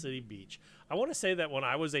Panama City Beach. I want to say that when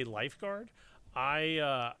I was a lifeguard,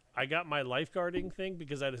 I got my lifeguarding thing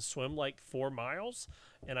because I had to swim like 4 miles,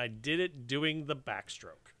 and I did it doing the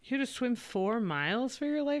backstroke. You had to swim 4 miles for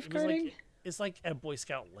your lifeguarding? It's like a Boy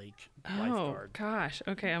Scout lake Oh, lifeguard. gosh.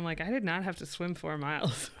 Okay, I'm like, I did not have to swim 4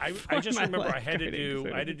 miles. I for just my remember I had to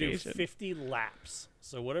lifeguarding do certification. 50 laps.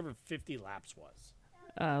 So whatever 50 laps was.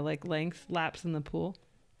 Like length laps in the pool?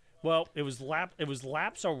 Well, it was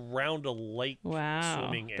laps around a lake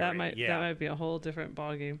swimming area. That might be a whole different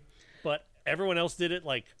ballgame. But everyone else did it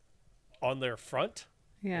like on their front.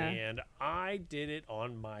 Yeah. And I did it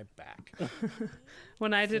on my back.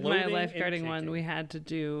 When I did my Floating and lifeguarding one, kicking. we had to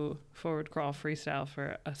do forward crawl freestyle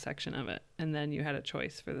for a section of it. And then you had a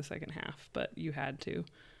choice for the second half, but you had to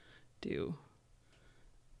do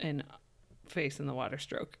an face in the water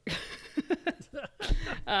stroke.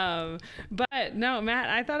 But no, Matt,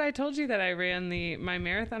 I thought I told you that I ran my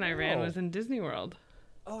marathon I ran was in Disney World.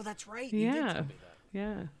 Oh, that's right. You did tell me that.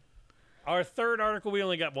 Yeah. Our third article, we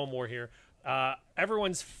only got one more here.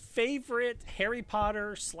 Everyone's favorite Harry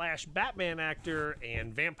Potter / Batman actor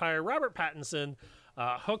and vampire Robert Pattinson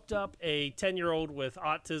hooked up a 10-year-old with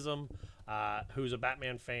autism who's a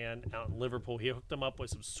Batman fan out in Liverpool. He hooked him up with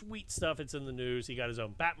some sweet stuff. It's in the news. He got his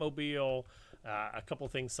own Batmobile, a couple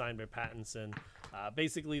things signed by Pattinson.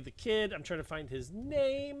 Basically, the kid, I'm trying to find his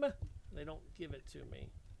name. They don't give it to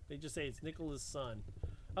me. They just say it's Nicola's son.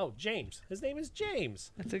 Oh, James. His name is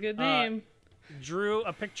James. That's a good name. Drew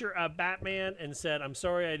a picture of Batman and said, "I'm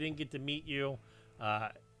sorry I didn't get to meet you.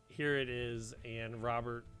 Here it is." And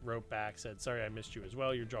Robert wrote back, said, "Sorry I missed you as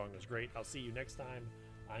well. Your drawing was great. I'll see you next time.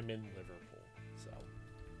 I'm in Liverpool." So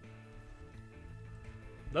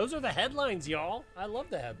those are the headlines, y'all. I love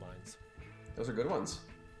the headlines. Those are good ones.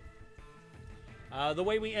 The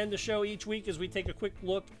way we end the show each week is we take a quick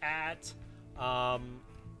look at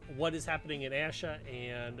what is happening in ASHA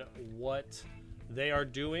and what they are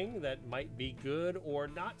doing that might be good or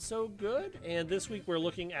not so good. And this week we're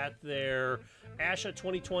looking at their ASHA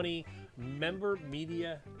 2020 Member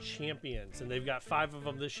Media Champions. And they've got 5 of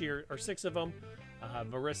them this year, or 6 of them.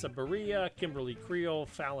 Marissa Berea, Kimberly Creel,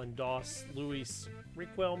 Fallon Doss, Luis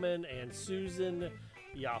Rickwellman, and Susan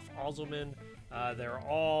Yaf Alzelman. They're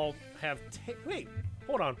all have... Wait,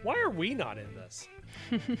 hold on. Why are we not in this?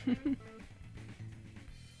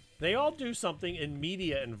 They all do something in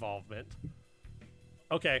media involvement.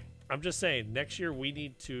 Okay, I'm just saying, next year we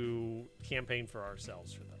need to campaign for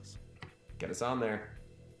ourselves for this. Get us on there.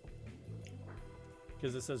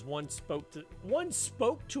 Because it says one spoke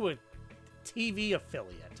to a TV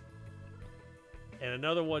affiliate, and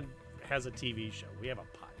another one has a TV show. We have a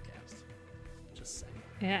podcast. Just saying.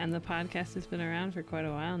 Yeah, and the podcast has been around for quite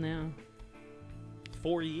a while now.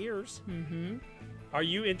 4 years. Mm-hmm. Are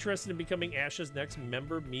you interested in becoming ASHA's next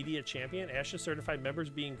Member Media Champion? ASHA certified members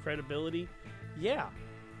being credibility? Yeah.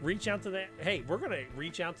 Reach out to that. Hey, we're going to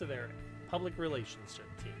reach out to their public relations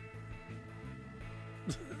team.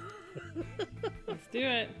 Let's do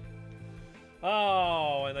it.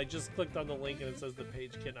 Oh, and I just clicked on the link and it says the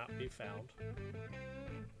page cannot be found.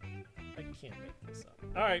 I can't make this up.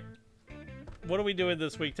 All right. What are we doing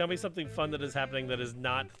this week? Tell me something fun that is happening that is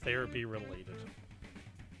not therapy related.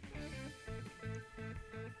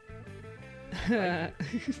 Me?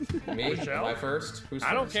 Am I first? Who's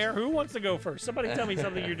I don't first? care. Who wants to go first? Somebody tell me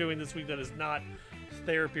something you're doing this week that is not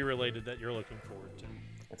therapy related that you're looking forward to.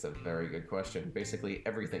 That's a very good question. Basically,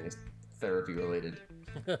 everything is therapy related.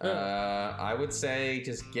 I would say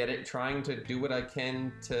just trying to do what I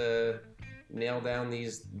can to nail down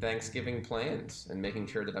these Thanksgiving plans and making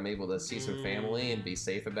sure that I'm able to see some family and be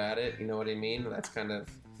safe about it. You know what I mean? That's kind of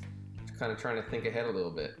trying to think ahead a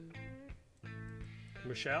little bit.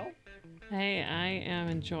 Michelle? Hey, I am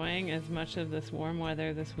enjoying as much of this warm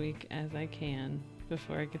weather this week as I can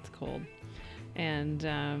before it gets cold.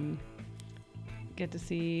 And get to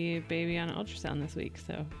see baby on ultrasound this week,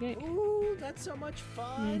 so yay. Ooh, that's so much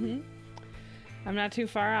fun. Mm-hmm. I'm not too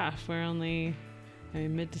far off. We're only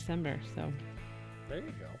mid-December, so. There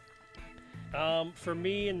you go. For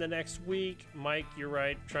me in the next week, Mike, you're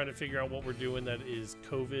right, trying to figure out what we're doing that is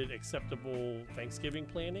COVID acceptable Thanksgiving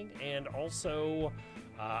planning. And also,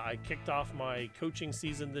 I kicked off my coaching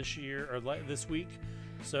season this week.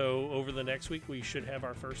 So over the next week, we should have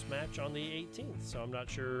our first match on the 18th. So I'm not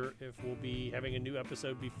sure if we'll be having a new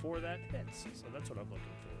episode before that hits. So that's what I'm looking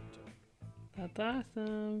forward to. That's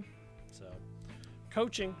awesome. So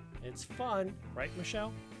coaching, it's fun, right,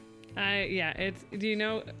 Michelle? I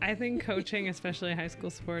think coaching, especially high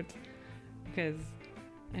school sports, because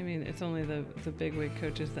it's only the big wig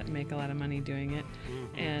coaches that make a lot of money doing it.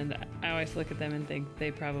 Mm-hmm. And I always look at them and think they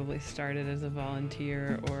probably started as a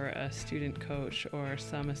volunteer or a student coach or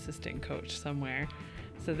some assistant coach somewhere.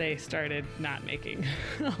 So they started not making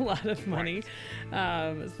a lot of money.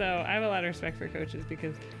 Right. So I have a lot of respect for coaches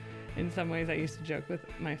because in some ways I used to joke with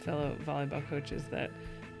my fellow volleyball coaches that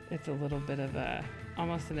it's a little bit of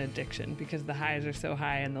almost an addiction because the highs are so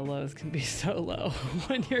high and the lows can be so low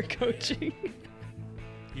when you're coaching.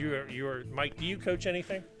 You're Mike, do you coach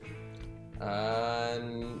anything? No, I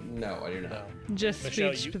do not. Just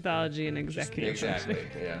Michelle, speech pathology and executive Exactly,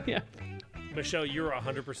 yeah. Michelle, you're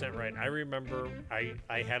 100% right. I remember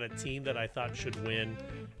I had a team that I thought should win,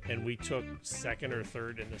 and we took second or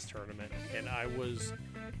third in this tournament, and I was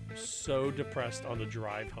so depressed on the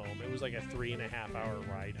drive home. It was like a 3.5-hour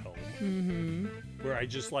ride home, where I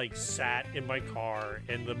just sat in my car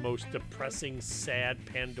in the most depressing, sad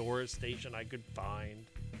Pandora station I could find,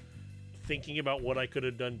 thinking about what I could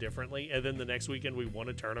have done differently. And then the next weekend we won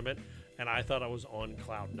a tournament, and I thought I was on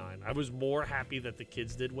cloud 9. I was more happy that the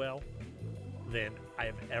kids did well than I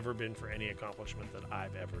have ever been for any accomplishment that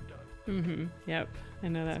I've ever done. Yep, I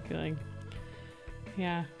know that feeling.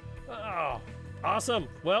 Yeah. Oh, awesome.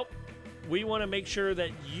 Well, we want to make sure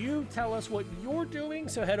that you tell us what you're doing,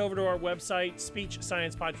 so head over to our website,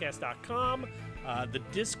 speechsciencepodcast.com. The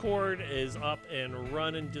Discord is up and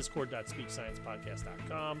running,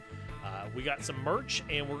 discord.speechsciencepodcast.com. We got some merch,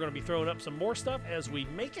 and we're going to be throwing up some more stuff as we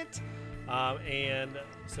make it. And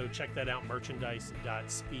so check that out,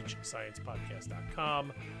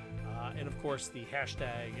 merchandise.speechsciencepodcast.com. And of course, the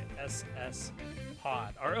hashtag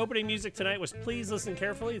SSPod. Our opening music tonight was Please Listen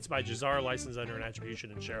Carefully. It's by Jazar, licensed under an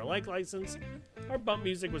attribution and share alike license. Our bump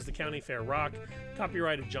music was The County Fair Rock,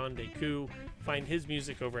 copyrighted John Deku. Find his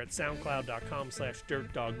music over at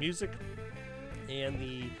soundcloud.com/dirtdogmusic. And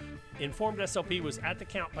the Informed SLP was At the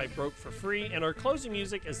Count by Broke for Free. And our closing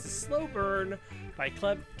music is The Slow Burn by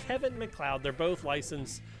Kevin MacLeod. They're both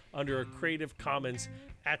licensed under a Creative Commons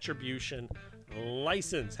attribution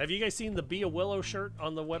license. Have you guys seen the Be a Willow shirt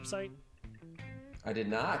on the website? I did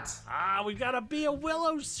not. We've got a Be a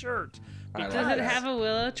Willow shirt. Does it have a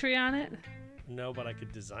willow tree on it? No, but I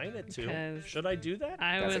could design it to. Should I do that?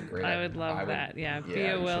 I would love that. Yeah, be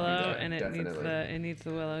a willow, and it needs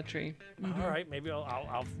the willow tree. Mm-hmm. All right, maybe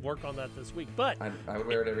I'll work on that this week. But I would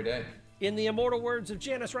wear it every day. In the immortal words of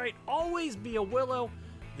Janice Wright, always be a willow.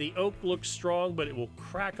 The oak looks strong, but it will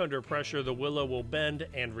crack under pressure. The willow will bend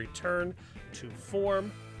and return to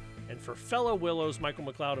form. And for fellow willows, Michael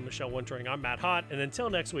McLeod and Michelle Wintering, I'm Matt Hott. And until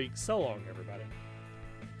next week, so long, everybody.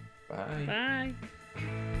 Bye. Bye.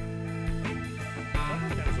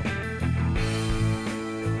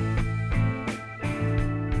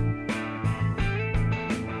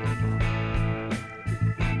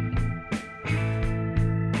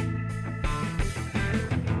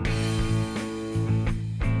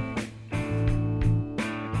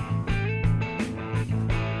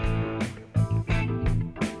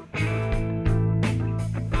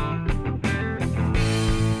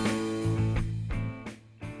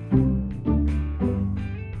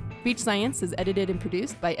 Speech Science is edited and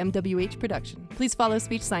produced by MWH Production. Please follow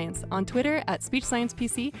Speech Science on Twitter at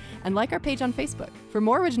SpeechSciencePC and like our page on Facebook. For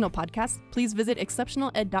more original podcasts, please visit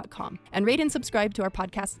exceptionaled.com and rate and subscribe to our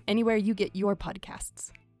podcast anywhere you get your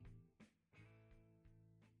podcasts.